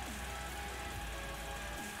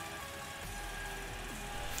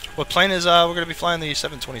 What plane is we're going to be flying? The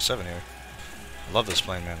 727 here. I love this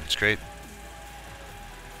plane, man. It's great.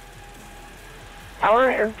 Tower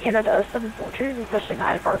Air Canada 742 requesting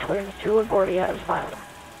IFR clearance to LaGuardia as filed.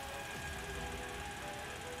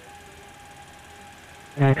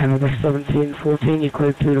 Air Canada 1714, you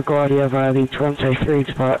cleared to LaGuardia via the Toronto 3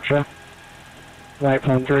 departure. Right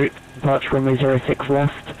planned route, departure runway 06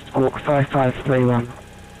 left, squawk 5531.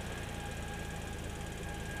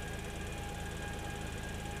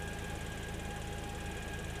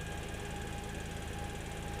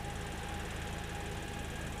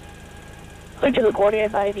 Cleared to LaGuardia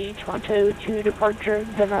via the Toronto 2 departure,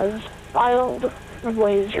 then as filed,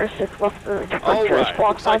 runway 06 left for departure, Alright, squawk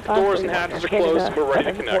looks like the doors and 5531. hatches are closed. We're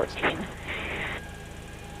ready to connect. 714.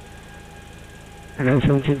 And then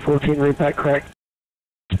 1714, read back correct.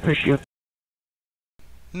 Push you.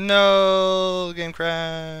 No, the game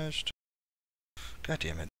crashed. God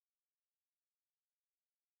damn it.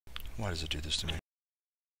 Why does it do this to me?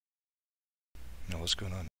 No, what's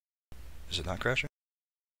going on? Is it not crashing?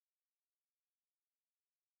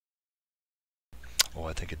 Oh,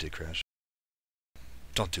 I think it did crash.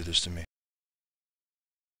 Don't do this to me.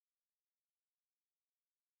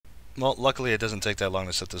 Well, luckily it doesn't take that long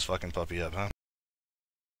to set this fucking puppy up, huh?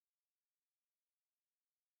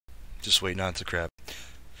 Just waiting on it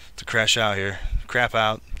to crash out here. Crap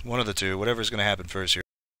out. One of the two. Whatever's gonna happen first here.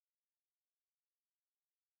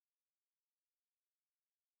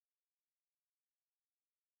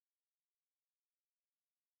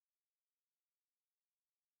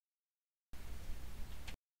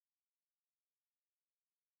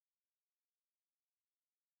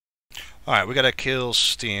 Alright, we gotta kill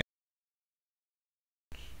steam.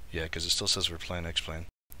 Yeah, because it still says we're playing X-Plane.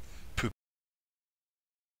 Poop.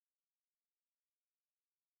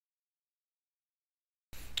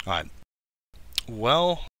 Alright.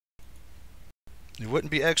 Well, it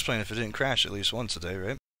wouldn't be X-Plane if it didn't crash at least once a day,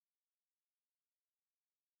 right?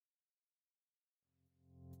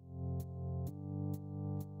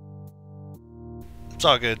 It's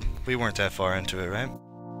all good. We weren't that far into it, right?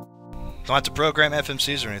 Don't have to program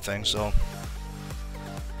FMCs or anything, so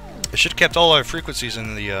it should have kept all our frequencies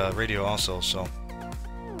in the radio also, so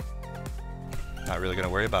not really gonna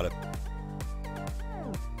worry about it.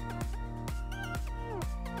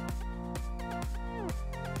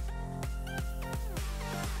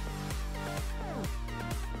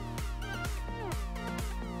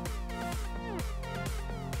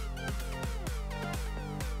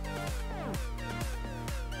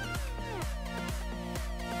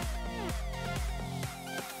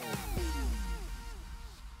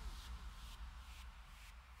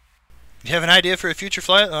 You have an idea for a future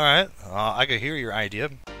flight? Alright. I can hear your idea.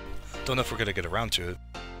 Don't know if we're going to get around to it.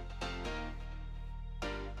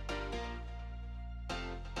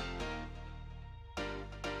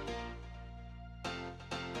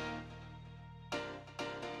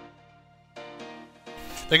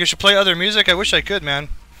 Think I should play other music? I wish I could, man.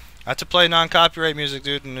 I have to play non-copyright music,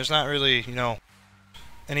 dude, and there's not really, you know,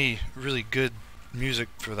 any really good music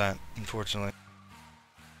for that, unfortunately.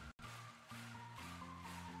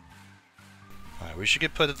 Alright, we should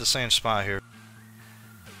get put at the same spot here.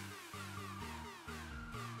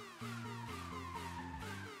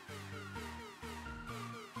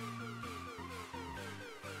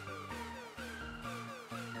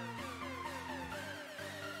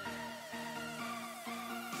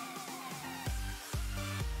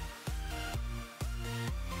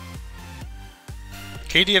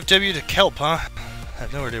 KDFW to Kelp, huh? I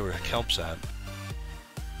have no idea where Kelp's at.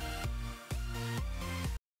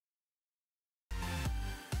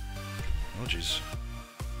 Oh, jeez.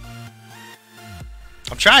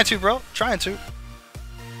 I'm trying to, bro. Trying to.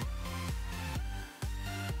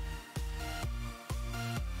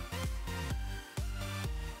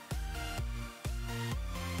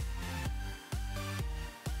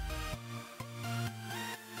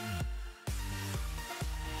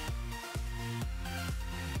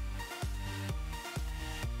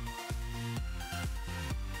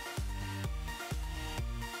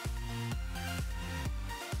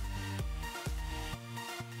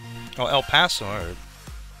 Oh, El Paso, alright.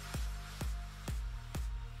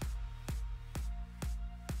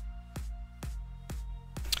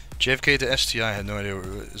 JFK to STI, I had no idea.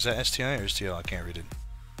 Is that STI or STL? I can't read it.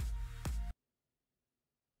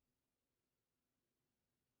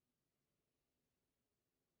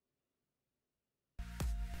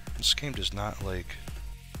 This game does not like...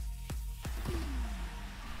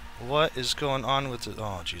 What is going on with it?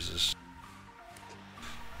 Oh, Jesus.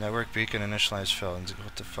 Network beacon initialized failed.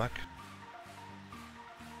 What the fuck?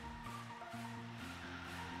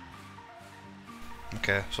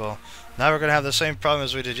 Okay, so now we're gonna have the same problem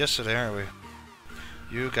as we did yesterday, aren't we?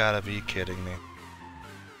 You gotta be kidding me.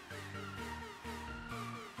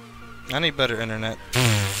 I need better internet.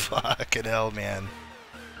 Fucking hell, man.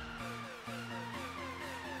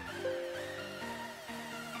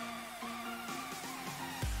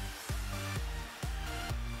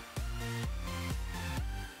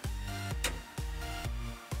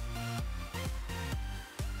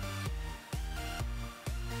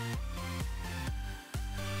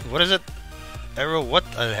 What is it? Arrow? What?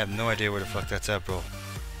 I have no idea where the fuck that's at, bro.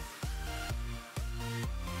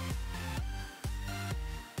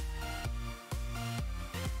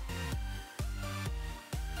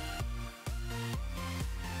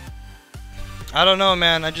 I don't know,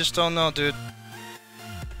 man. I just don't know, dude.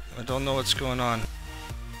 I don't know what's going on.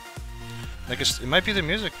 I guess it might be the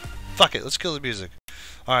music. Fuck it, let's kill the music.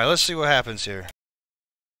 Alright, let's see what happens here.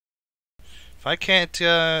 If I can't,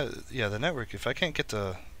 yeah, the network, if I can't get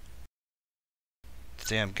the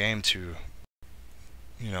damn game to,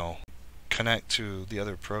 you know, connect to the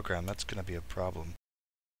other program, that's gonna be a problem.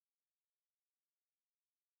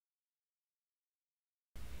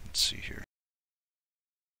 Let's see here.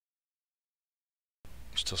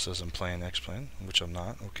 Still says I'm playing X-Plane, which I'm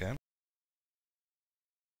not, okay.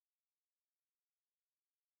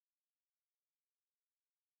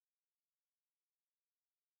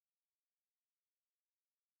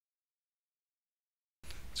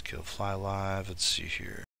 kill fly live. Let's see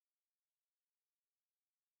here.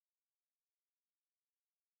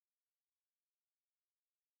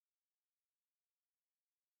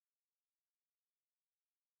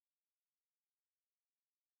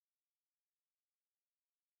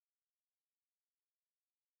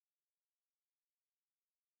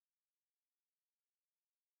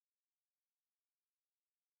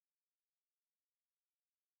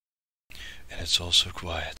 And it's also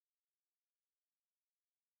quiet.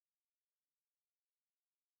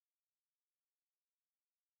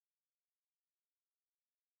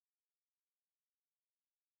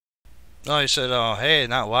 Oh, you said, oh, hey,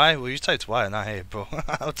 not why? Well, you typed why, not hey, bro.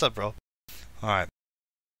 What's up, bro? Alright.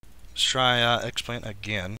 Let's try X-Plane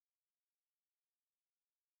again.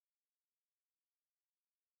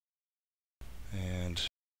 And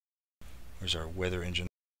where's our weather engine?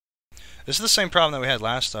 This is the same problem that we had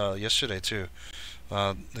yesterday too.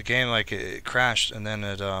 The game, like, it crashed and then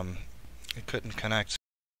it couldn't connect,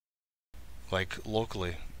 like,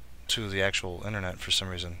 locally to the actual internet for some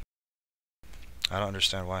reason. I don't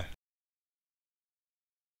understand why.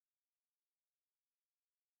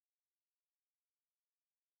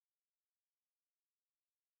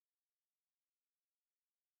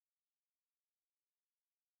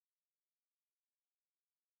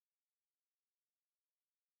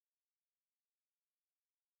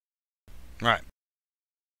 Right.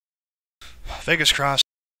 Fingers crossed.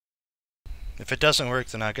 If it doesn't work,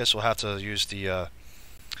 then I guess we'll have to use the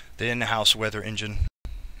in-house weather engine.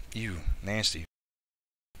 Ew, nasty.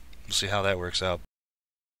 We'll see how that works out.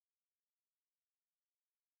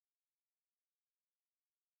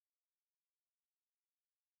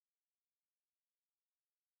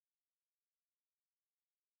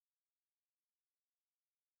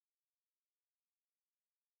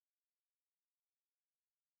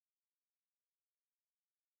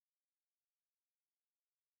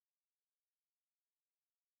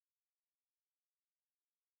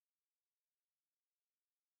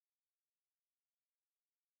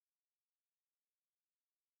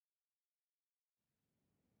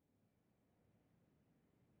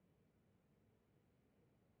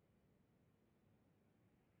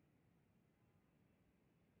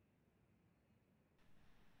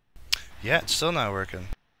 Yeah, it's still not working.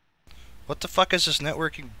 What the fuck is this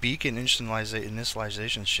networking beacon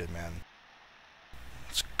initialization shit, man?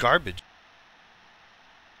 It's garbage.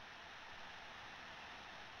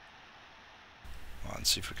 Come on,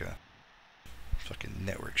 let's see if we can... Fucking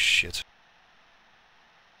network shit.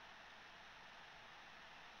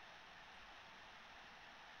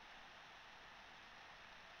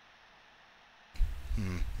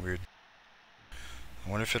 Weird. I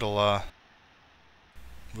wonder if it'll,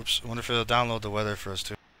 whoops, I wonder if it'll download the weather for us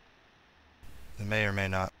too. It may or may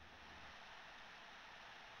not.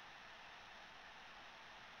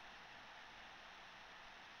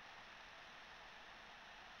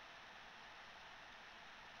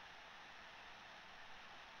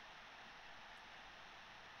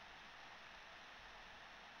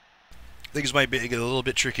 Things might get a little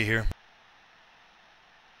bit tricky here.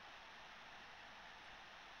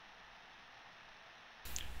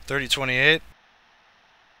 $30.28.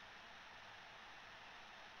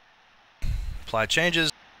 Apply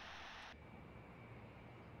changes.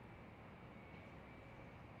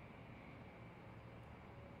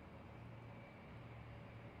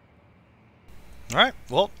 Alright,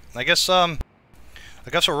 well, I guess we'll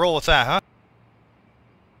roll with that, huh?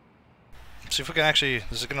 See if we can actually...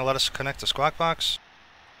 Is it going to let us connect the Squawk Box?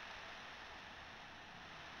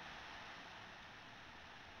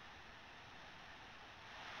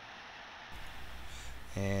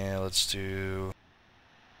 And let's do...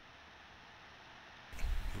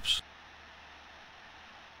 Oops.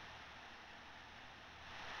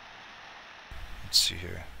 Let's see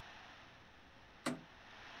here.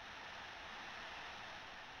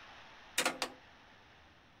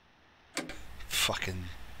 Fucking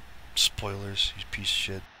spoilers, you piece of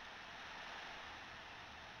shit.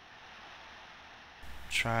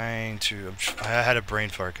 Trying to... I had a brain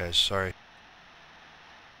fart, guys, sorry.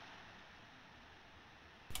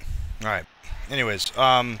 Alright, anyways,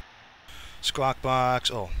 Squawk Box...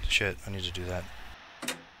 Oh, shit, I need to do that.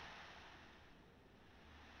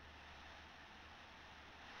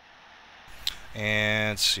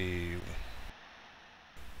 And let's see...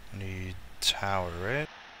 I need tower, right?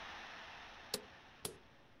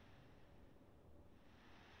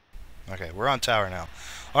 Okay, we're on tower now.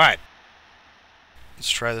 Alright. Let's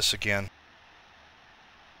try this again.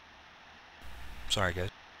 Sorry, guys.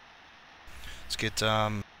 Let's get,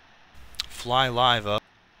 Fly Live up.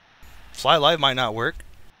 Fly Live might not work.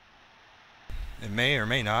 It may or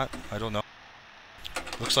may not. I don't know.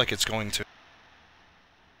 Looks like it's going to.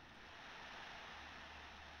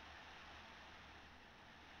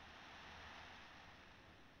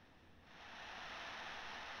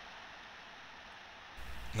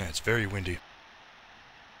 Yeah, it's very windy.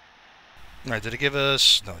 Alright, did it give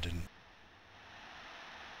us... No, it didn't.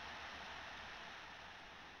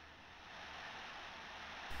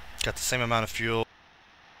 Got the same amount of fuel.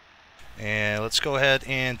 And let's go ahead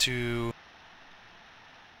and to...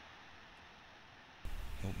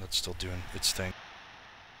 Oh, that's still doing its thing.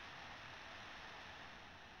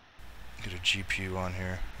 Get a GPU on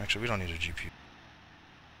here. Actually, we don't need a GPU.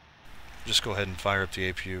 Just go ahead and fire up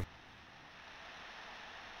the APU.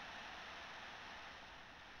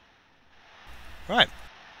 Alright.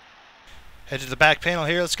 Head to the back panel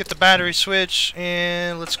here. Let's get the battery switch.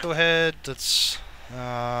 And let's go ahead. Let's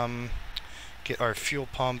get our fuel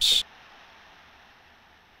pumps.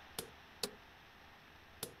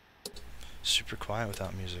 Super quiet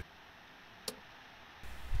without music.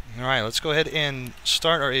 Alright, let's go ahead and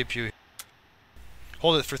start our APU.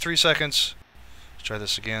 Hold it for 3 seconds. Let's try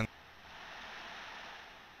this again.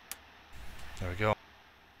 There we go.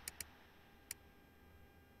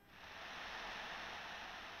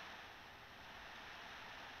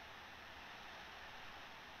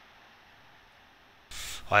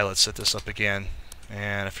 Alright, let's set this up again.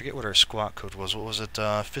 And I forget what our squawk code was. What was it?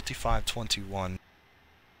 5521.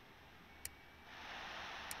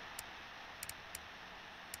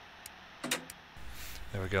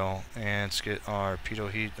 There we go. And let's get our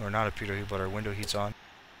pitot heat, or not a pitot heat, but our window heats on.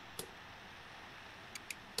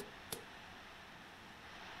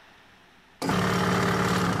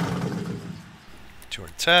 To our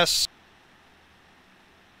tests.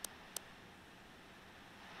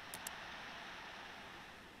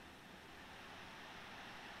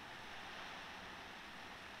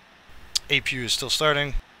 APU is still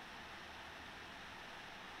starting.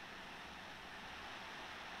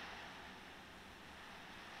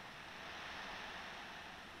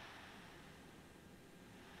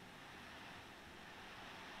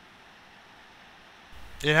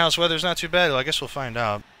 The in-house weather's not too bad, though. I guess we'll find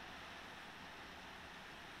out.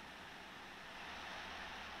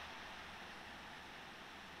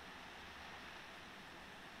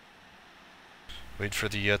 Wait for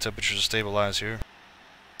the temperature to stabilize here.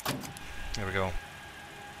 There we go.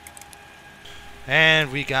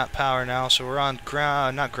 And we got power now, so we're on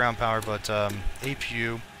ground, not ground power, but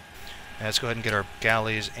APU. And let's go ahead and get our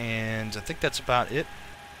galleys, and I think that's about it.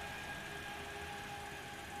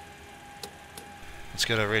 Let's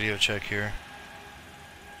get a radio check here.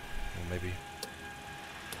 Well, maybe.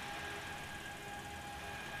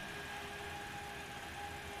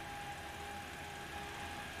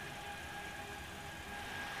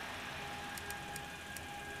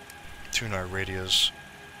 Tune our radios.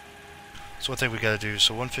 So one thing we gotta do,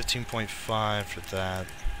 so 115.5 for that.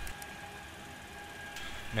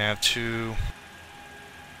 Nav 2.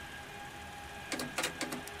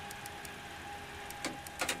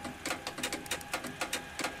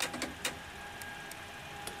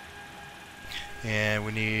 And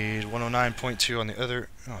we need 109.2 on the other.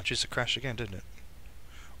 Oh, jeez, it crashed again, didn't it?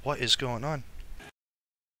 What is going on?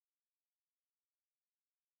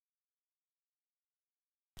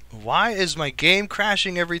 Why is my game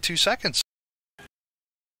crashing every 2 seconds?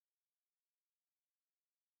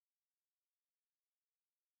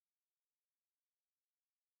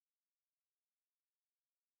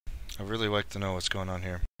 I'd really like to know what's going on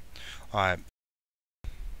here. Alright.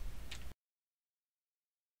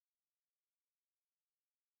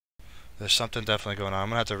 There's something definitely going on. I'm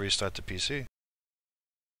gonna have to restart the PC.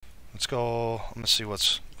 Let's go. I'm gonna see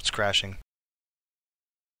what's crashing.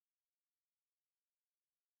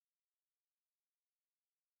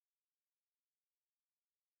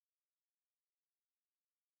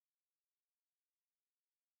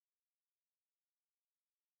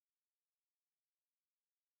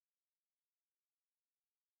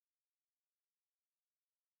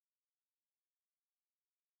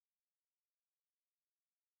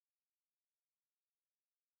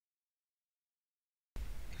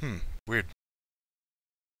 Weird.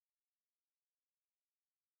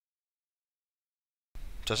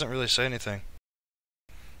 Doesn't really say anything.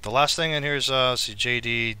 The last thing in here is see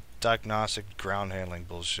JD diagnostic ground handling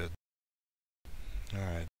bullshit.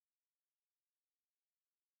 Alright.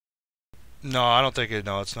 No, I don't think it.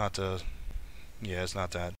 No, it's not the. Yeah, it's not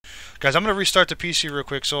that. Guys, I'm gonna restart the PC real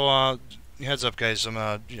quick. So heads up, guys.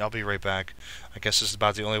 I'll be right back. I guess this is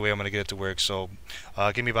about the only way I'm gonna get it to work. So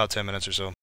give me about 10 minutes or so.